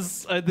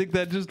 Yes, I think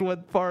that just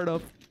went far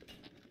enough.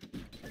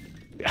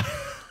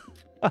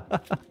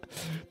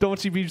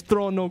 Don't you be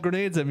throwing no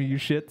grenades at me, you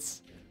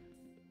shits.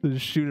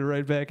 Just shoot it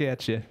right back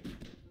at you.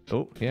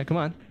 Oh, yeah, come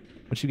on.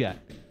 What you got?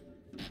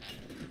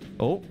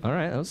 Oh, all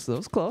right, that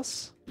was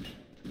close.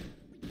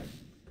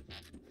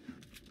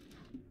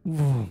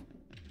 All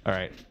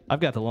right, I've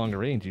got the longer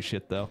range, you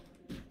shit, though.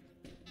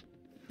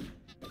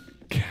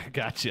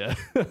 Gotcha.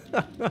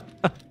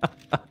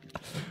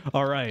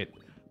 All right,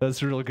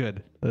 that's real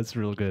good. That's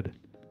real good.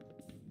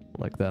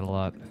 Like that a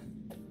lot.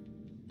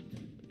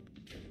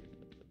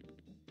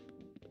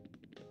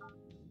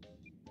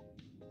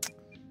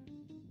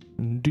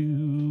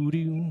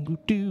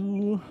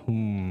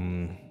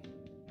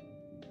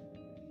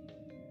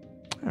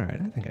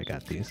 Alright, I think I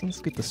got these.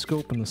 Let's get the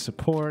scope and the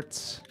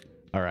supports.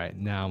 Alright,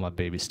 now my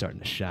baby's starting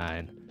to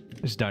shine.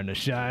 It's starting to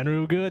shine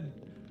real good.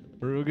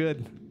 Real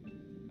good.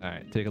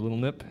 Alright, take a little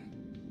nip.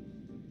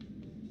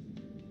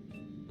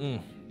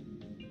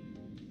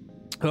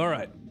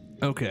 Alright,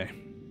 okay.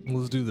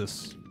 Let's do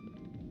this.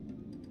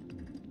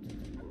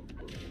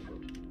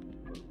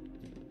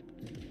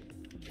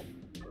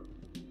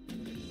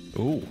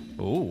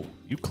 Oh,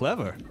 you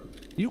clever.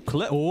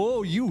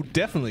 Oh, you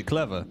definitely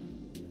clever.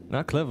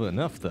 Not clever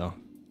enough, though.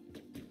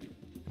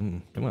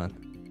 Come on.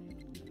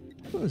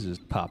 Let's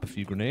just pop a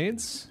few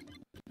grenades.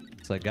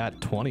 So I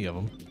got 20 of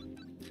them.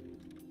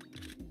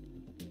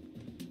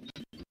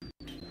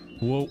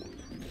 Whoa.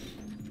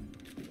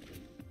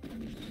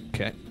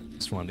 Okay,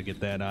 just wanted to get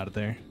that out of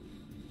there.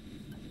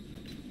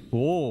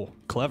 Whoa,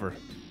 clever.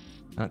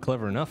 Not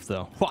clever enough,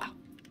 though. Wha!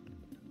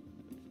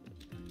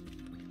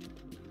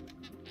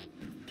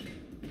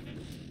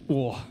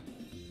 Whoa.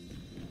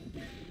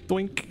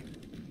 Doink.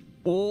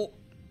 Oh,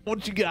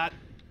 what you got?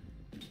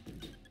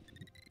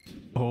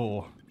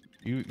 Oh,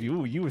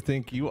 you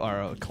think you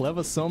are a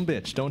clever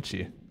sumbitch, don't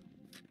you?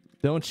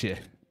 Don't you?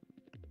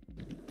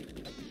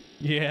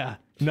 Yeah,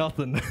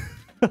 nothing.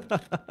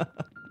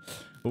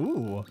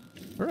 Ooh, all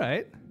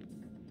right.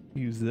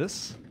 Use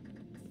this.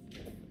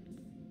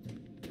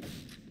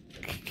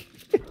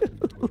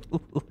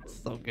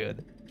 So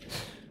good.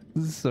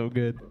 This is so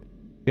good.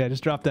 Yeah,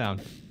 just drop down,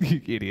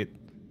 you idiot.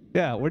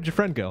 Yeah, where'd your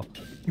friend go?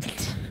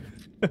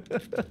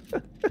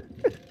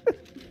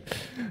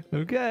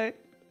 Okay.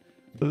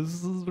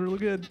 This is really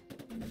good.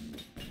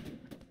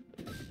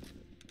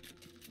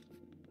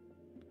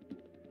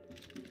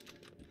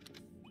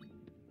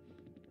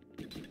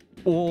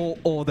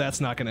 Oh, that's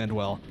not gonna end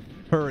well.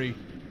 Hurry.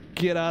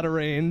 Get out of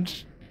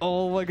range.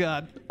 Oh my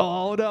god.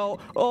 Oh no.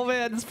 Oh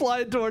man, it's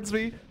flying towards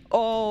me.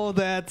 Oh,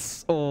 that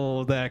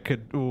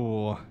could,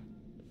 ooh.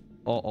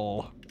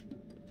 Uh-oh.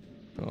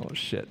 Oh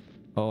shit.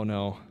 Oh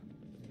no.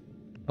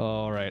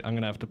 Alright, I'm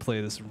gonna have to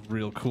play this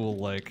real cool,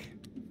 like...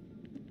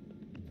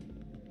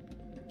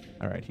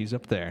 Alright, he's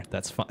up there.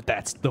 That's fine.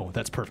 That's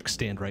perfect.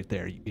 Stand right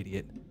there, you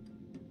idiot.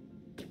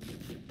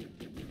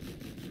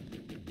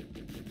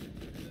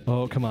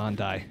 Oh, come on,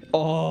 die.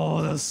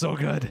 Oh, that was so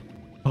good.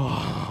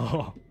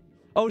 Oh.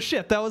 Oh,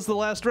 shit, that was the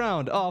last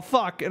round. Oh,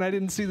 fuck, and I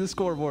didn't see the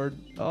scoreboard.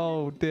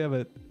 Oh, damn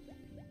it.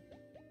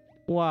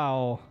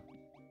 Wow.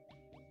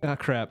 Ah,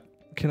 crap.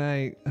 Can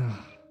I...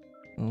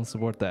 I'll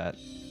support that.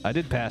 I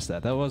did pass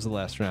that. That was the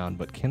last round,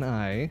 but can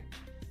I...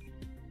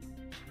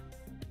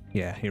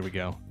 Yeah, here we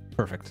go.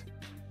 Perfect.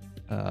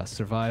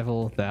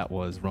 Survival, that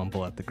was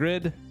Rumble at the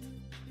Grid.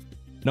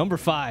 Number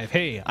 5.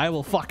 Hey, I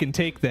will fucking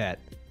take that.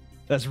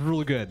 That's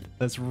real good.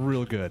 That's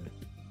real good.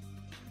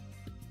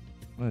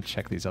 I'm gonna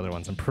check these other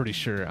ones. I'm pretty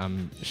sure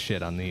I'm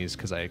shit on these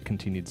because I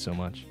continued so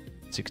much.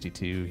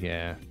 62,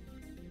 yeah.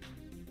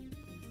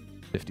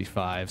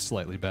 55,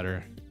 slightly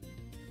better.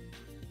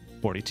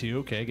 42,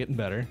 okay, getting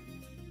better.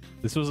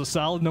 This was a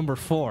solid number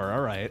 4,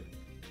 all right.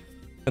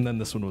 And then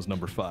this one was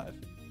number 5.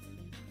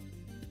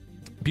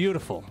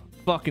 Beautiful.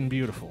 Fucking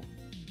beautiful.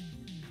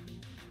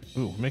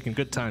 Ooh, making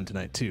good time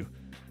tonight, too.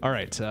 All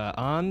right,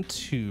 on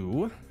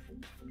to...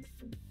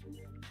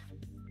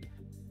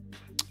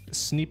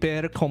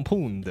 Sniper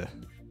Compound.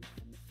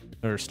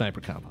 Or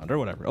Sniper Compound, or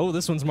whatever. Oh,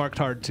 this one's marked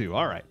hard, too.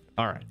 All right,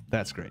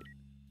 that's great.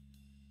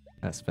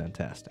 That's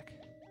fantastic.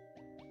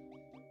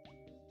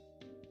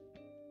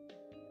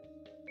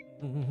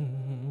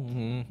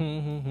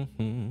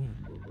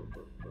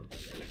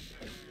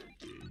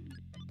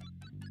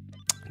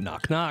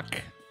 Knock,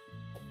 knock.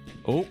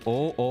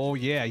 Oh,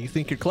 yeah, you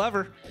think you're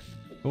clever.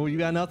 Oh, you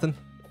got nothing.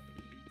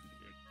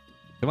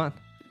 Come on.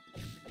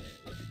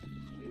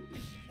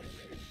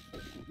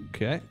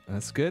 Okay,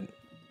 that's good.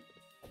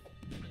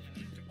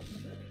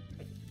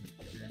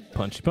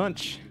 Punchy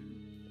punch.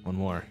 One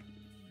more.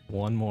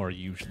 One more,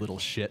 you little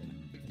shit.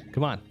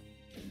 Come on.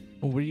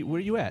 Oh, where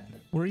you at?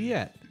 Where are you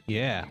at?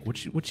 Yeah,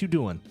 what you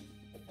doing?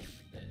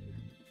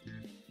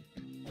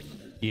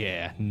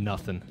 Yeah,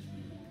 nothing.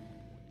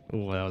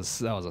 Oh, that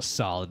was a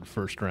solid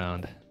first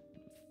round.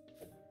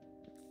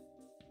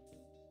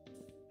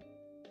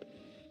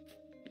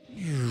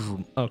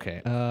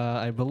 Okay,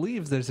 I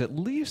believe there's at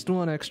least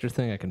one extra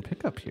thing I can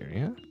pick up here,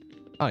 yeah?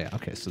 Oh yeah,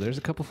 okay, so there's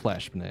a couple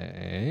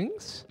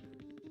flashbangs.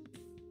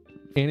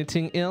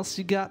 Anything else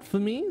you got for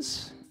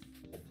me's?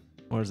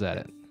 Or is that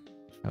it?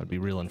 That would be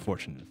real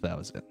unfortunate if that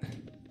was it.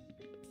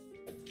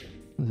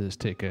 Let's just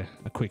take a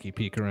quickie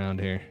peek around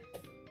here.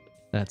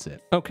 That's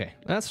it. Okay,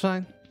 that's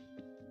fine.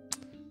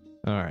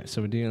 Alright,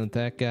 so we're dealing with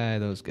that guy,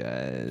 those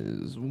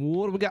guys.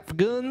 What do we got for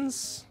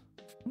guns?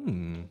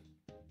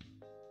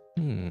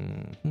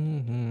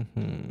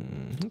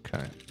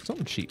 Okay,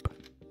 something cheap.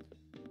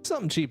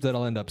 Something cheap that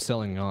I'll end up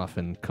selling off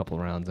in a couple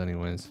rounds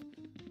anyways.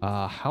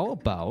 How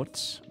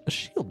about a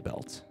shield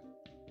belt?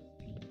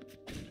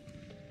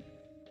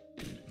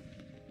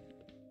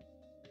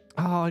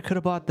 Oh, I could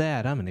have bought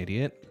that. I'm an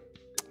idiot.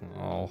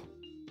 Oh.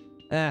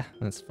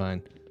 That's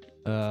fine.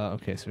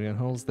 Okay, so we got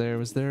holes there.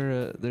 Was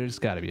there there's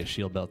got to be a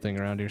shield belt thing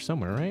around here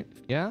somewhere, right?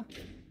 Yeah?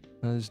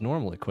 There's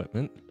normal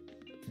equipment.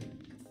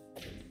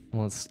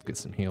 Well, let's get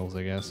some heals,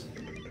 I guess.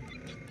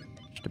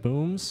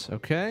 Booms,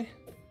 okay.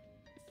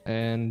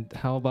 And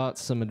how about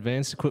some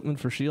advanced equipment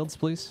for shields,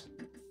 please?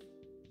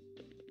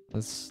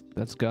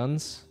 That's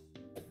guns.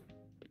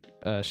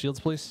 Shields,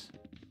 please.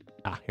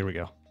 Ah, here we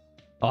go.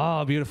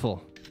 Oh,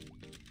 beautiful.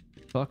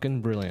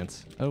 Fucking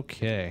brilliant.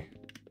 Okay.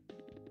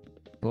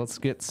 Let's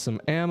get some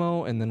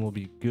ammo, and then we'll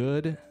be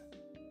good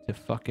to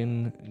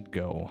fucking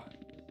go.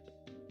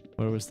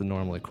 Where was the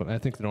normal equipment? I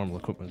think the normal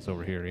equipment's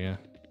over here, yeah.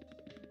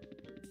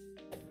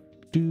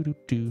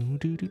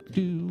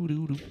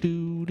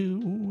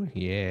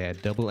 Yeah,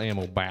 double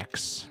ammo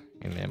box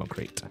and ammo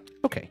crate.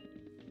 Okay.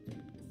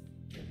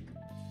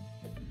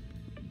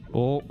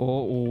 Oh,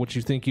 what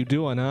you think you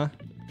doing, huh?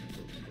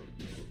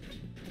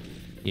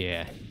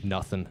 Yeah,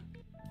 nothing.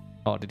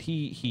 Oh, did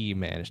he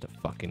managed to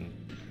fucking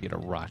get a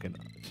rocket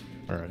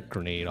or a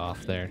grenade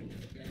off there?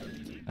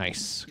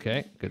 Nice.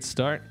 Okay, good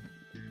start.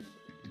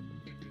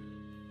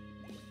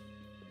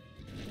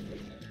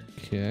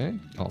 Okay,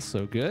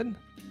 also good.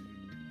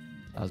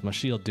 How's my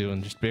shield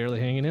doing? Just barely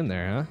hanging in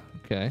there, huh?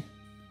 Okay.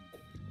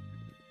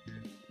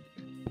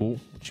 Oh,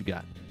 what you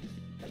got?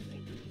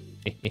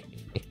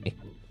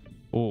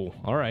 Oh,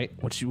 all right.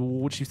 What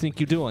you think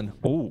you're doing?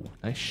 Oh,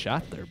 nice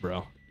shot there,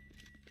 bro.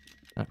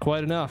 Not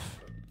quite enough.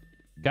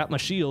 Got my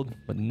shield,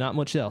 but not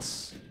much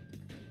else.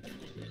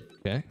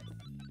 Okay.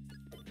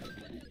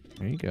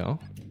 There you go.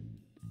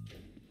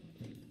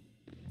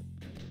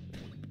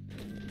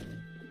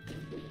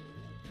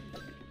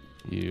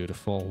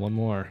 Beautiful. One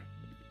more.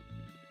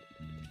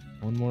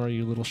 One more of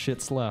you little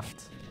shits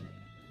left.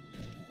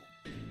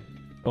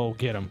 Oh,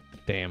 get him.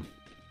 Damn.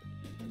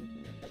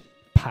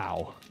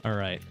 Pow. All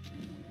right.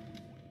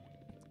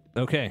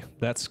 Okay,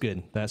 that's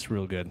good. That's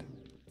real good.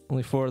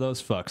 Only 4 of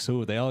those fucks.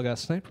 Ooh, they all got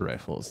sniper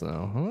rifles,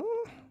 though.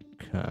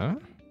 Okay.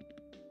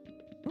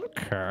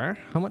 Okay.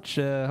 How much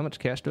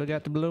cash do I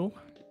got to blow?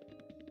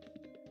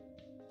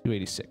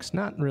 286.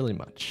 Not really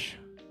much,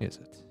 is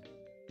it?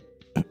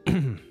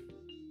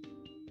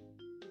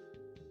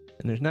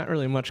 And there's not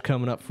really much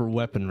coming up for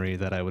weaponry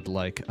that I would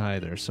like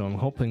either, so I'm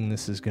hoping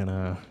this is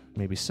gonna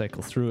maybe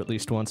cycle through at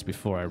least once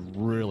before I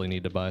really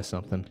need to buy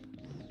something.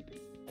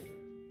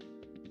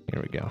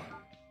 Here we go.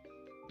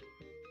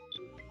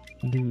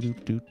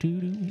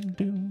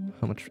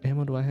 How much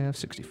ammo do I have?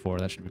 64.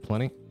 That should be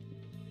plenty.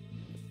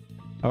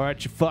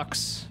 Alright, you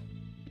fucks.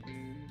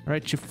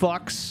 Alright, you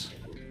fucks.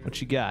 What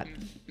you got?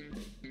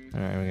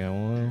 Alright, we got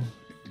one.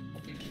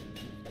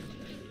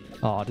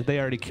 Oh, did they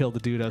already kill the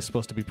dude I was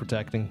supposed to be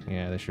protecting?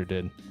 Yeah, they sure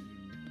did.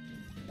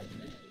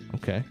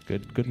 Okay,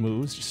 good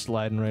moves. Just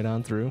sliding right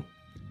on through.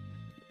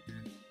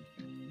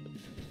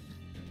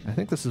 I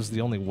think this is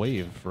the only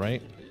wave,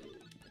 right?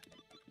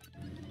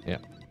 Yeah.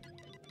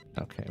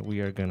 Okay,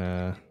 we are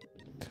gonna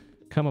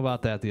come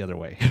about that the other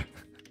way.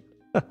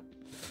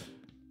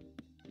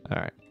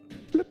 Alright.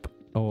 Bloop.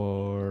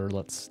 Or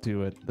let's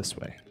do it this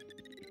way.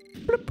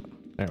 Bloop.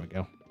 There we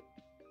go.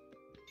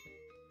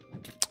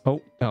 Oh,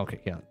 okay,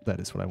 yeah, that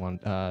is what I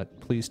want.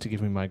 Please to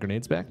give me my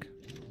grenades back.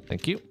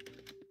 Thank you.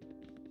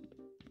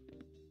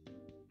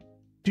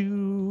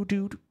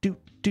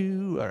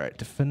 Alright,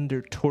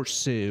 defender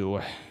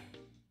torso.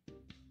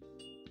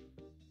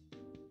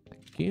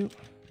 Thank you.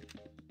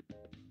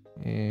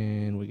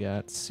 And we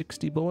got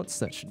 60 bullets.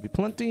 That should be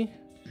plenty.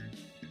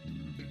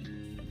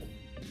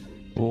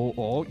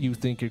 Oh, you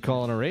think you're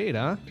calling a raid,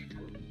 huh?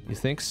 You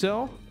think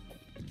so?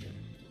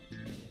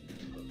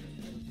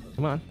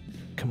 Come on.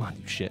 Come on,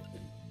 you shit.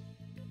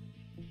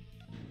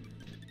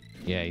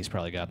 Yeah, he's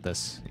probably got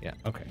this. Yeah,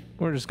 okay.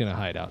 We're just gonna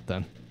hide out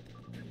then.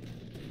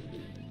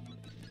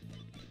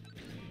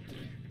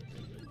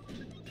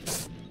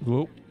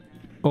 Whoa.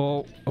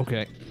 Oh,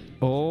 okay.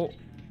 Oh,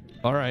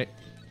 all right.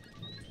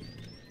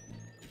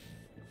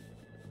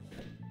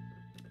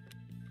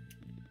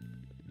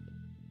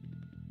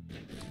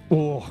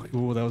 Oh,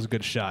 ooh, that was a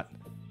good shot.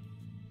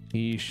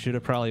 He should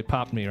have probably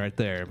popped me right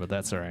there, but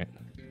that's all right.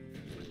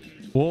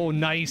 Whoa,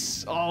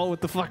 nice. Oh,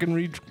 with the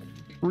fucking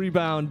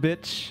rebound,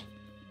 bitch.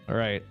 All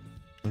right.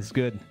 That's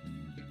good.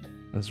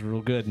 That's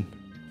real good.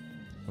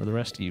 Or the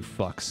rest of you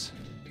fucks.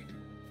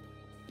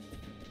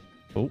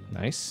 Oh,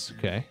 nice.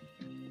 Okay.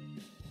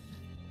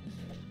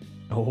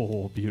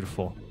 Oh,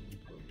 beautiful.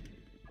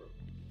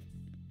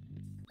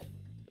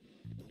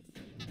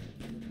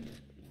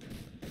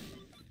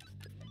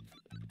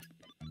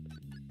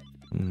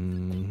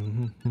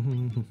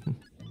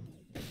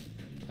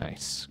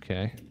 Nice.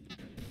 Okay.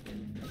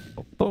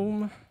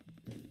 Boom.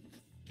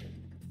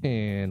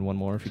 And one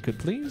more if you could,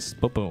 please.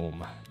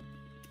 Boom.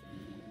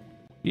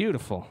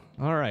 Beautiful.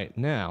 All right,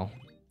 now,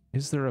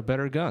 is there a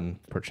better gun,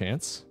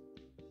 perchance?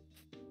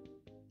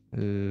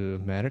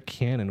 Matter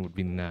cannon would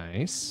be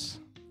nice.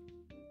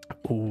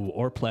 Ooh,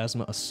 or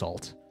plasma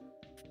assault.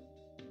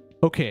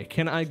 Okay,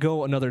 can I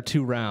go another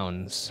 2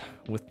 rounds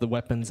with the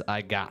weapons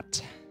I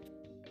got?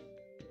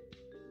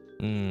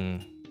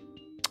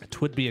 It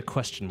would be a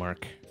question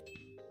mark.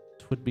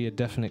 It would be a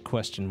definite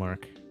question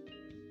mark.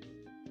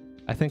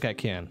 I think I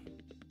can.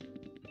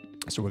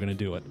 So we're gonna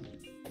do it.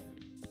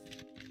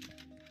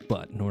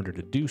 But in order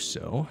to do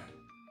so,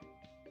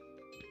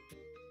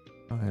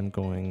 I'm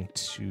going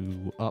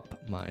to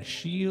up my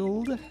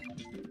shield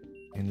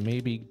and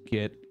maybe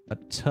get a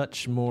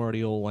touch more of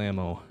the old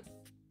ammo.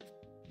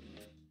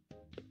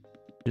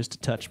 Just a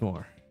touch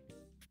more.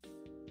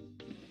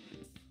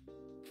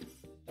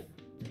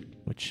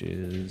 Which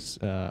is,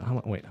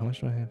 wait, how much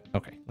do I have?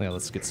 Okay, yeah,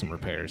 let's get some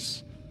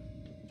repairs.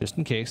 Just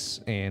in case,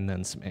 and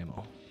then some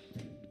ammo.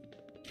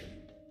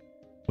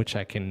 Which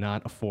I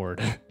cannot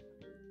afford.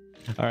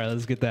 Alright,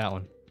 let's get that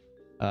one.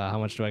 How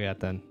much do I got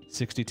then?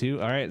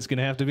 62? Alright, it's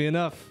gonna have to be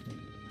enough.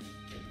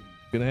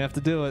 Gonna have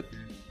to do it.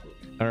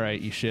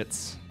 Alright, you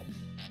shits.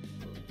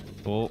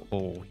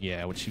 Oh,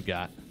 yeah, what you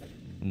got?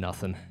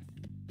 Nothing.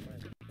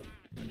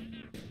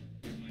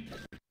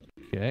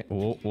 Okay,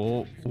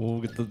 whoa,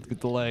 get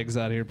the legs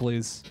out of here,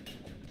 please.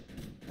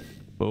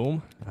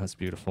 Boom. That's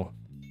beautiful.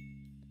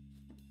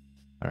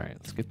 Alright,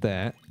 let's get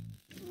that.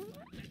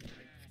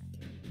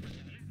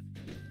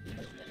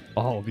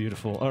 Oh,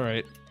 beautiful.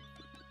 Alright.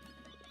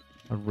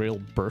 A rail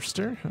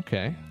burster?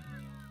 Okay.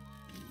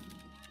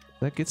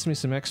 That gets me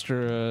some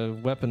extra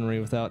weaponry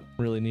without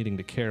really needing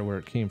to care where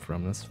it came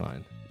from. That's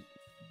fine.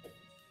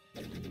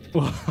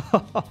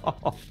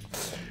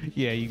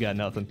 Yeah, you got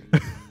nothing.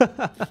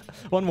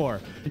 One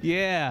more.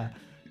 Yeah.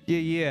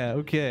 Yeah,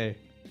 okay.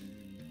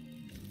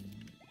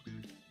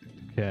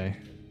 Okay.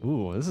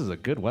 Ooh, this is a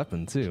good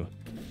weapon, too.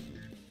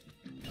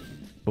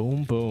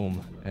 Boom,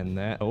 boom. And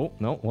that... Oh,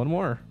 no, one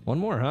more. One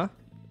more, huh?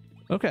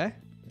 Okay.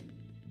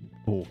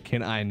 Oh,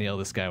 can I nail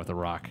this guy with a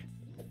rock?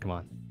 Come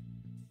on.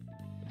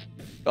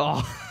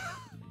 Oh.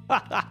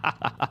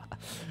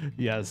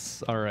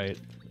 Yes, all right.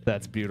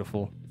 That's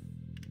beautiful.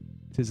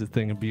 Tis a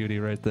thing of beauty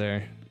right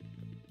there.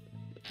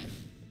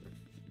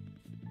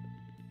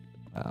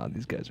 Wow,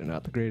 these guys are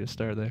not the greatest,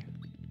 are they?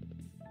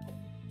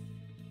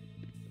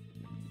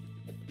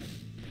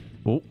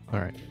 Oh, all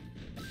right.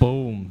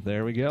 Boom,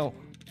 there we go.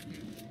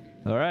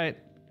 All right,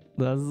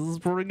 this is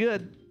pretty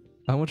good.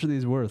 How much are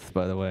these worth,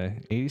 by the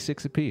way?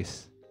 86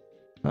 apiece.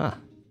 Huh.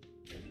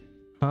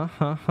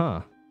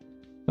 Huh.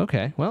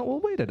 Okay, well, we'll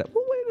wait it out.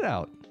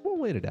 We'll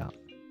wait it out.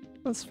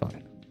 That's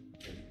fine.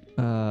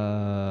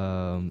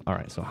 All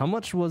right, so how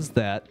much was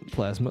that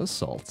plasma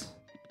assault?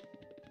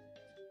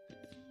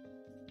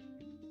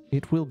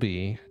 It will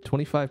be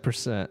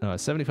 25%,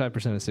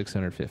 75% of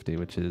 650,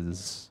 which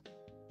is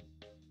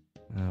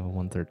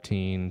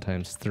 113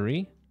 times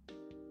 3.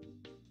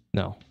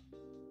 No,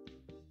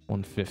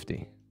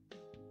 150.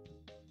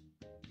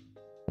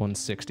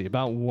 160,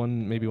 about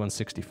maybe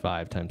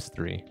 165 times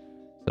 3. So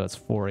that's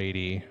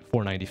 480,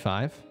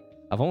 495.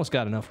 I've almost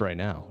got enough right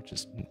now, which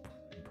is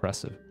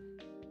impressive.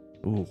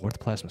 Ooh, where's the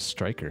plasma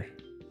striker?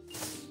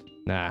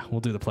 Nah,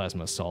 we'll do the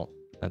plasma assault.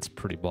 That's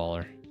pretty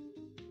baller.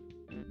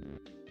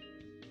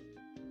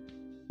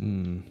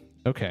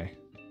 Okay.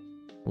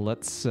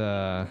 Let's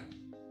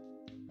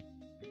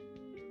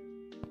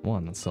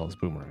let's sell this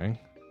boomerang.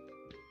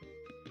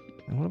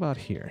 And what about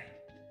here?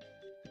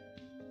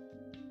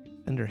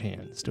 Defender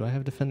hands. Do I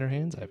have defender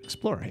hands? I have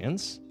explorer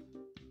hands.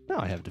 No,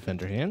 I have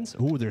defender hands.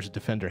 Ooh, there's a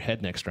defender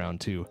head next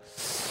round too.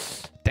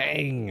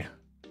 Dang.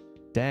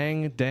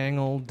 Dang, dang,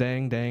 old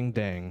dang, dang,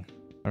 dang.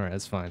 All right,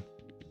 that's fine.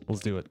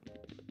 Let's do it.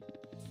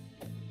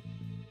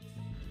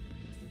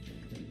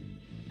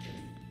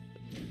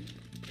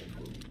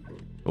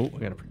 Oh, I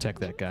gotta protect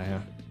that guy, huh?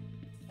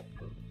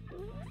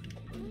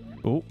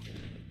 Oh.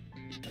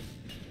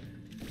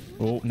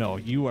 Oh, no,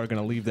 you are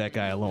gonna leave that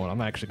guy alone.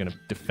 I'm actually gonna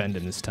defend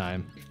him this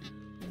time.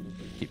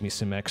 Get me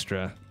some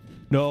extra.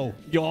 No!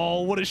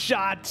 Yo, what a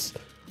shot!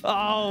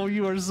 Oh,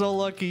 you are so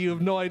lucky. You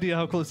have no idea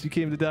how close you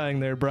came to dying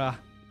there, brah.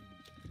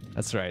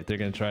 That's right. They're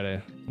gonna try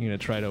to. You're gonna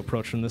try to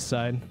approach from this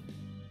side.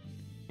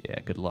 Yeah,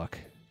 good luck.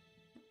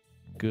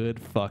 Good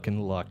fucking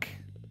luck.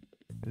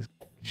 This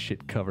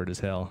shit covered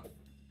as hell.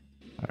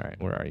 All right,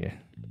 where are you?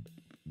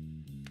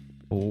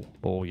 Oh,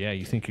 oh yeah.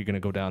 You think you're gonna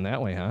go down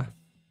that way, huh?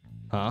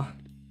 Huh?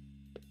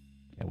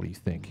 Yeah. What do you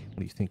think? What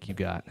do you think you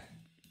got?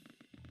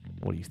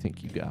 What do you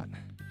think you got?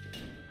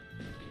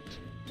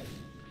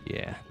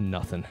 Yeah,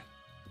 nothing.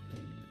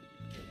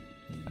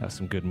 That was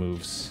some good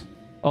moves.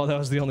 Oh, that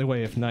was the only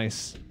way. If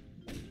nice.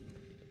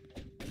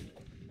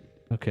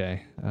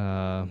 Okay.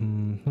 Yeah,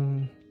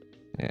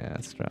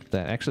 let's drop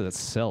that. Actually, let's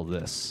sell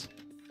this.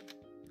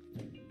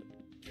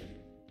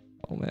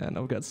 Oh man,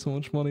 I've got so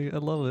much money. I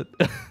love it.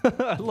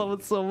 I love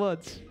it so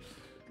much.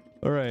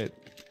 All right,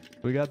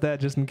 we got that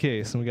just in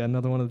case, and we got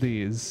another one of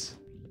these.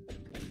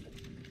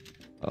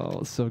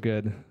 Oh, so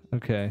good.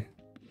 Okay.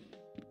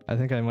 I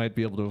think I might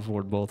be able to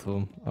afford both of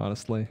them,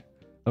 honestly.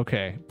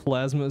 Okay,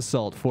 plasma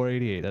assault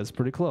 488. That's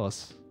pretty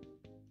close.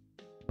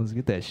 Let's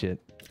get that shit.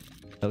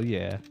 Hell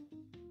yeah.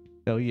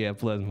 Hell yeah,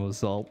 plasma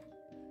assault.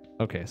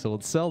 Okay, so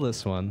let's sell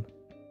this one.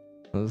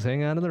 Let's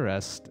hang on to the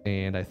rest.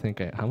 And I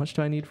think how much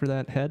do I need for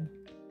that head?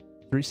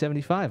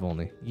 375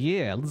 only.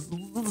 Yeah,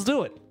 let's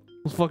do it.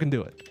 Let's fucking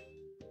do it.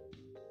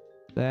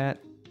 That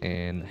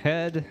and the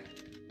head.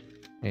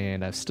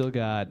 And I've still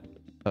got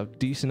a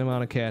decent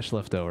amount of cash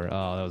left over.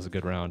 Oh, that was a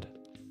good round.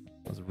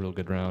 That was a real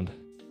good round.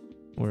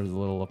 Where's the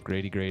little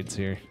upgradey grades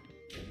here?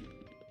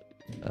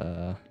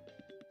 I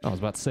was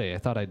about to say, I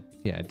thought I'd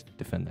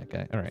defend that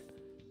guy. All right.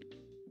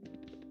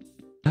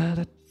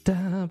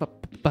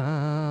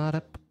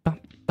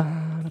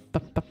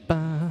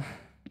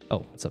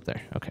 Oh, it's up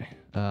there. Okay.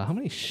 How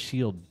many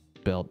shield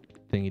belt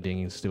thingy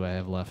dingies do I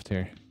have left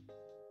here?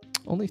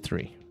 Only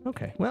 3.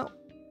 Okay, well.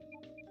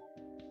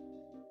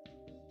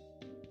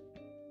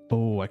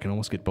 Oh, I can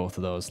almost get both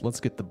of those. Let's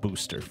get the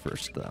booster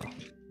first, though.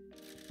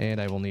 And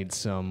I will need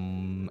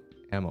some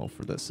ammo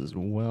for this as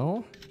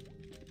well.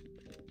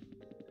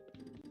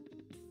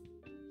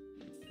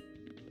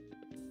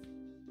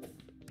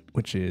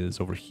 Which is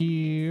over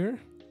here.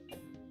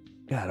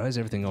 God, why is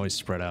everything always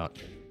spread out?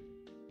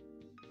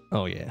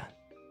 Oh, yeah.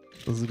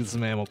 Let's get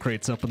some ammo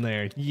crates up in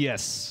there.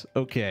 Yes!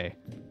 Okay.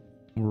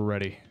 We're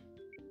ready.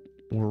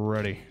 We're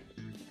ready.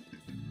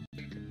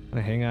 I'm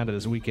gonna hang on to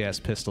this weak-ass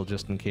pistol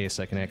just in case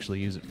I can actually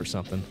use it for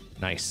something.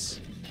 Nice.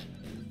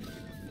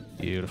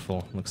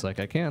 Beautiful. Looks like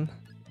I can.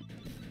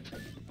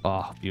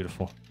 Oh,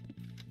 beautiful.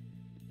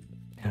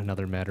 And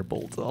another matter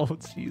bolt. Oh,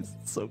 jeez.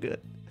 It's so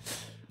good.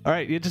 All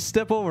right, yeah, just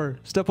step over.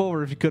 Step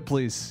over if you could,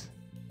 please.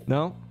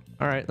 No?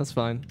 All right, that's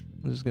fine.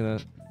 I'm just gonna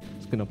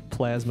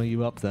plasma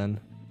you up then.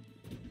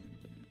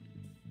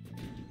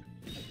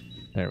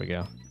 There we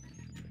go.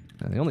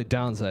 And the only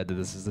downside to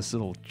this is this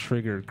little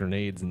trigger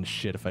grenades and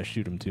shit if I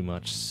shoot them too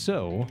much.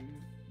 So,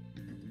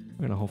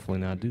 we're gonna hopefully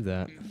not do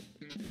that.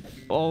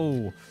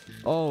 Oh,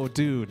 oh,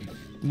 dude,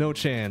 no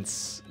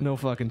chance, no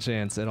fucking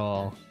chance at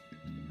all.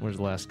 Where's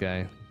the last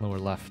guy? Lower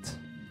left.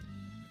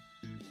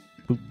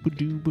 Boop ba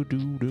doo ba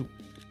doo doo.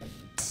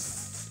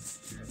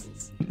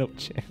 No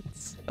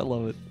chance. I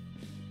love it.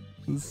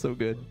 This is so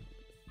good.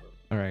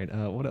 All right.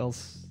 What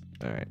else?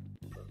 All right.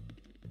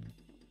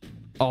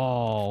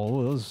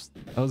 Oh,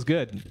 that was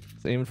good.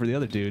 Just aiming for the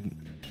other dude.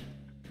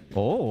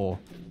 Oh,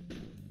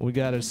 we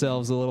got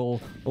ourselves a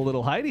little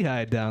hidey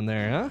hide down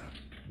there, huh?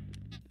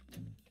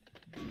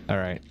 All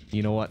right.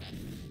 You know what?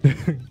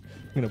 I'm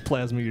gonna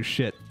plasma your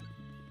shit.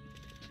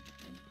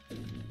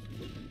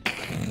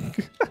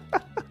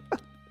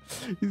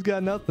 He's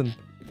got nothing.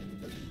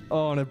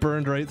 Oh, and it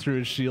burned right through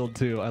his shield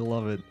too. I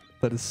love it.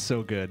 That is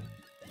so good.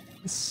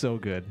 So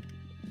good.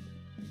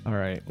 All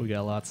right, we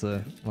got lots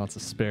of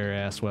spare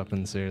ass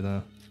weapons here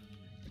though.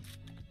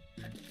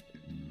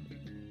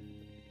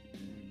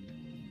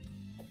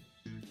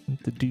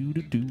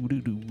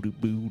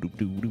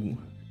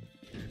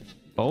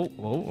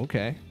 Oh,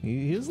 okay.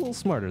 He is a little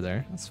smarter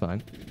there. That's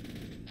fine.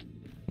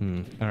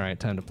 All right,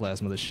 time to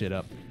plasma this shit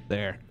up.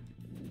 There.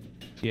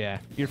 Yeah,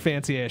 your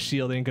fancy ass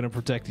shield ain't gonna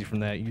protect you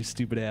from that, you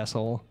stupid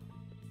asshole.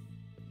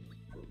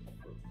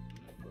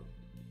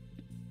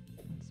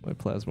 My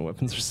plasma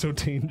weapons are so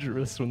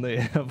dangerous when they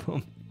have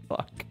them.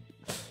 Fuck.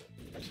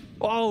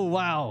 Oh,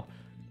 wow.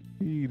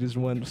 He just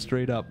went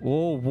straight up.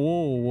 Whoa,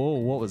 whoa, whoa.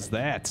 What was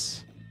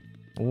that?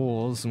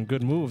 Oh, those some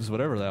good moves,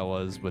 whatever that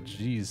was. But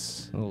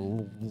jeez, a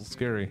little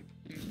scary.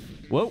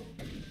 Whoa.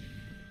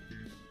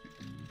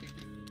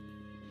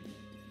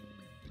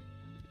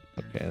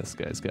 Okay, this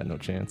guy's got no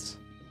chance.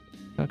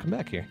 Now come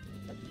back here.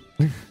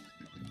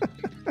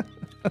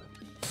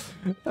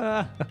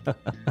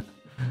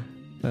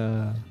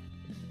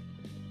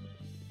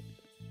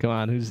 Come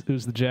on, who's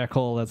the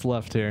jackhole that's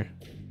left here?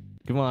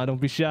 Come on,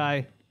 don't be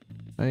shy.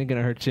 I ain't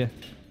gonna hurt you.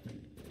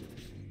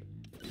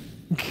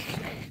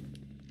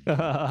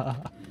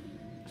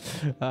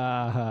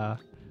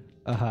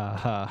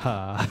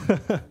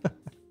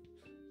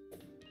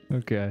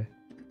 Okay,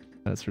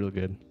 that's real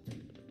good.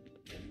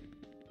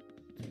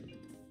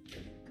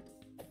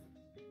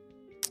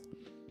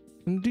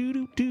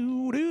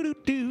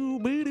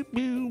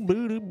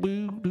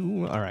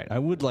 All right, I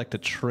would like to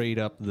trade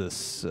up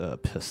this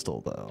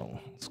pistol though.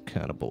 It's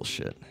kind of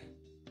bullshit.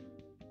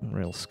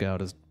 Rail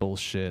Scout is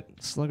bullshit.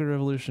 Slugger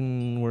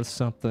Revolution worth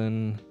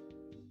something.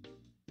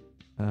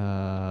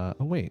 Oh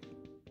wait.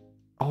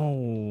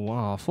 Oh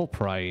wow, full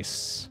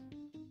price.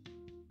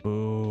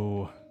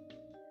 Ooh.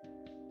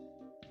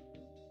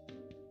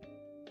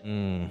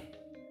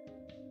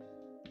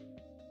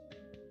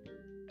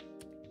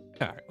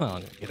 Alright, well,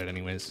 I'm gonna get it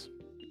anyways.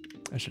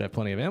 I should have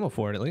plenty of ammo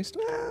for it at least.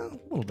 Well, a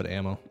little bit of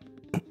ammo.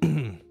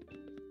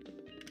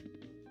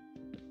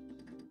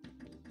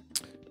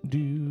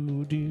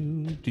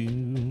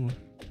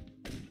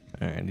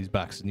 Alright, these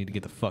boxes need to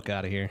get the fuck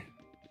out of here.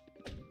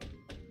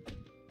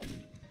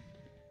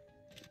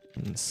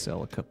 And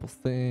sell a couple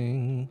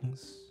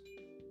things.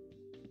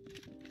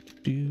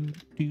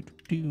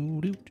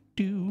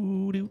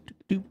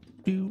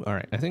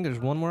 Alright, I think there's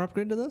one more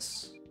upgrade to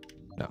this.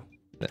 No,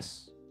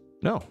 this.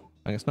 No,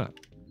 I guess not.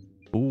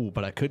 Ooh,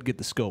 but I could get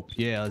the scope.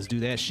 Yeah, let's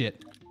do that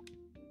shit.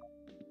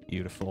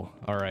 Beautiful.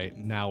 Alright,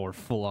 now we're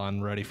full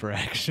on ready for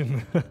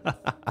action.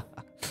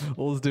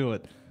 Well, let's do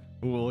it.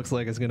 Ooh, looks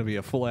like it's gonna be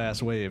a full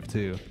ass wave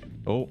too.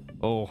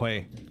 Oh,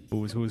 hey.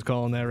 Who's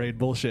calling that raid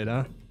bullshit,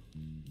 huh?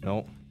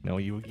 No,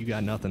 you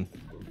got nothing.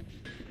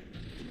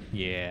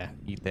 Yeah,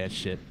 eat that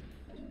shit.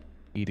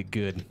 Eat it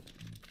good.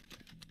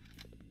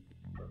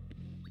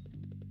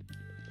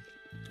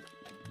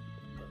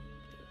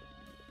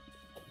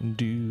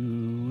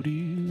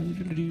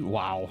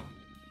 Wow.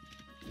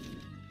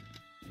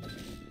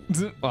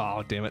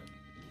 Oh, damn it.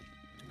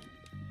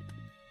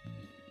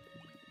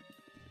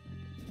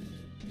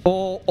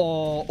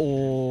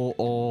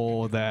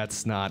 Oh,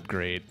 that's not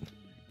great.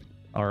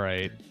 All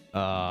right.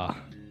 We're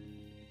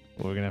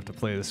gonna have to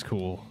play this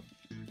cool.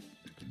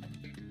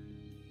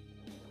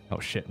 Oh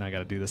shit, and I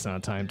gotta do this on a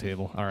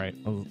timetable. All right,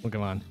 look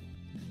him on.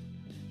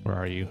 Where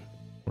are you?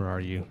 Where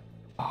are you?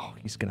 Oh,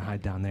 he's gonna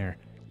hide down there.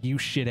 You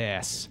shit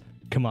ass.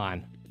 Come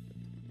on.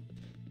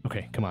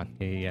 Okay, come on.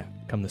 Yeah.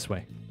 Come this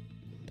way.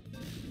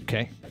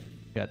 Okay.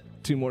 Got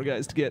 2 more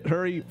guys to get.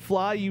 Hurry,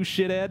 fly, you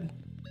shithead.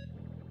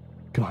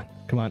 Come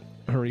on.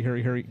 Hurry.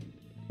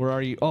 Where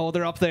are you? Oh,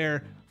 they're up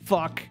there.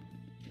 Fuck.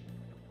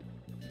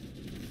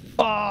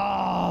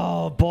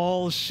 Oh,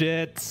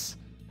 bullshit.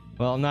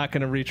 Well, I'm not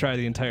going to retry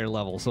the entire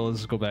level, so let's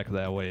just go back to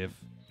that wave.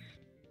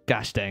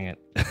 Gosh dang it.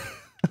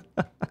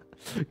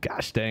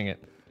 Gosh dang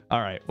it.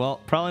 All right, well,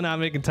 probably not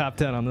making top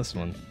 10 on this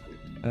one.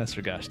 That's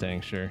for gosh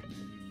dang sure.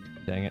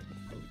 Dang it.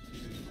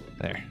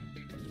 There.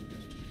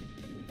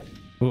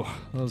 Ooh,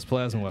 those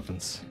plasma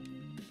weapons.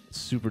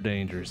 Super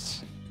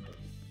dangerous.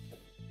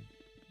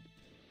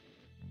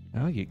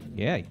 Oh,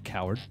 yeah, you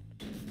coward.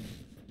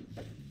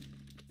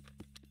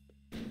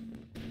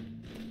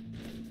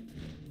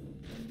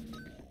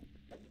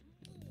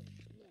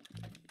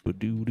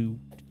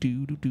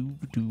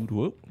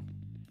 Whoop.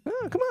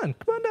 Oh, come on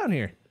down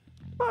here.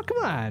 Oh,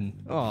 come on.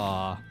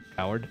 Aw,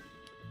 coward.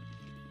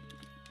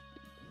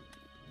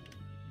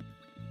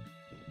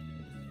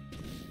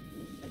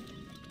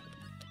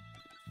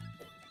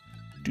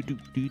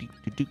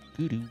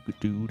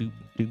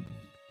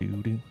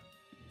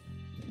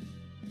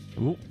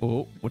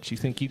 Oh, what you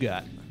think you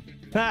got?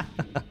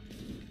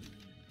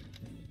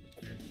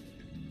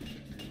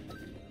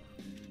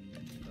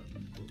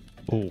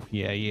 Oh,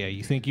 yeah,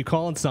 you think you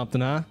calling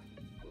something, huh?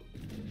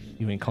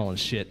 You ain't calling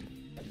shit.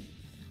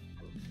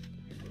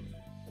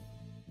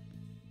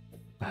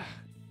 The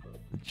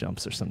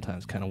jumps are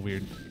sometimes kind of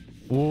weird.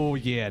 Oh,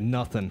 yeah,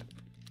 nothing.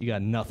 You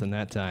got nothing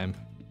that time.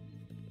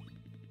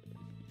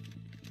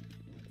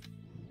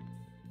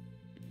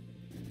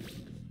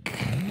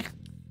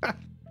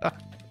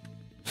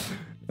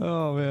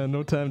 Oh man,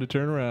 no time to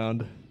turn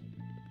around.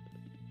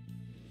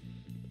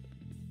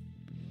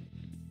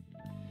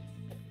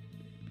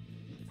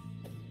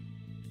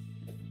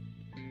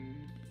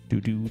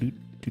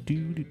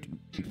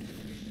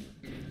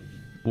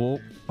 Whoa!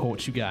 Oh,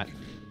 what you got?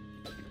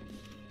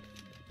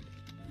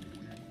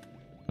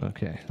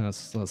 Okay,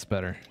 that's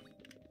better.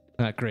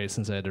 Not great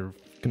since I had to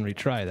can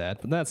retry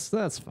that, but that's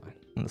fine.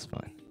 That's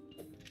fine.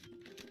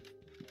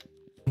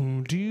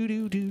 Do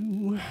do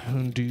do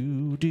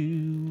do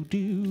do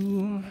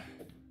do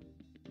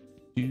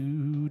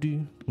do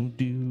do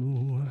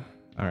do.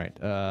 All right.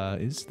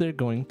 Is there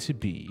going to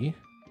be?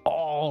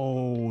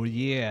 Oh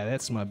yeah,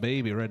 that's my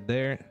baby right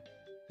there.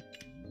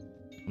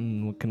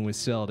 What can we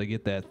sell to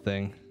get that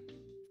thing?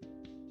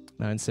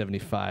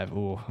 975.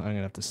 Oh, I'm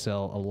gonna have to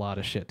sell a lot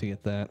of shit to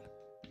get that.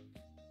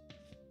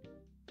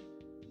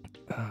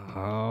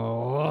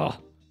 Oh,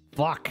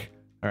 fuck.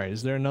 All right,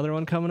 is there another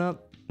one coming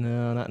up?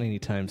 No, not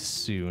anytime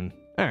soon.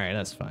 All right,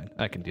 that's fine.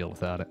 I can deal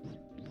without it.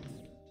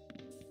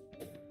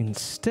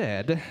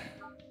 Instead,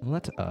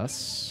 let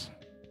us...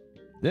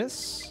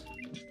 This?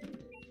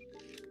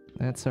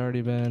 That's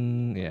already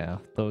been... Yeah,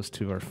 those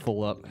two are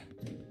full up.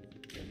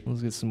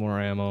 Let's get some more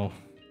ammo.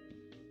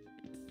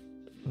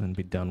 And then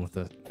be done with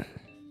it.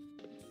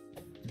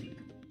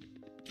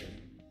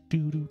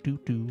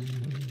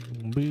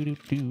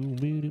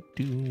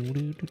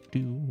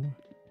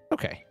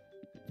 Okay.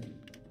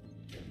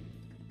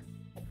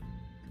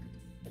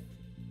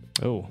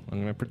 Oh, I'm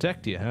gonna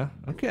protect you, huh?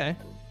 Okay.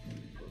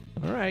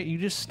 All right, you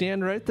just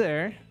stand right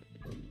there.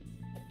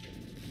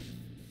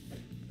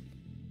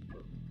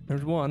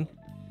 There's one.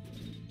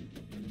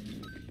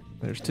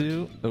 There's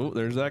two. Oh,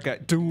 there's that guy.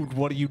 Dude,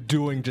 what are you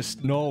doing?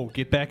 Just no,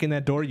 get back in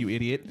that door, you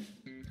idiot.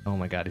 Oh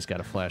my god, he's got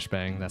a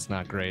flashbang. That's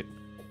not great.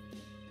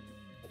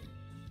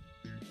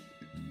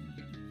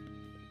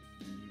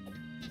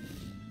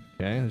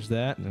 Okay, there's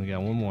that, and then we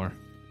got one more.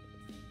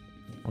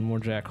 One more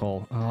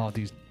jackhole. Oh,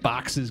 these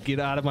boxes, get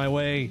out of my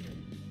way.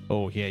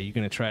 Oh yeah, you're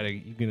gonna try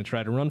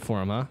to run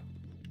for him, huh?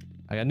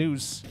 I got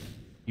news.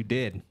 You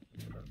did.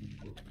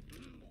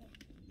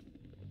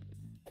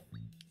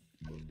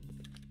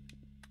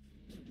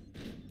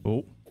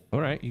 Oh, all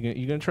right.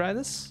 You gonna try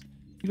this?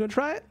 You gonna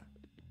try it?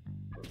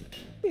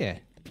 Yeah.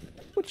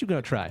 What you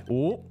gonna try?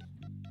 Oh,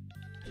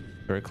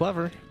 very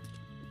clever.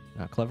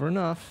 Not clever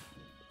enough.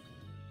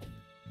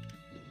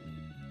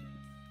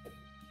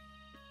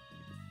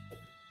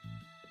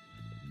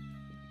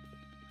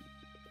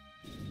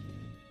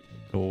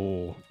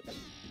 Oh,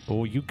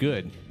 oh, you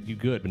good,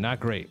 but not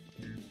great.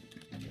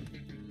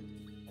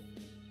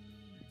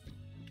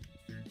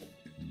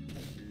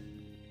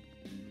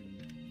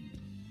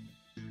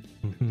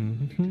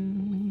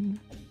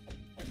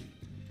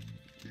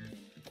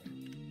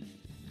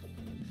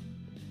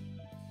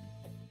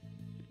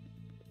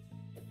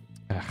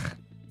 Ugh.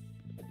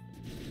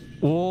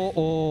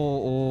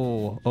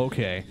 Oh,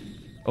 okay.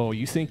 Oh,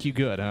 you think you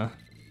good, huh?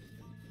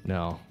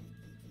 No.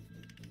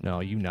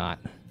 No, you not.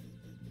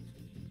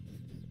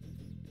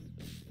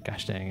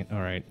 Gosh dang it.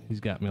 All right, he's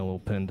got me a little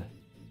pinned.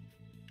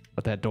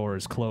 But that door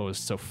is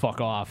closed, so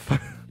fuck off.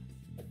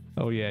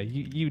 Oh yeah,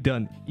 you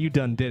done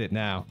did it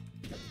now.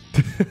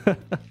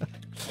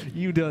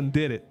 You done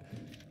did it.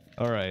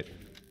 All right.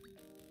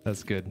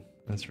 That's good.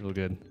 That's real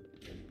good.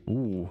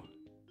 Ooh.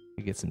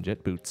 You get some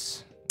jet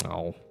boots.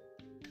 Oh.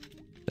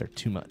 They're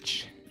too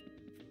much.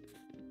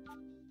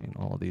 And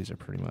all of these are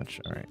pretty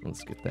much... All right,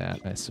 let's get that,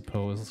 I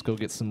suppose. Let's go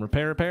get some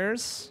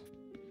repairs.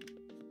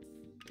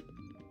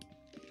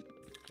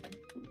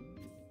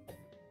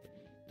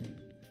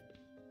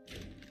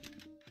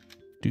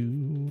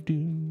 Do,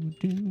 do,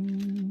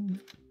 do.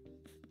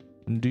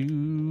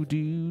 Do,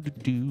 do, do,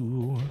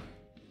 do.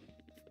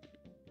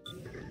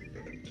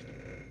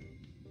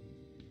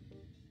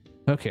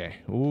 Okay.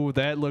 Ooh,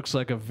 that looks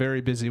like a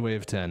very busy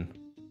wave 10.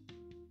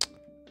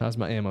 How's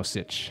my ammo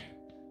sitch?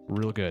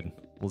 Real good.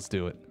 Let's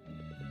do it.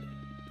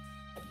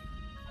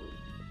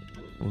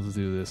 Let's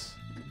do this.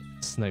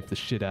 Snipe the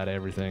shit out of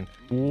everything.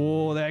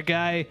 Whoa, that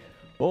guy.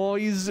 Oh,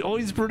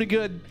 he's pretty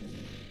good.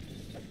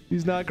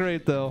 He's not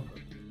great though.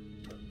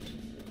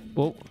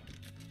 Whoa.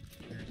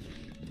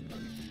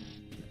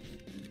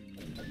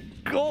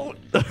 Go.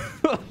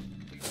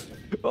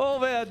 Oh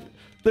man,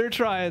 they're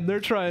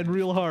trying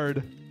real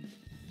hard.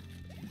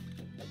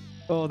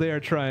 Oh, they are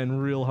trying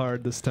real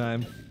hard this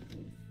time.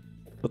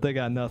 But they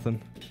got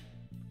nothing.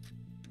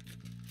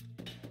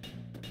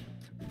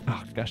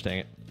 Oh, gosh dang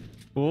it.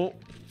 Oh.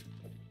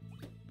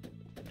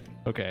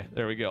 Okay,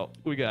 there we go.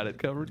 We got it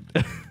covered.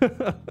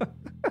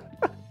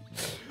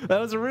 That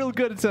was a real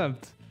good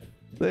attempt.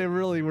 They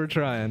really were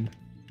trying.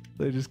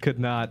 They just could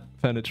not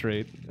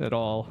penetrate at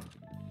all.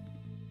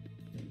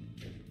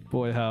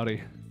 Boy,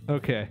 howdy.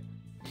 Okay.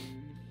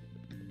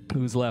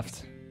 Who's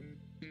left?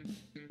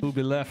 Who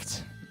be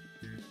left?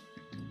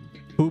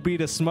 Who be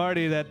the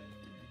smarty that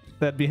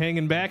be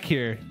hanging back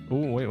here?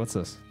 Oh, wait, what's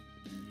this?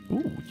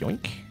 Ooh,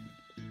 yoink.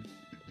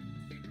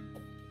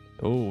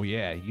 Oh,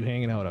 yeah, you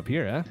hanging out up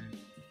here, huh?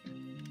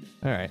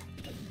 All right.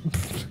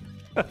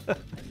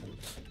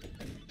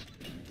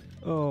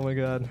 Oh, my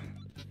God.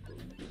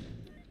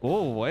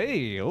 Oh,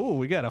 hey. Oh,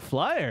 we got a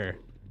flyer.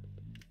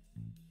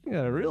 We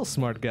got a real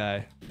smart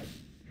guy.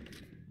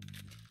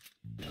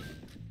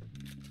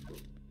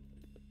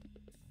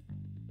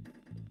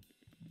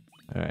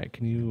 All right,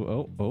 can you...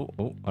 Oh.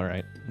 All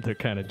right. They're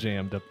kind of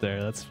jammed up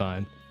there. That's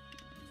fine.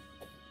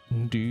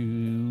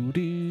 Do-do-bigadoo.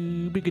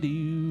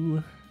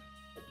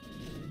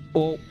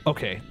 Oh,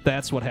 okay.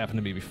 That's what happened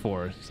to me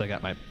before. So I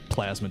got my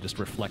plasma just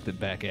reflected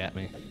back at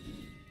me.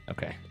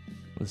 Okay.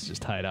 Let's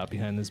just hide out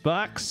behind this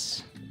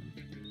box.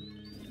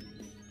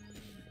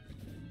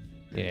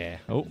 Yeah.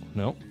 Oh,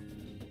 no.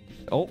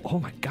 Oh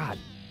my god.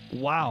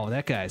 Wow,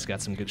 that guy's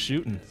got some good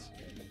shooting.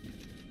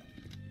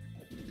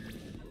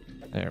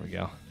 There we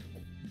go.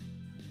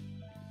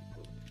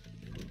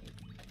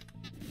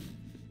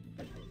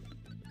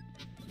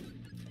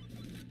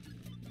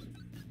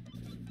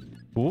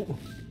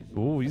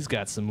 Oh, he's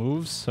got some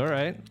moves. All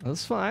right,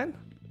 that's fine.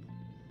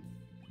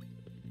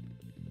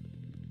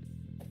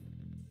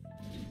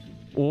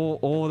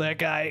 Oh, that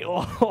guy.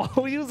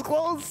 Oh, he was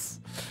close.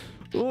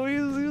 Oh, he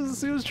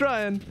was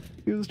trying.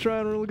 He was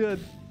trying real good.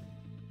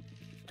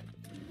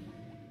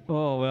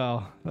 Oh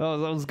wow,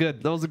 that was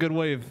good. That was a good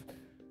wave.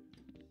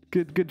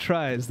 Good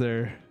tries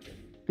there.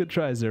 Good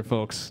tries there,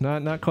 folks.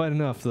 Not quite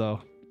enough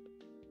though.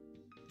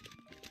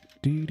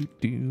 Do do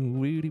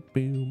do do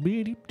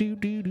do do do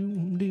do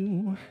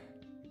do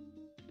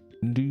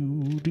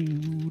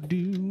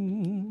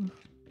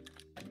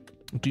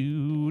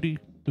do do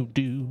do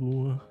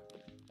do.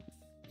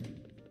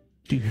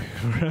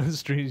 Round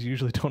streams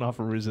usually don't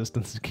offer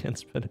resistance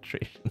against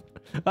penetration.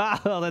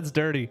 Oh, that's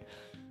dirty.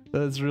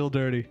 That's real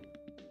dirty.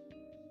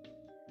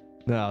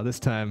 No, this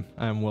time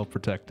I'm well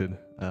protected.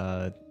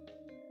 I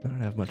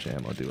don't have much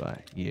ammo, do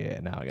I? Yeah,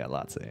 now I got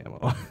lots of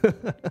ammo.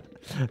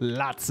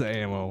 Lots of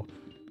ammo.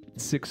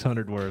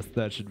 600 worth.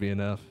 That should be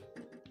enough.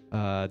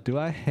 Do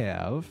I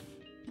have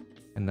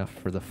enough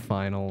for the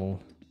final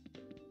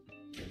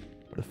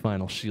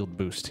shield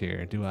boost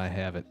here? Do I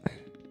have it?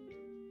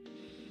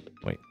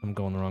 Wait, I'm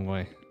going the wrong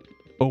way.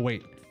 Oh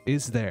wait,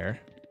 is there?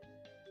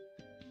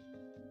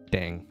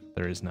 Dang,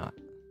 there is not.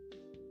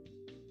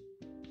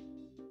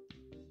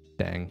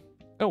 Dang.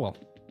 Oh well.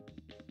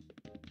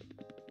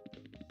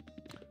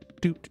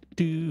 What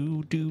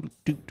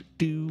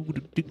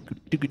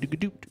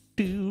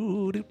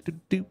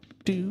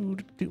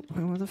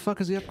the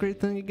fuck is the upgrade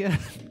thing again?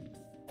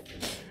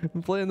 I've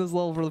been playing this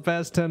level for the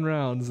past 10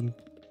 rounds and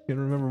can't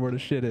remember where the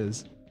shit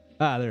is.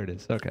 Ah, there it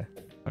is. Okay.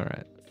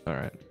 Alright.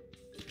 Alright.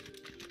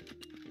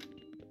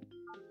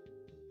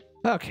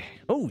 Okay.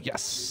 Oh,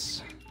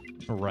 yes.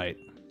 Alright.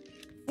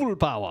 Full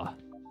power.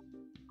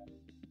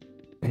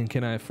 And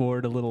can I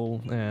afford a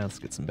little... let's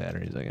get some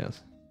batteries, I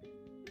guess.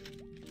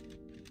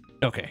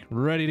 Okay,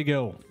 ready to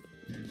go.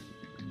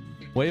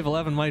 Wave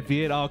 11 might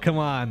be it. Oh, come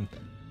on.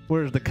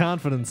 Where's the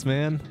confidence,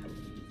 man?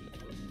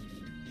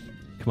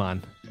 Come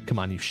on. Come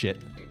on, you shit.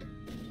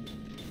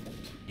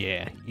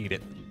 Yeah, eat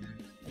it.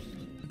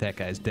 That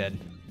guy's dead.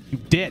 You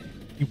dead.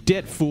 You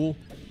dead, fool.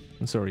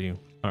 And so are you.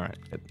 Alright,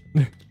 good.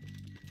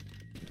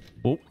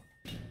 Oh.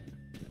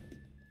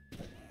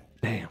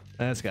 Damn,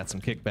 that's got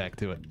some kickback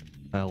to it.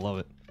 I love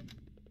it.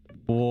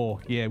 Oh,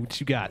 yeah, what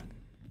you got?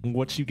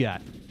 What you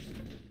got?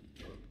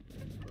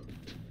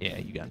 Yeah,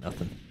 you got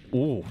nothing.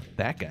 Oh,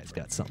 that guy's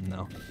got something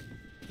now.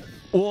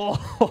 Oh,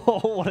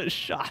 what a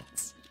shot.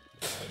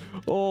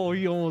 Oh,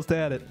 he almost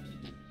had it.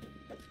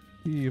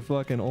 He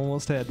fucking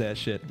almost had that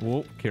shit.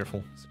 Whoa,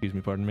 careful. Excuse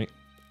me, pardon me.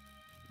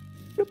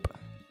 Yep.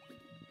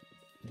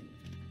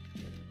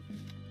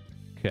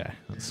 Okay,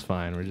 that's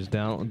fine. We're just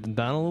down a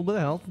little bit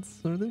of health.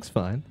 Everything's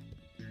fine.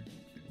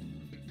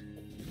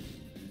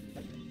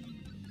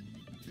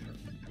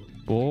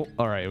 Oh,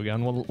 alright, we got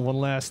one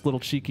last little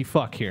cheeky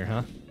fuck here,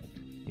 huh?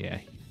 Yeah,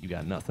 you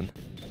got nothing.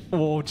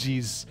 Oh,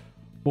 jeez.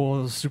 Oh,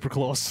 that was super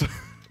close.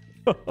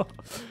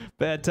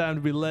 Bad time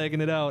to be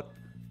lagging it out.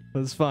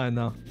 That's fine,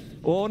 though.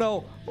 Oh,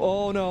 no.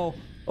 Oh, no.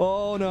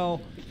 Oh,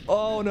 no.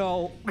 Oh,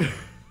 no.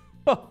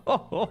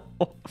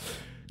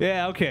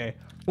 Yeah, okay.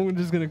 I'm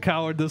just gonna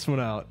coward this one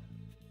out.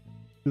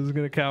 Just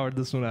gonna coward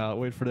this one out.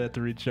 Wait for that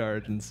to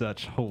recharge and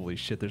such. Holy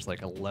shit, there's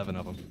like 11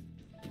 of them.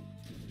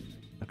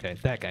 Okay,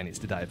 that guy needs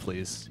to die,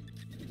 please.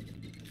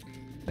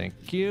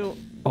 Thank you.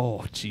 Oh,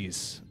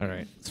 jeez. All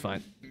right, it's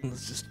fine.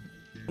 Let's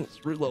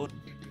reload.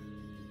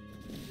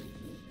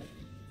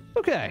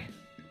 Okay.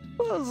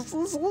 Well, this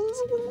was a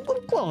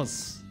little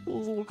close. It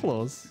was a little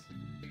close.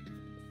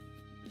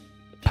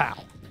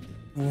 Pow.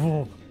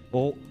 Whoa.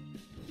 Oh.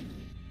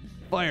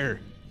 Fire.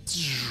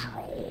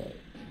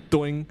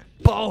 Doing.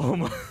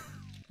 Boom.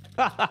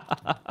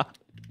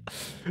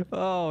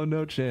 Oh,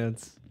 no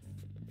chance.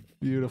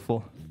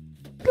 Beautiful.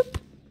 Bloop.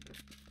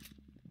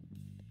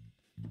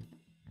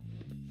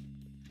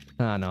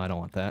 Ah, no, I don't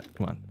want that.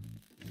 Come on.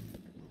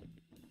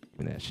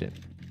 Give me that shit.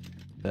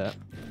 That.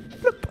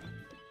 Bloop.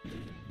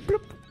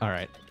 Bloop. All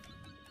right.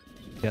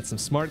 Got some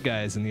smart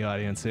guys in the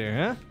audience here,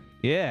 huh?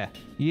 Yeah.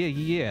 Yeah,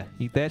 yeah.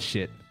 Eat that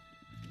shit.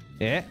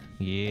 Yeah.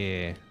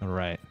 Yeah. All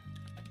right.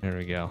 There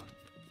we go.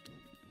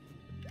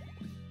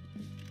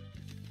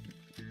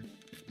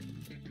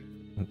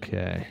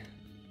 Okay.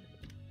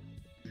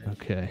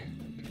 Okay.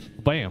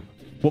 Bam.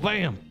 Well,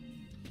 bam.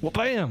 Well,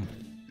 bam.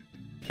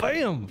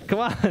 Bam. Come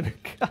on.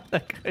 God,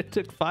 that guy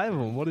took 5 of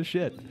them. What a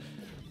shit.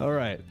 All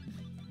right.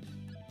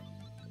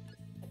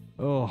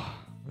 Oh,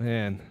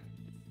 man.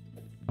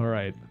 All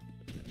right.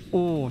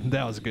 Oh,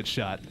 that was a good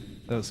shot.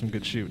 That was some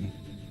good shooting.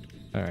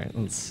 All right,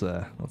 let's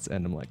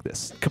end him like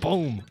this.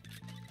 Kaboom!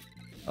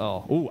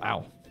 Oh, ooh,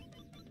 ow.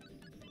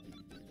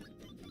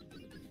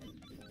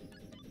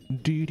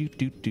 Do do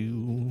do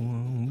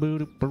do.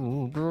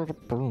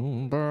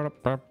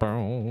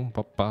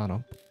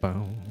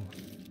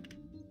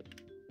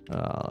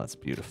 Oh, that's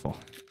beautiful.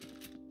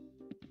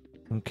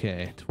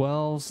 Okay,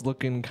 12's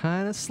looking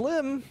kind of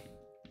slim.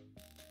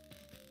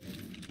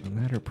 No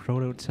matter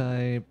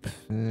prototype.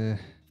 A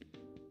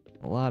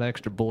lot of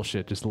extra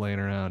bullshit just laying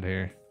around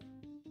here.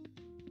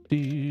 Do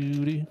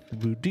do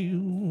do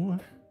do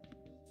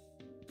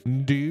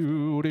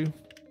do do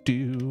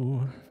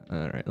do.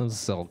 All right, let's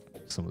sell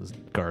some of this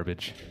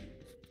garbage.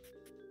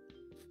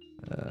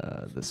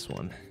 This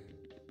one.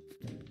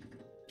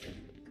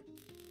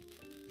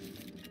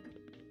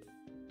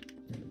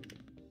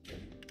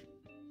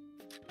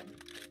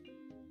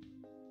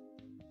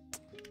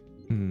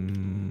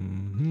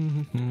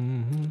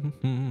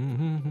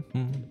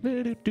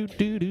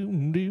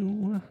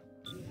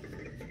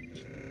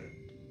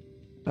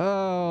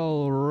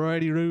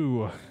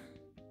 Alrighty-roo.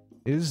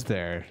 Is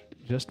there,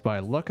 just by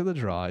luck of the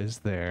draw, is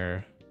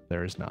there?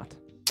 There is not.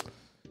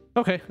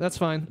 Okay, that's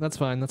fine. That's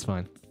fine. That's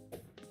fine.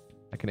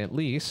 I can at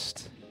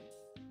least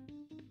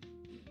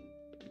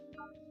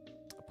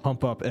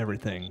pump up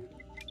everything.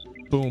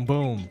 Boom,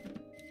 boom.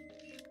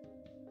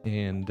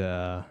 And,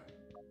 do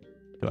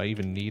I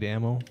even need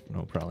ammo?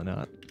 No, probably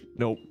not.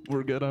 Nope,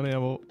 we're good on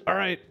ammo. All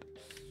right.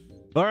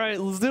 All right,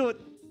 let's do it.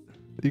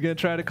 You gonna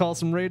try to call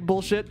some raid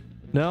bullshit?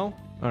 No?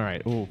 All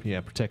right. Oh, yeah,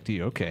 protect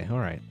you. Okay, all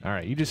right. All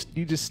right, you just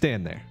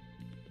stand there.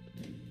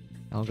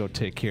 I'll go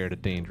take care of the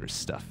dangerous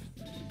stuff.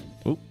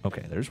 Oh,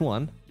 okay, there's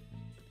one.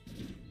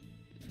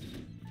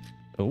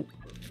 Oh.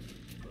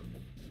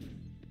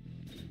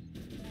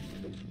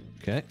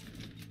 Okay.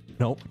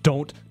 No,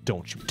 don't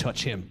you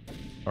touch him.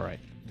 All right,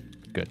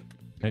 good.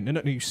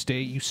 No, you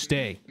stay. You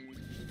stay.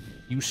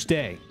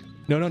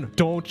 No,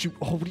 don't you.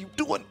 Oh, what are you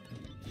doing?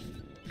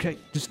 Okay,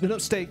 just, no,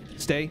 stay.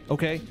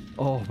 Okay.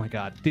 Oh my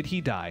God, did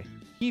he die?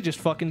 He just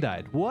fucking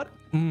died. What?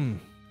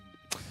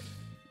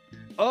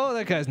 Oh,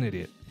 that guy's an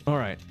idiot. All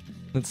right,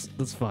 that's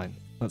fine.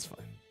 That's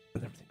fine.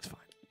 Everything's fine.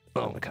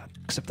 Oh my God,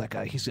 except that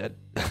guy. He's dead.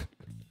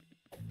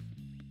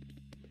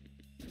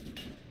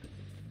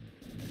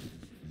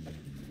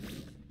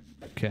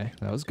 Okay,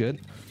 that was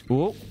good.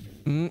 Whoa.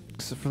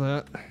 Except for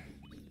that.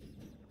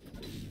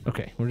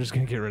 Okay, we're just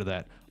gonna get rid of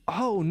that.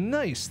 Oh,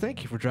 nice.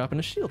 Thank you for dropping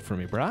a shield for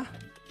me, brah.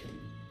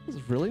 This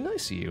is really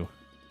nice of you.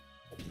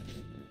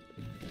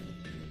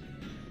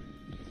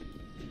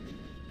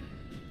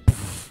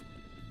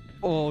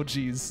 Oh,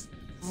 jeez.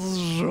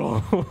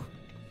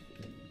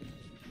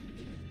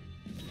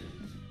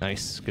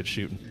 Nice. Good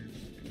shooting.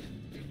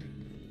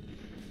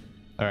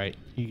 All right.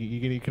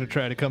 You gonna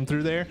try to come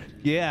through there?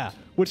 Yeah.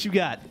 What you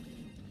got?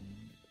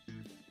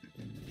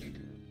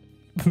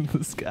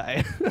 This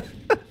guy.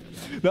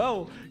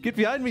 No! Get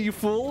behind me, you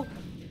fool!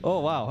 Oh,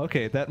 wow.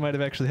 Okay, that might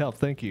have actually helped.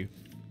 Thank you.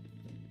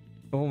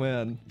 Oh,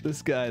 man.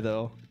 This guy,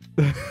 though.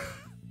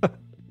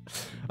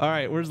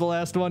 Alright, where's the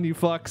last one, you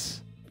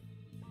fucks?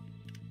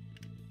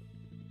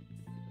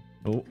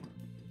 Oh.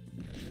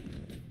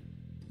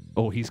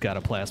 Oh, he's got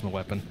a plasma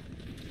weapon.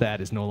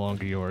 That is no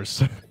longer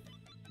yours.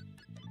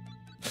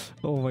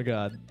 Oh, my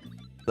God.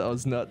 That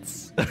was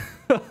nuts.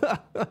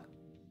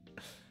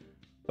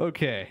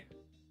 Okay.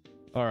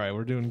 Alright,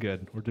 we're doing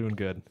good. We're doing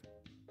good.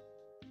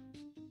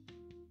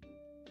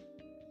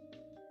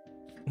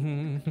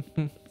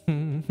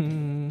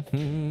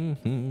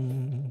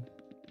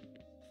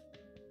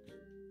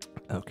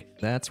 Okay,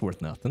 that's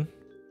worth nothing.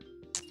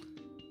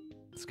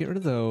 Let's get rid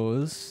of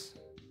those.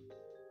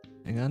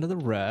 Hang on to the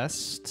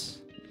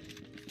rest.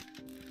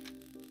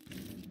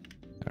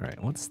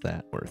 Alright, what's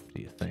that worth,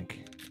 do you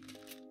think?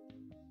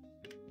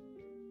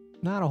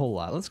 Not a whole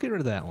lot. Let's get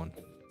rid of that one.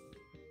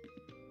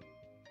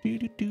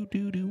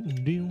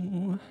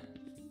 Do-do-do-do-do-do.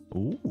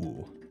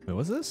 Ooh. Wait,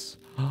 what's this?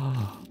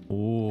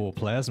 Oh,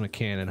 plasma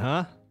cannon,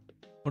 huh?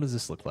 What does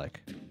this look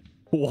like?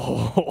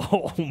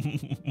 Whoa.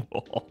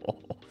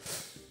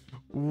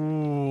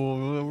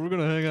 Ooh, we're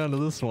gonna hang on to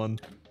this one.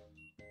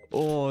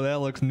 Oh, that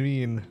looks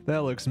mean.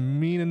 That looks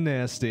mean and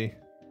nasty.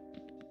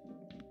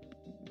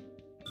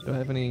 Do I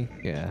have any?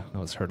 Yeah, I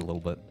was hurt a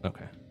little bit.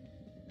 Okay.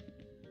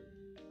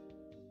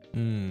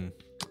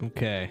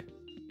 Okay.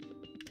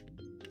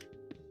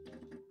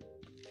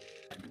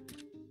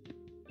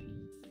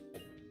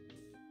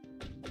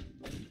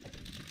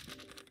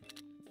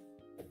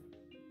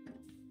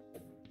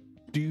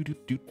 Do.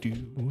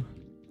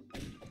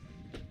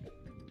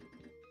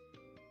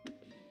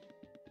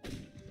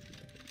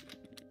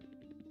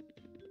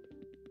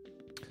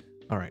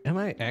 All right, am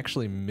I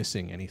actually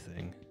missing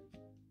anything?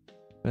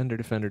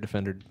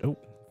 Defender. Oh,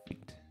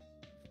 feet.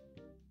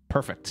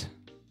 Perfect.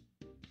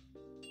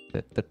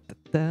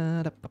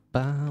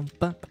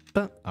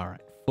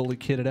 Alright, fully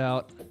kitted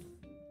out. I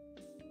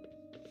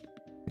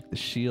think the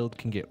shield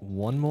can get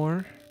one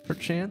more per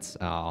chance.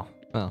 Oh.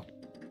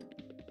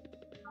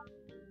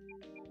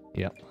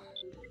 Yep.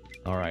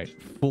 Alright,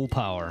 full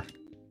power.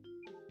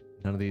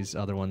 None of these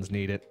other ones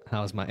need it.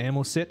 How's my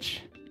ammo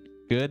sitch?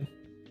 Good?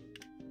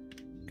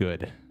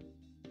 Good.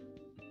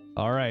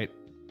 Alright.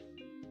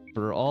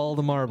 For all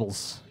the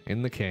marbles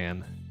in the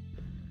can.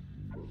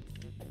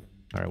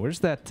 Alright, where's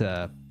that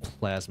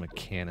plasma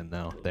cannon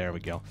though? There we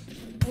go.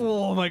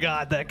 Oh my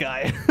god, that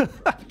guy.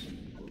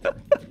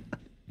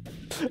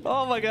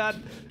 Oh my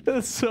god,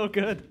 that's so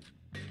good.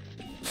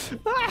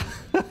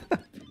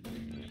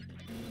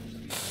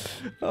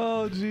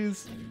 Oh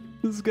jeez.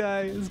 This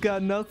guy has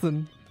got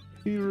nothing.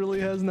 He really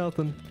has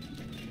nothing.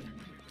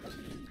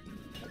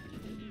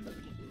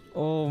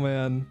 Oh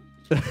man.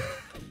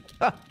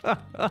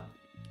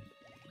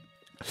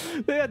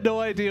 They had no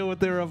idea what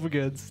they were up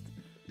against.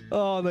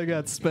 Oh, they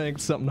got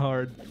spanked something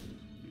hard.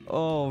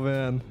 Oh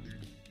man.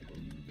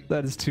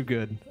 That is too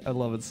good. I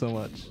love it so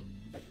much.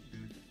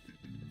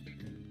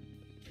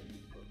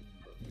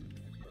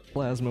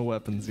 Plasma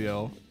weapons,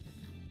 yo.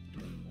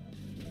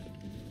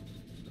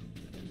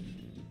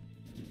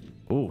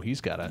 Oh,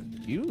 he's got a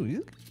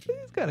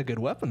good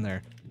weapon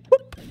there.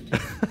 Whoop.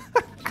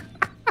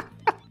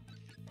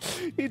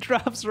 He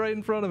drops right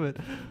in front of it.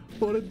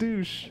 What a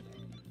douche.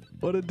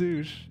 What a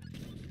douche.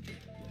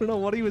 I don't know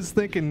what he was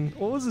thinking.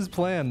 What was his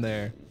plan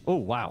there? Oh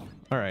wow.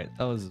 Alright,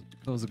 that was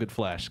a good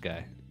flash,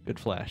 guy. Good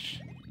flash.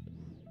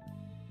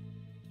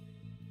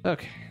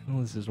 Okay,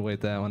 let's just wait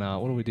that one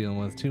out. What are we dealing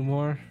with? Two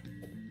more?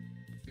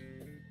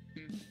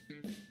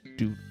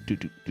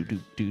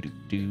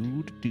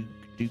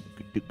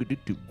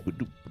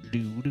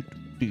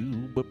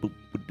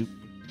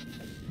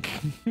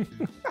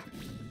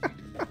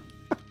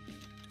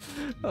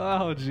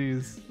 Oh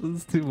jeez, this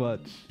is too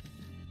much.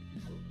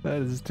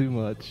 That is too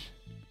much.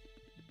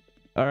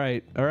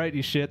 Alright,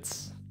 you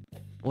shits.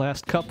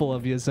 Last couple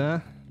of yous, huh?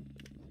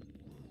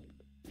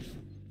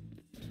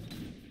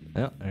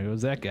 Oh, there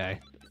goes that guy.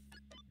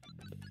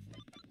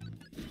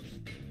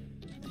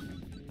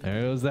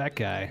 There goes that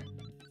guy.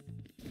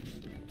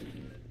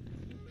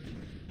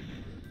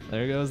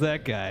 There goes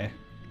that guy.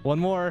 One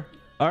more.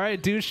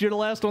 Alright, douche, you're the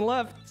last one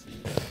left.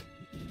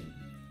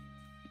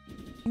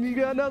 You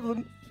got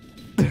nothing.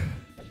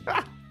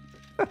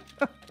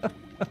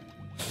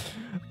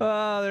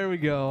 Ah, there we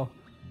go.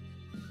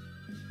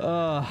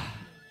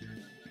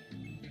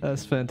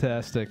 That's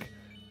fantastic.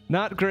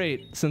 Not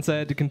great, since I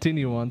had to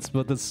continue once,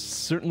 but that's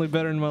certainly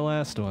better than my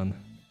last one.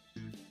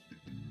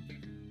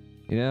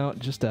 You know,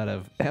 just out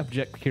of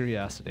abject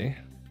curiosity.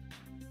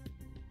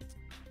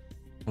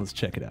 Let's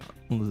check it out.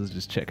 Let's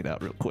just check it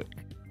out real quick.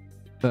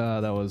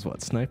 That was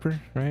what, sniper,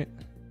 right?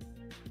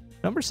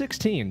 Number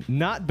 16.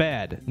 Not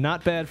bad.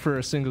 Not bad for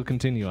a single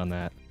continue on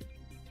that.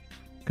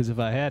 Because if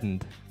I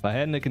hadn't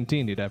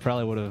continued, I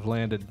probably would have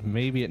landed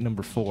maybe at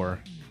number 4.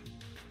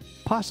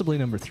 Possibly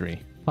number 3.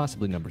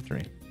 Possibly number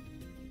 3.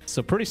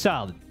 So pretty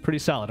solid. Pretty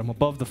solid. I'm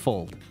above the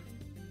fold.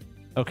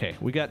 Okay,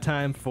 we got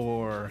time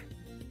for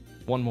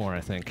one more,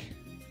 I think.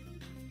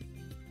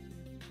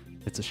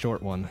 It's a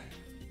short one.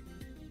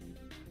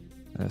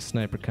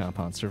 Sniper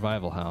compound.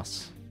 Survival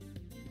house.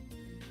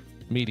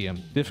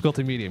 Medium.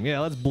 Difficulty medium. Yeah,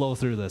 let's blow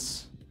through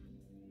this.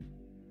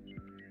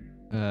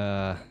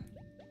 9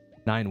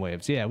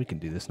 waves. Yeah, we can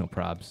do this, no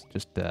probs.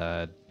 Just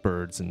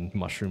birds and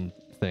mushroom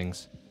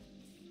things.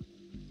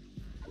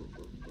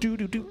 Do.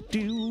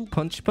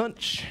 Punch,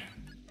 punch.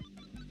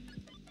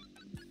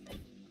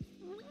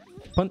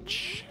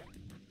 Punch.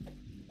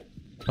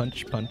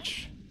 Punch,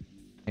 punch.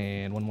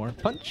 And one more.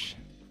 Punch.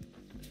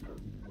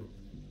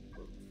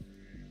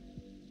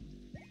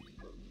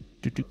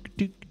 Do.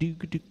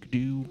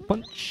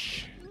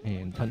 Punch.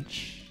 And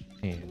punch.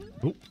 And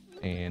oh.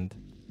 And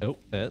oh.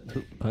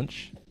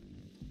 Punch.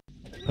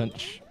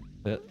 Punch.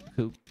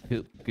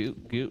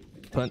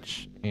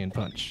 Punch. And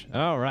punch.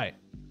 All right.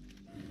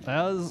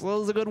 That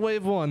was a good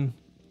wave 1.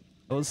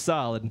 That was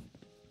solid.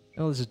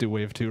 Now let's just do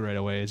wave 2 right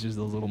away. It's just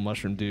those little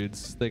mushroom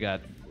dudes. They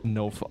got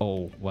no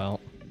oh, well,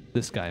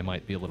 this guy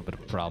might be a little bit of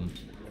a problem.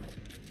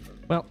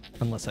 Well,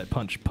 unless I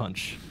punch.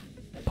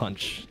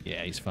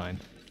 Yeah, he's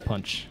fine.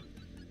 Punch.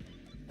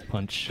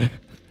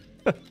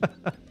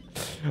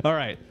 All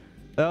right.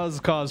 That was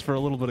cause for a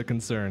little bit of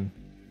concern.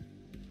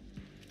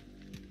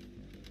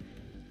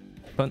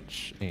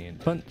 Punch and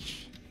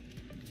punch.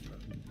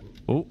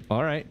 Oh,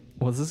 all right.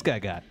 What's this guy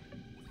got?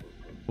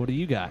 What do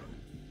you got?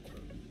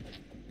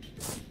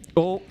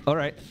 Oh, all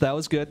right. That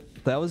was good.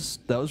 That was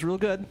real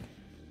good.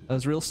 That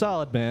was real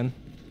solid, man.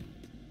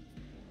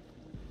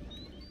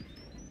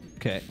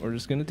 Okay, we're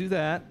just gonna do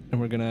that, and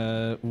we're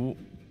gonna. Ooh.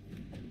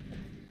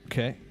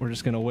 Okay, we're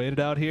just gonna wait it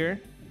out here.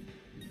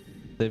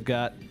 They've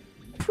got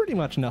pretty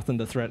much nothing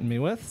to threaten me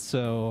with,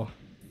 so.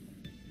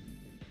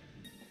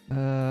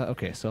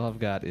 Okay, so all I've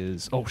got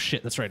is. Oh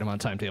shit, that's right. I'm on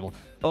timetable.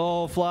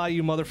 Oh, fly,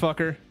 you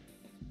motherfucker!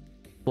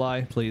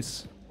 Fly,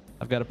 please.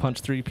 I've got to punch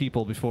 3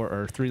 people before,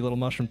 or 3 little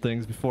mushroom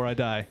things before I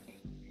die.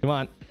 Come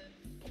on.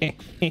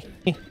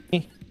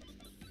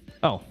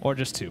 Oh, or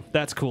just 2.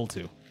 That's cool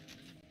too.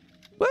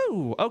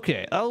 Woo!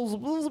 Okay, I was a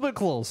little bit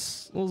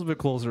close. A little bit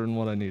closer than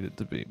what I needed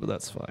to be, but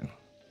that's fine.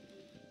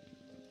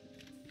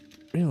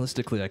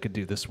 Realistically, I could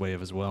do this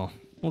wave as well.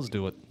 Let's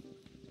do it.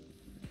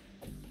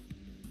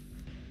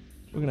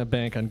 We're gonna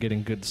bank on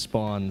getting good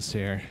spawns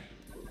here.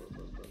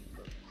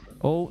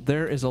 Oh,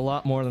 there is a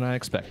lot more than I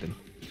expected,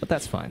 but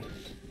that's fine.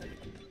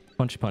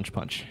 Punchy, punch,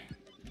 punch.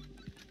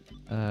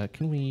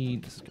 Can we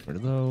just get rid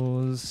of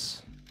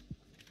those?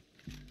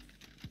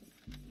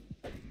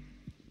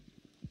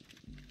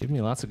 Give me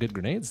lots of good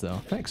grenades,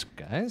 though. Thanks,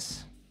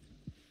 guys.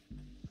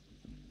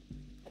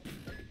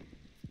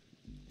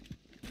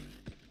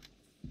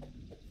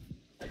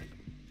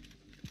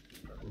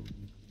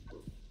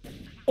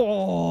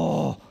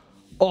 Oh!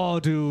 Oh,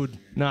 dude.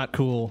 Not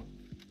cool.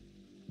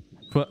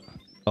 But,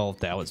 oh,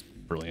 that was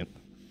brilliant.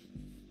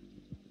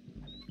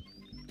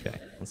 Okay,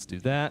 let's do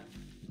that.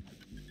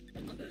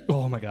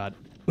 Oh my god.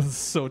 This is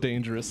so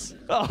dangerous.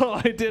 Oh,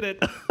 I did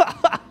it!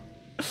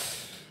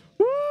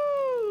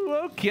 Woo!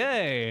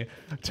 Okay.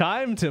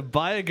 Time to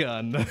buy a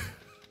gun.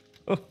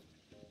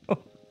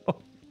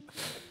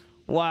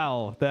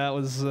 Wow, that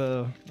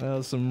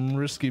was some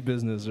risky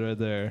business right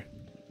there.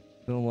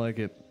 Don't like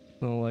it.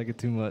 Don't like it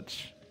too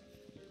much.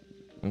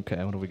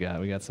 Okay, what do we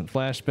got? We got some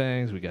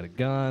flashbangs, we got a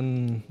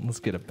gun. Let's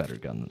get a better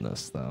gun than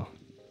this, though.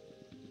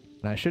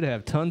 And I should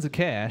have tons of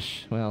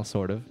cash. Well,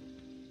 sort of.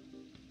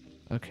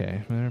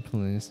 Okay,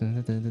 police.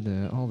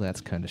 All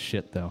that's kind of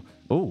shit, though.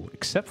 Oh,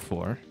 except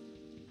for...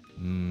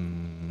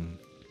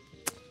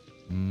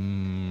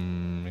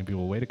 maybe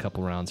we'll wait a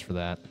couple rounds for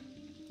that.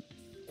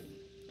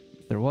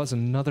 There was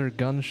another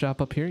gun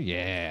shop up here?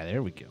 Yeah,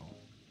 there we go.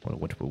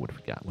 What do we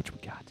got? What do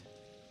we got?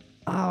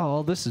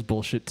 Oh, this is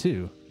bullshit,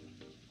 too.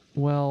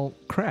 Well,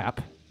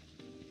 crap.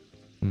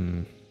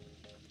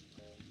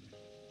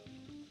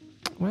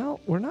 Well,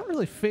 we're not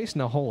really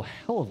facing a whole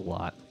hell of a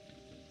lot.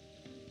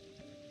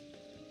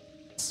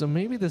 So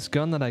maybe this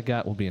gun that I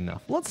got will be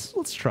enough.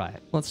 Let's try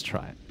it. Let's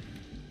try it.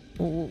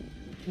 We'll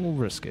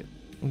risk it.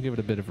 We'll give it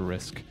a bit of a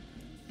risk.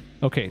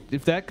 Okay,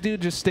 if that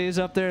dude just stays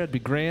up there, it'd be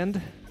grand.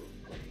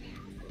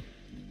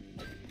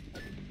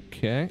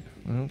 Okay,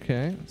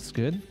 okay, that's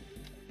good.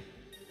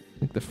 I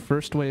think the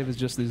first wave is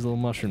just these little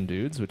mushroom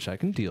dudes, which I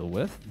can deal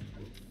with.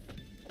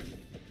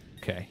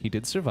 Okay, he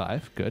did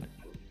survive. Good.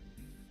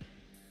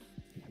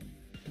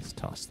 Let's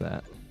toss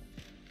that.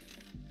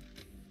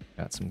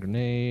 Got some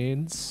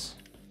grenades.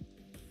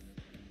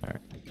 All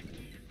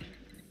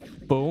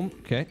right. Boom.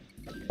 Okay.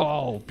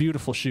 Oh,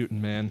 beautiful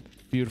shooting, man.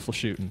 Beautiful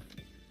shooting.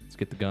 Let's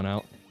get the gun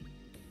out.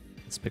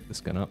 Let's pick this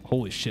gun up.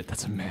 Holy shit,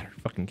 that's a matter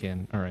fucking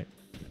cannon. All right.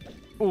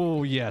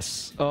 Oh,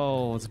 yes.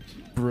 Oh, it's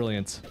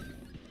brilliant.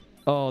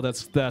 Oh,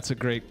 that's a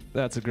great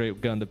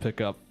gun to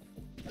pick up.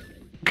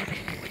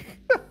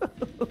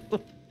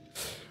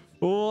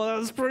 Oh, that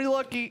was pretty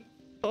lucky.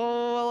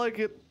 Oh, I like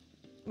it.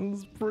 That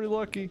was pretty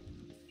lucky.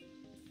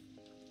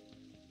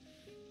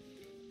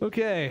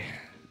 Okay.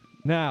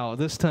 Now,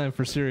 this time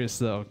for serious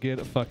though. Get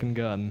a fucking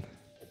gun.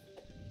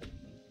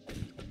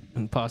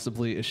 And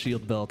possibly a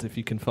shield belt if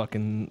you can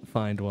fucking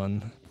find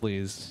one,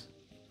 please.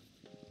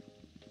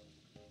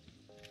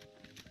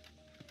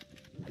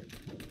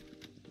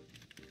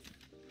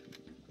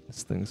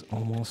 This thing's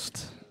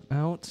almost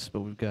out, but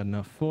we've got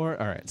enough for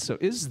it. Alright, so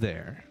is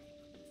there...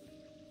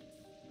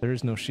 There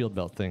is no shield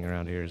belt thing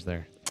around here, is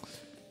there?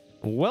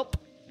 Welp!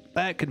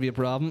 That could be a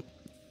problem.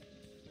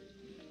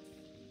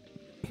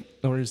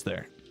 Or is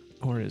there?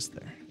 Or is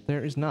there?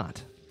 There is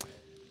not.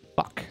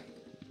 Fuck.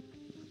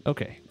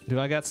 Okay, do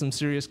I got some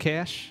serious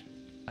cash?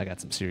 I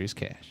got some serious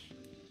cash.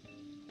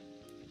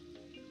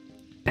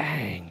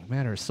 Dang,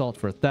 matter of salt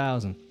for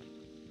 1,000.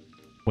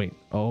 Wait,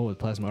 oh, the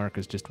plasma arc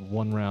is just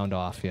 1 round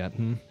off yet,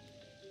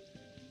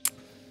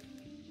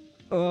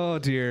 Oh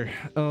dear,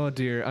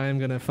 I am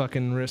gonna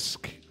fucking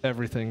risk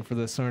everything for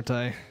this, aren't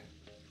I?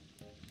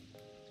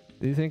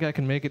 Do you think I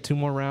can make it 2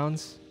 more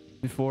rounds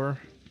before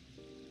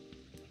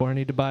I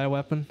need to buy a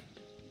weapon?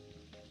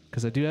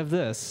 Because I do have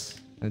this.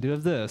 I do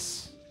have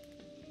this.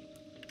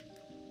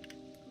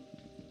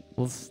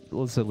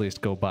 Let's at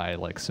least go buy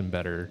like some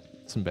better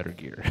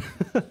gear.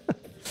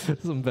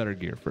 Some better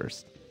gear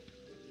first.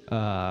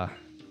 None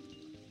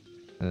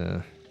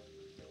of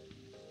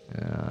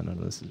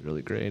this is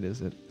really great,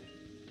 is it?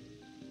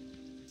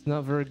 It's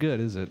not very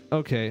good, is it?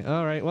 Okay,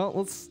 all right. Well,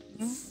 let's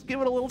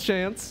give it a little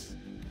chance.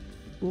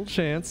 A little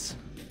chance.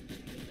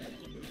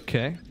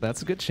 Okay,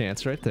 that's a good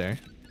chance right there.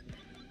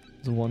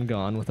 There's 1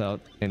 gone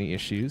without any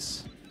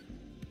issues.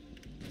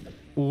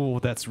 Oh,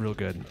 that's real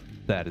good.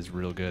 That is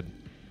real good.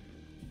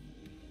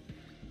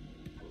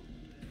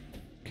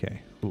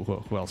 Okay,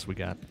 who else we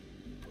got?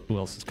 Who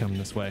else is coming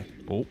this way?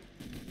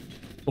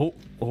 Oh,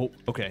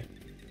 okay.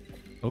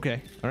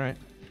 Okay, all right.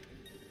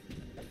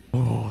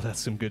 Oh, that's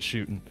some good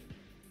shooting.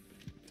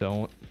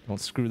 Don't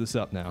screw this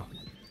up now.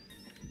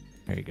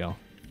 There you go.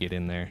 Get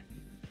in there.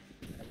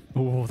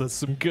 Oh, that's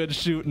some good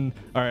shooting.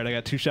 All right, I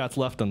got 2 shots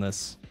left on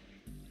this.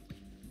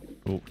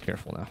 Oh,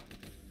 careful now.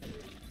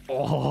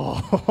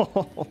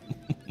 Oh.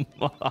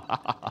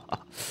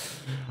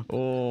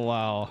 Oh,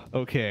 wow.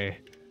 Okay.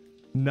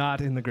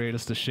 not in the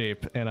greatest of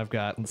shape. And I've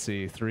got, let's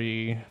see,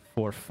 3,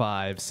 4,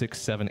 5,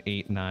 6, 7,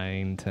 8,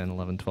 9, 10,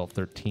 11, 12,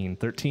 13.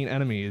 13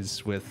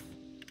 enemies with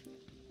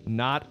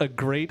not a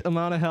great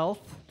amount of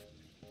health.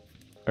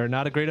 Or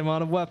not a great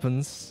amount of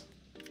weapons.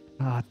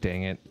 Ah,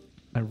 dang it.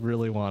 I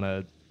really want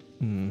to...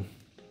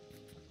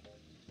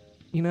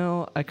 You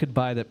know, I could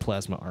buy that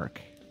plasma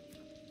arc.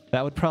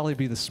 That would probably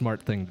be the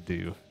smart thing to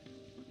do.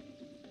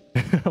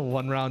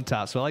 1 round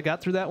tops. Well, I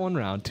got through that 1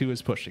 round. 2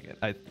 is pushing it.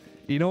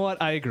 You know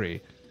what? I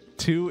agree.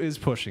 2 is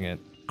pushing it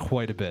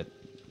quite a bit.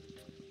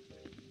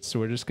 So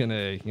we're just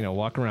gonna, you know,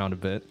 walk around a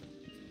bit.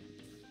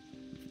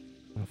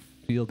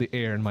 Feel the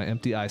air in my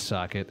empty eye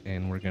socket,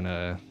 and we're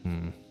gonna...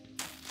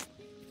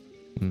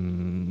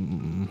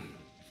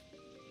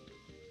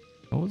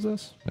 What was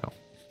this? No.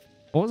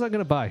 What was I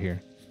gonna buy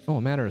here? Oh,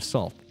 a matter of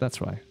salt.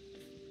 That's why.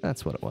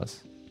 That's what it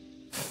was.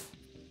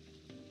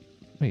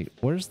 Wait,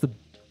 where's the...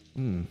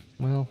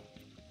 well...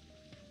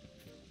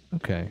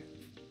 Okay.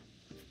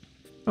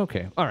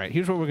 Okay, alright,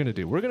 here's what we're gonna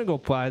do. We're gonna go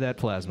buy that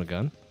plasma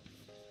gun.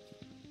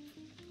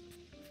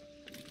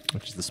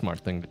 Which is the smart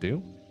thing to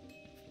do.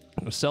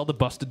 I'm gonna sell the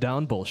busted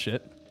down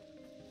bullshit.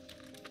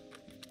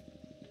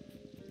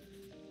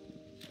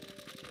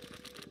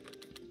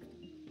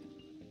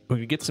 We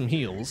could get some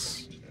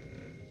heals.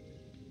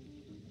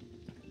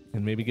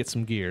 And maybe get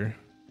some gear.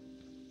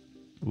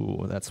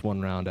 Ooh, that's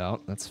 1 round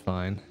out. That's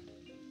fine.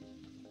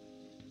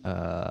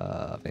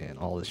 Man,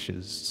 all this shit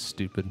is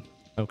stupid.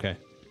 Okay.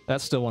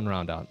 That's still 1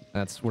 round out.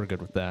 We're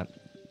good with that.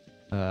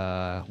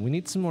 We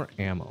need some more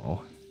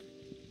ammo.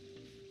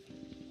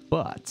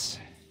 But...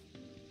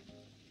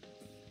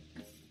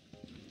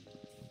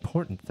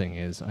 important thing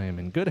is, I am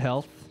in good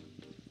health.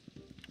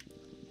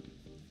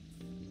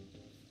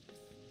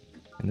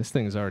 And this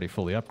thing is already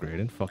fully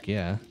upgraded. Fuck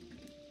yeah.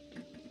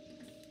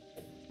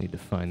 Need to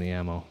find the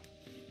ammo.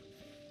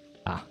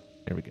 Ah,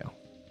 there we go.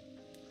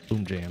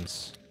 Boom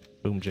jams.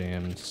 Boom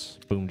jams.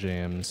 Boom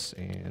jams.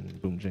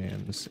 And boom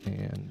jams.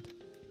 And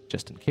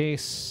just in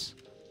case.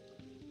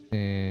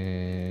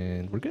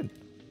 And we're good.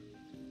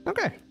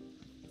 Okay.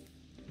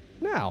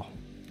 Now.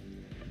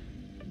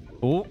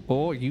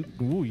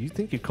 You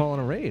think you're calling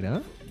a raid,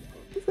 huh?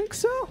 You think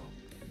so?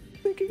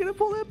 Think you're gonna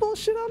pull that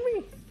bullshit on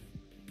me?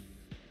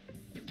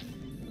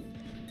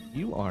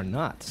 You are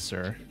not,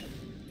 sir.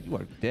 You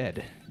are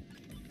dead.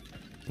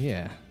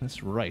 Yeah,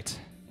 that's right.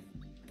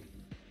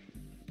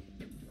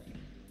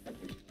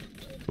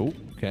 Oh,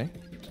 okay.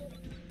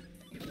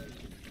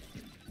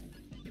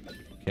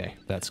 Okay,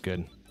 that's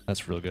good.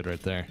 That's real good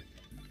right there.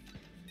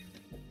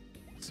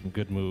 Some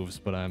good moves,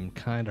 but I'm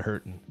kind of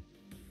hurting.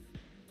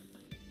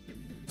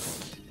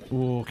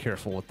 Oh,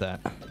 careful with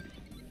that.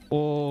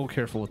 Oh,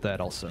 careful with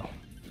that also.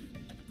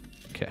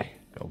 Okay,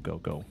 go, go,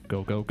 go,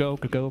 go, go, go,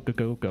 go, go,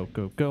 go, go,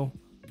 go, go.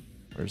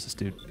 Where's this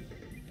dude?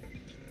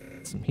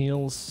 Some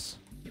heals.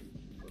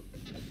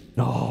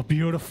 Oh,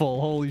 beautiful.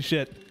 Holy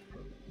shit.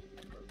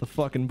 The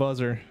fucking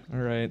buzzer. All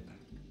right.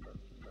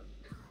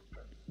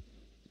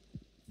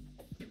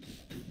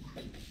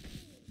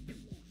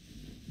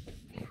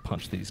 I'll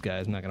punch these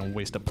guys. I'm not going to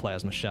waste a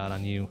plasma shot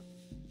on you.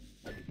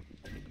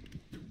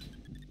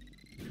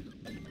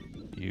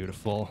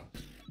 Beautiful.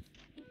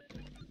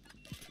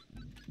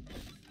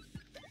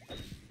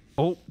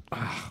 Oh,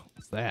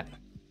 what's that?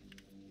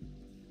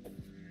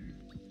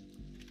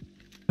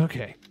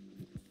 Okay.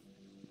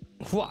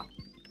 Wha.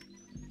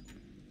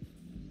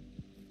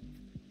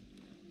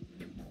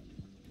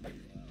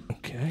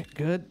 Okay,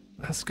 good.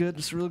 That's good.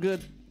 That's real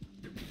good.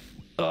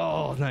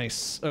 Oh,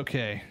 nice.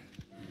 Okay.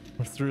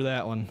 We're through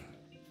that one.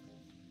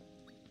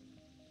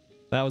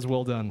 That was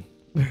well done.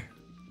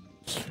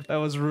 That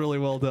was really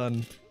well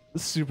done.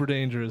 This is super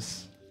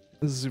dangerous.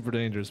 This is super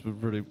dangerous, but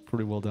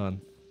pretty well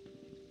done.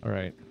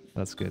 Alright,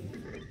 that's good.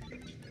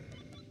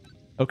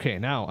 Okay,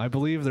 now, I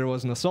believe there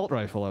was an assault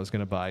rifle I was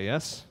gonna buy,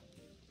 yes?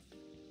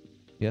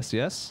 Yes,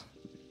 yes?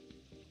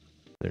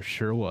 There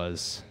sure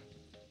was.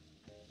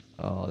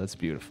 Oh, that's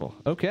beautiful.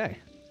 Okay.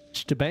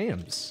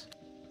 Shabams.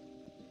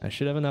 I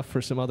should have enough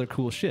for some other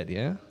cool shit,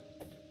 yeah?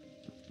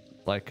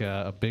 Like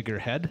a bigger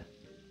head?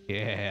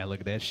 Yeah, look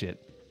at that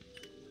shit.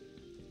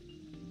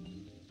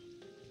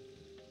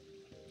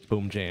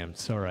 Boom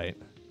jams. Alright.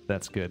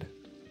 That's good.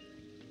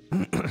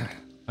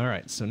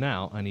 Alright, so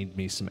now I need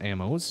me some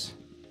ammos.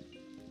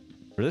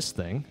 For this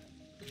thing.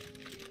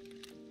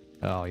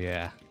 Oh,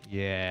 yeah.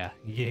 Yeah.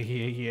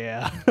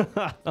 Yeah.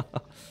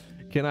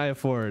 Can I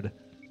afford...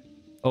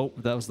 Oh,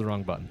 that was the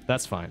wrong button.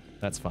 That's fine.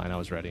 That's fine. I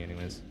was ready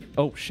anyways.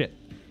 Oh, shit.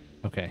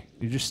 Okay.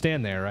 You just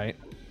stand there, right?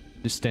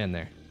 Just stand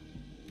there.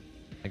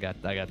 I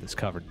got this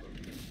covered.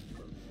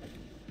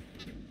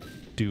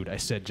 Dude, I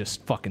said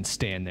just fucking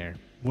stand there.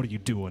 What are you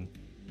doing?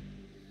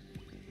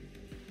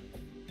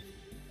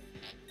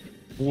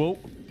 Whoa.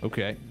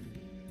 Okay.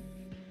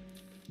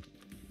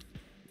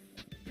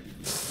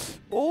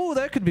 Oh,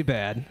 that could be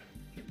bad.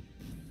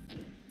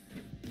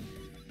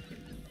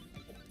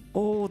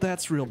 Oh,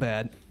 that's real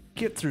bad.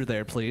 Get through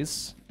there,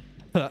 please.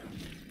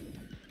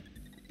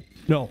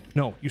 No,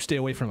 no, you stay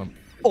away from him.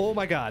 Oh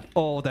my god.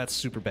 Oh, that's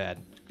super bad.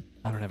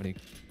 I don't have any...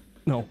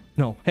 No,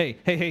 no. Hey,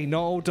 hey, hey,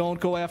 no, don't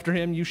go after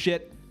him, you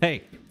shit.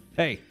 Hey,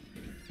 hey.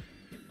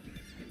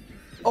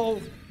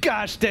 Oh,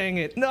 gosh dang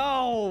it.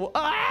 No!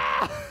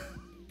 Ah!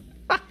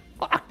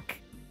 Fuck.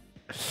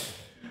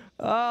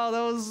 Oh,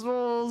 that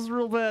was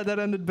real bad. That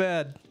ended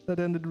bad. That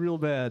ended real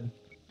bad.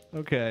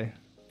 Okay.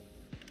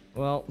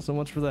 Well, so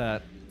much for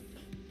that.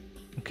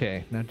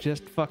 Okay, now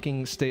just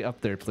fucking stay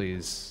up there,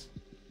 please.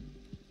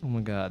 Oh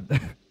my god.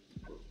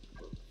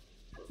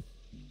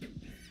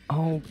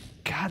 Oh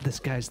god, this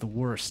guy's the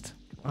worst.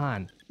 Come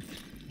on.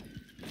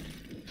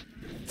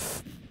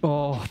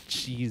 Oh,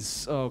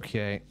 jeez.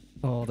 Okay.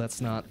 Oh, that's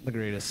not the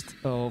greatest.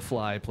 Oh,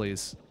 fly,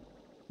 please.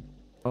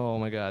 Oh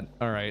my god.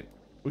 Alright.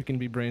 We can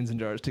be brains in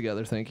jars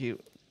together, thank you.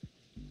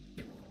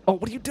 Oh,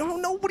 what are you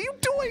doing? No, what are you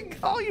doing?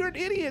 Oh, you're an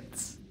idiot.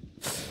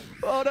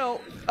 Oh no.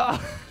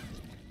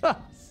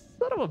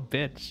 Son of a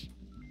bitch.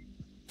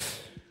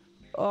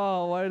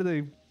 Oh, why do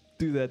they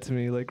do that to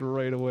me, like,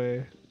 right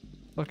away?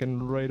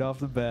 Fucking right off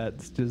the bat.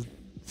 It's just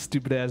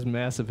stupid ass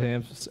massive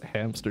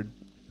hamster.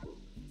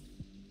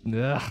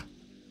 Ugh.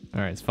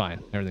 Alright, it's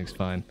fine. Everything's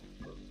fine.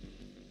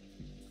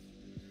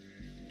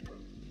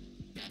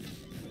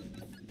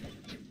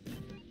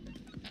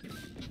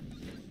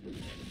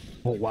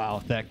 Oh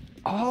wow, that.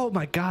 Oh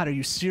my god, are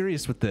you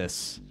serious with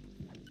this?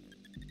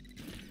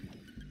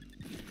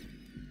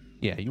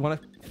 Yeah, you wanna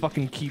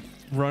fucking keep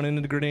running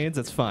into grenades?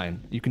 That's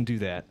fine. You can do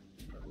that.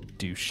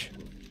 Douche.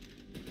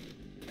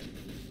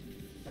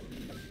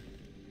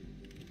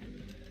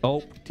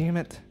 Oh, damn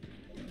it.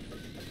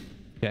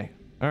 Okay,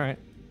 alright.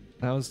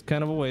 That was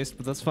kind of a waste,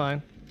 but that's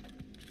fine.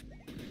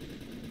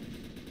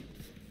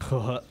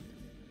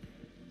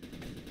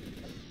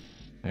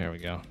 There we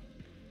go.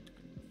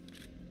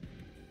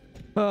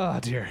 Oh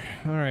dear.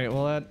 Alright,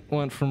 well that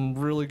went from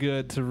really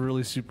good to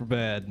really super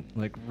bad.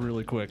 Like,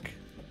 really quick.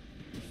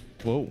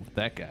 Whoa,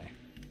 that guy.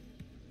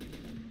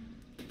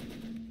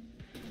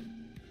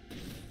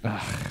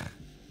 Ugh.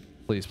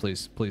 Please,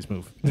 please, please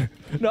move.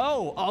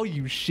 No! Oh,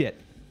 you shit.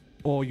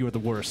 Oh, you are the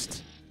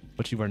worst.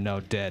 But you are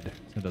now dead.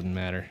 So it doesn't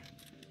matter.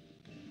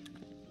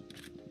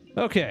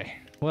 Okay,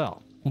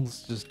 well,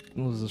 let's just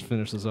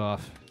finish this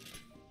off.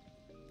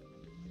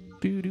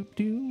 Do do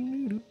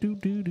do do do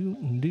do do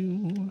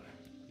do.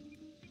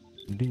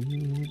 Do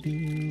do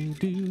do do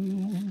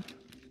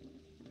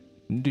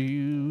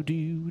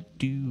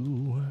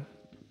do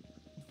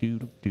do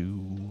do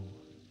do.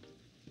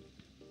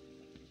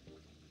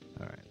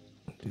 All right,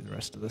 do the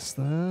rest of this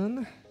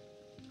then.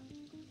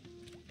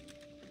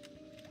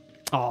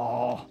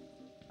 Oh,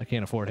 I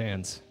can't afford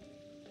hands.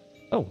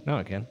 Oh, now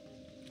I can.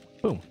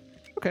 Boom.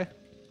 Okay.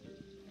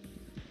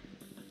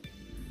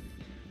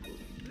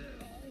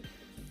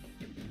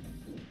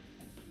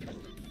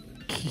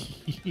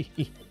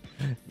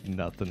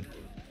 Nothing.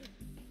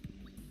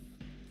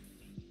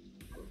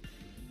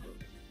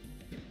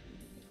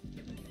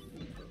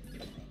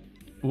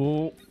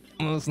 Oh,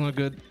 that's not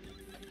good.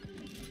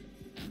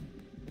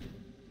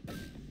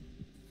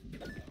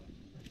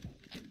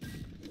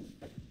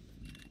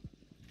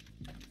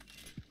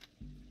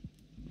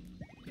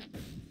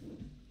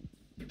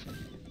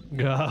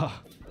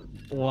 Ah,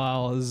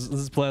 wow,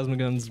 this plasma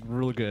gun's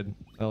really good.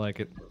 I like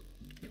it.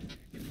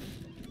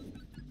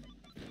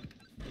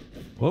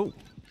 Whoa,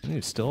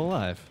 he's still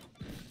alive.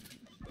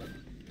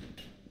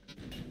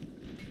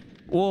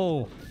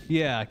 Whoa,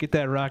 yeah, get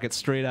that rocket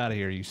straight out of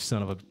here, you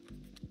son of a...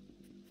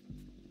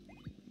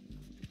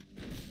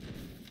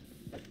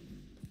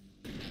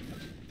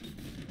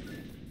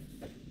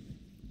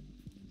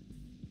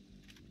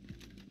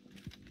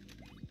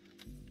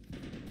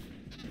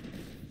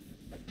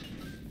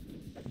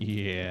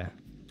 Yeah.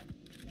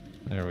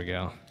 There we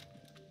go.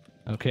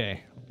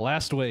 Okay,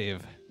 last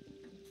wave.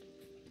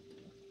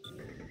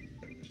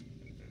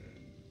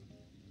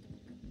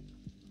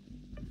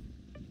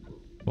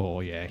 Oh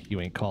yeah, you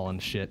ain't calling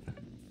shit.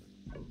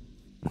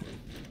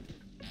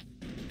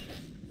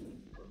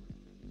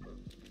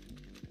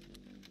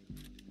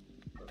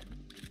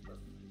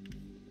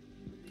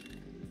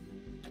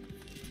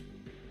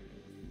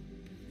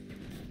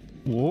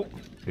 Whoa,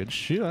 good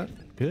shot.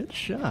 Good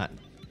shot.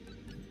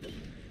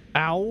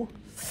 Ow.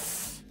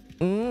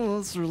 Oh,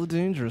 that's really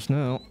dangerous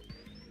now.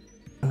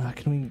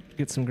 Can we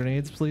get some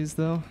grenades, please,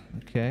 though?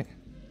 Okay.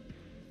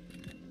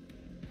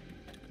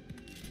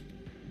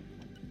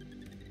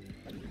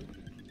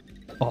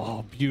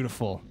 Oh,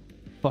 beautiful.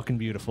 Fucking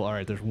beautiful.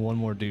 Alright, there's one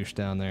more douche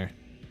down there.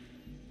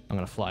 I'm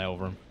gonna fly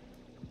over him.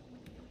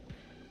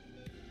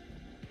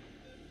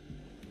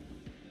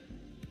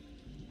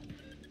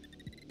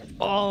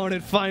 Oh, and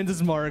it finds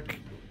his mark.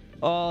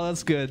 Oh,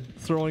 that's good.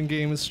 Throwing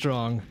game is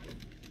strong.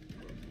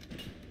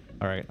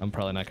 Alright, I'm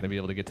probably not gonna be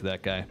able to get to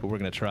that guy, but we're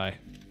gonna try.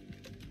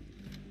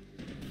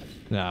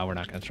 No, we're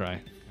not gonna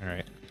try.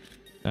 Alright.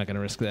 Not gonna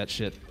risk that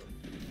shit.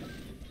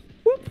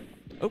 Whoop!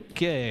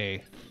 Okay.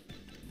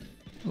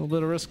 A little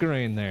bit of risk of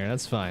rain there,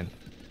 that's fine.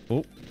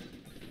 Oh.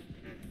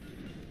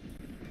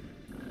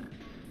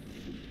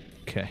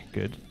 Okay,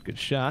 good. Good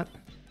shot.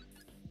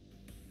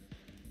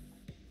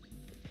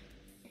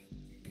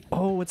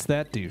 Oh, it's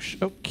that douche.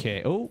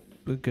 Okay. Oh,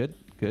 good,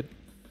 good.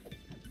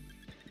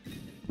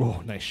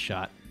 Nice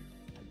shot.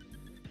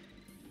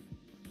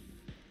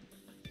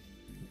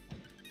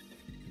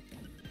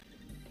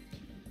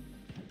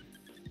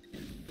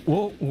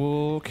 Whoa,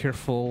 whoa,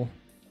 careful.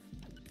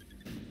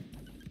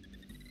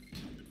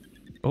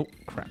 Oh,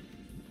 crap.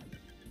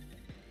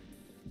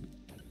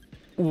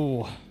 Ooh.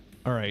 All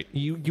right,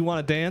 you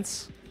want to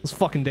dance? Let's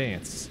fucking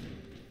dance.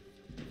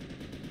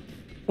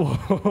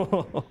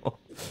 Whoa.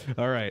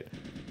 All right,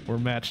 we're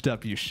matched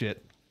up, you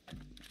shit.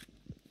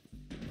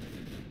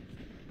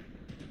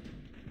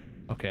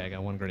 Okay, I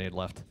got 1 grenade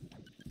left.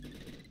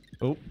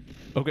 Oh,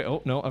 okay.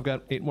 Oh, no, I've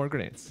got 8 more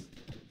grenades.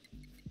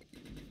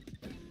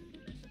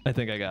 I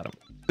think I got him.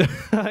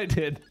 I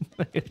did.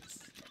 Nice.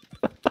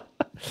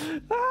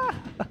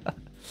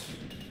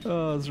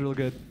 Oh, that's real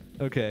good.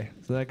 Okay,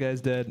 so that guy's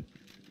dead.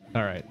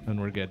 All right,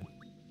 and we're good.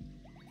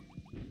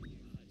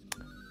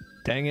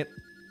 Dang it.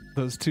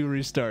 Those 2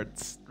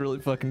 restarts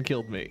really fucking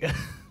killed me.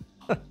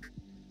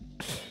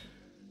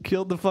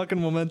 Killed the fucking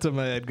momentum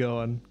I had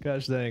going.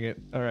 Gosh dang it.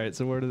 All right,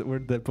 so where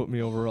did that put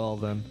me overall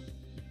then?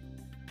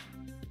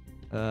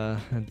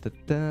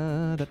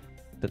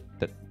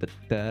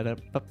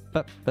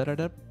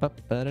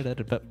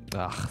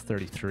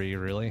 33,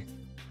 really?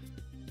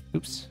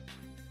 Oops.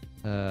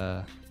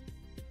 Yeah,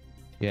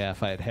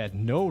 if I had had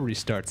no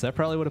restarts, that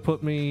probably would have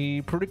put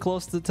me pretty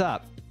close to the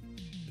top.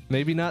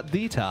 Maybe not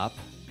the top.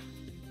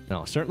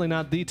 No, certainly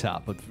not the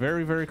top, but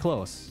very, very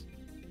close.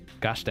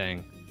 Gosh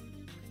dang.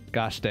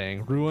 Gosh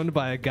dang. Ruined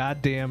by a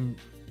goddamn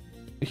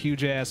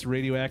huge-ass,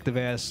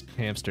 radioactive-ass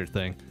hamster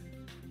thing.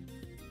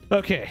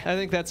 Okay, I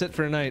think that's it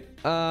for tonight.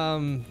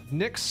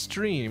 Next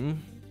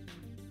stream...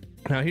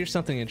 Now, here's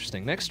something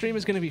interesting. Next stream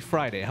is going to be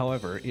Friday.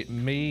 However, it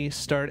may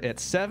start at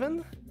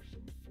 7,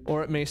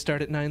 or it may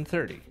start at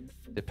 9:30,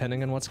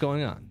 depending on what's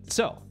going on.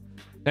 So,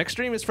 next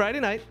stream is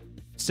Friday night,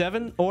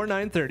 7 or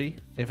 9:30.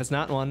 If it's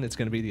not one, it's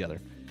going to be the other.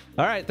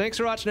 All right, thanks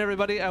for watching,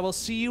 everybody. I will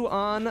see you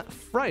on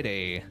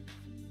Friday.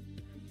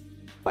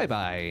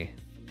 Bye-bye.